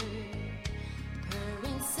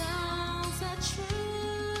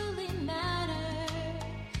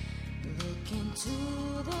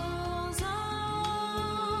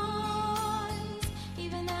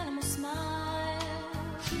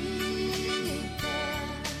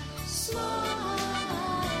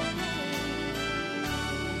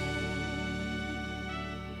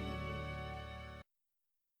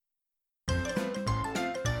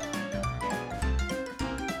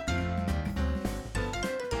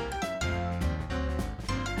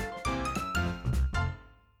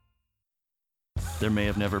 There may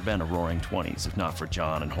have never been a Roaring 20s if not for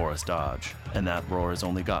John and Horace Dodge, and that roar has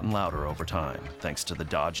only gotten louder over time thanks to the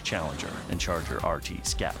Dodge Challenger and Charger RT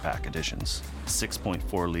Scat Pack editions.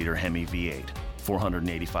 6.4-liter Hemi V8,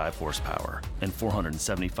 485 horsepower, and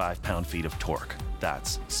 475 pound-feet of torque.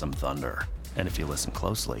 That's some thunder. And if you listen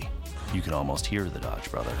closely, you can almost hear the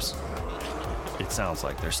Dodge brothers. It sounds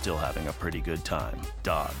like they're still having a pretty good time.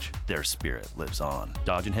 Dodge, their spirit lives on.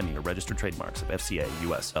 Dodge and Hemi are registered trademarks of FCA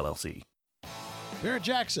US LLC.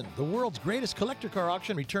 Barrett-Jackson, the world's greatest collector car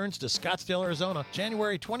auction, returns to Scottsdale, Arizona,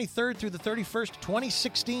 January 23rd through the 31st,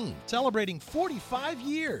 2016. Celebrating 45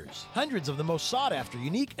 years. Hundreds of the most sought-after,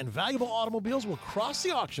 unique, and valuable automobiles will cross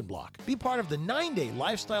the auction block. Be part of the 9-day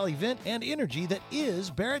lifestyle event and energy that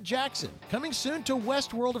is Barrett-Jackson. Coming soon to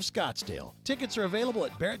West World of Scottsdale. Tickets are available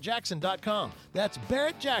at barrettjackson.com. That's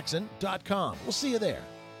barrettjackson.com. We'll see you there.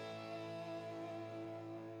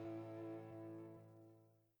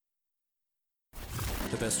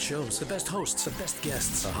 The best shows, the best hosts, the best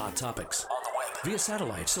guests, the hot topics. On the web, via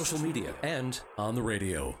satellite, social media, and on the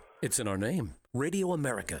radio. It's in our name, Radio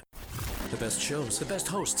America. The best shows, the best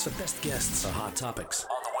hosts, the best guests, the hot topics.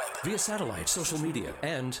 On the web, via satellite, social media,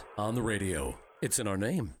 and on the radio. It's in our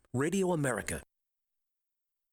name, Radio America.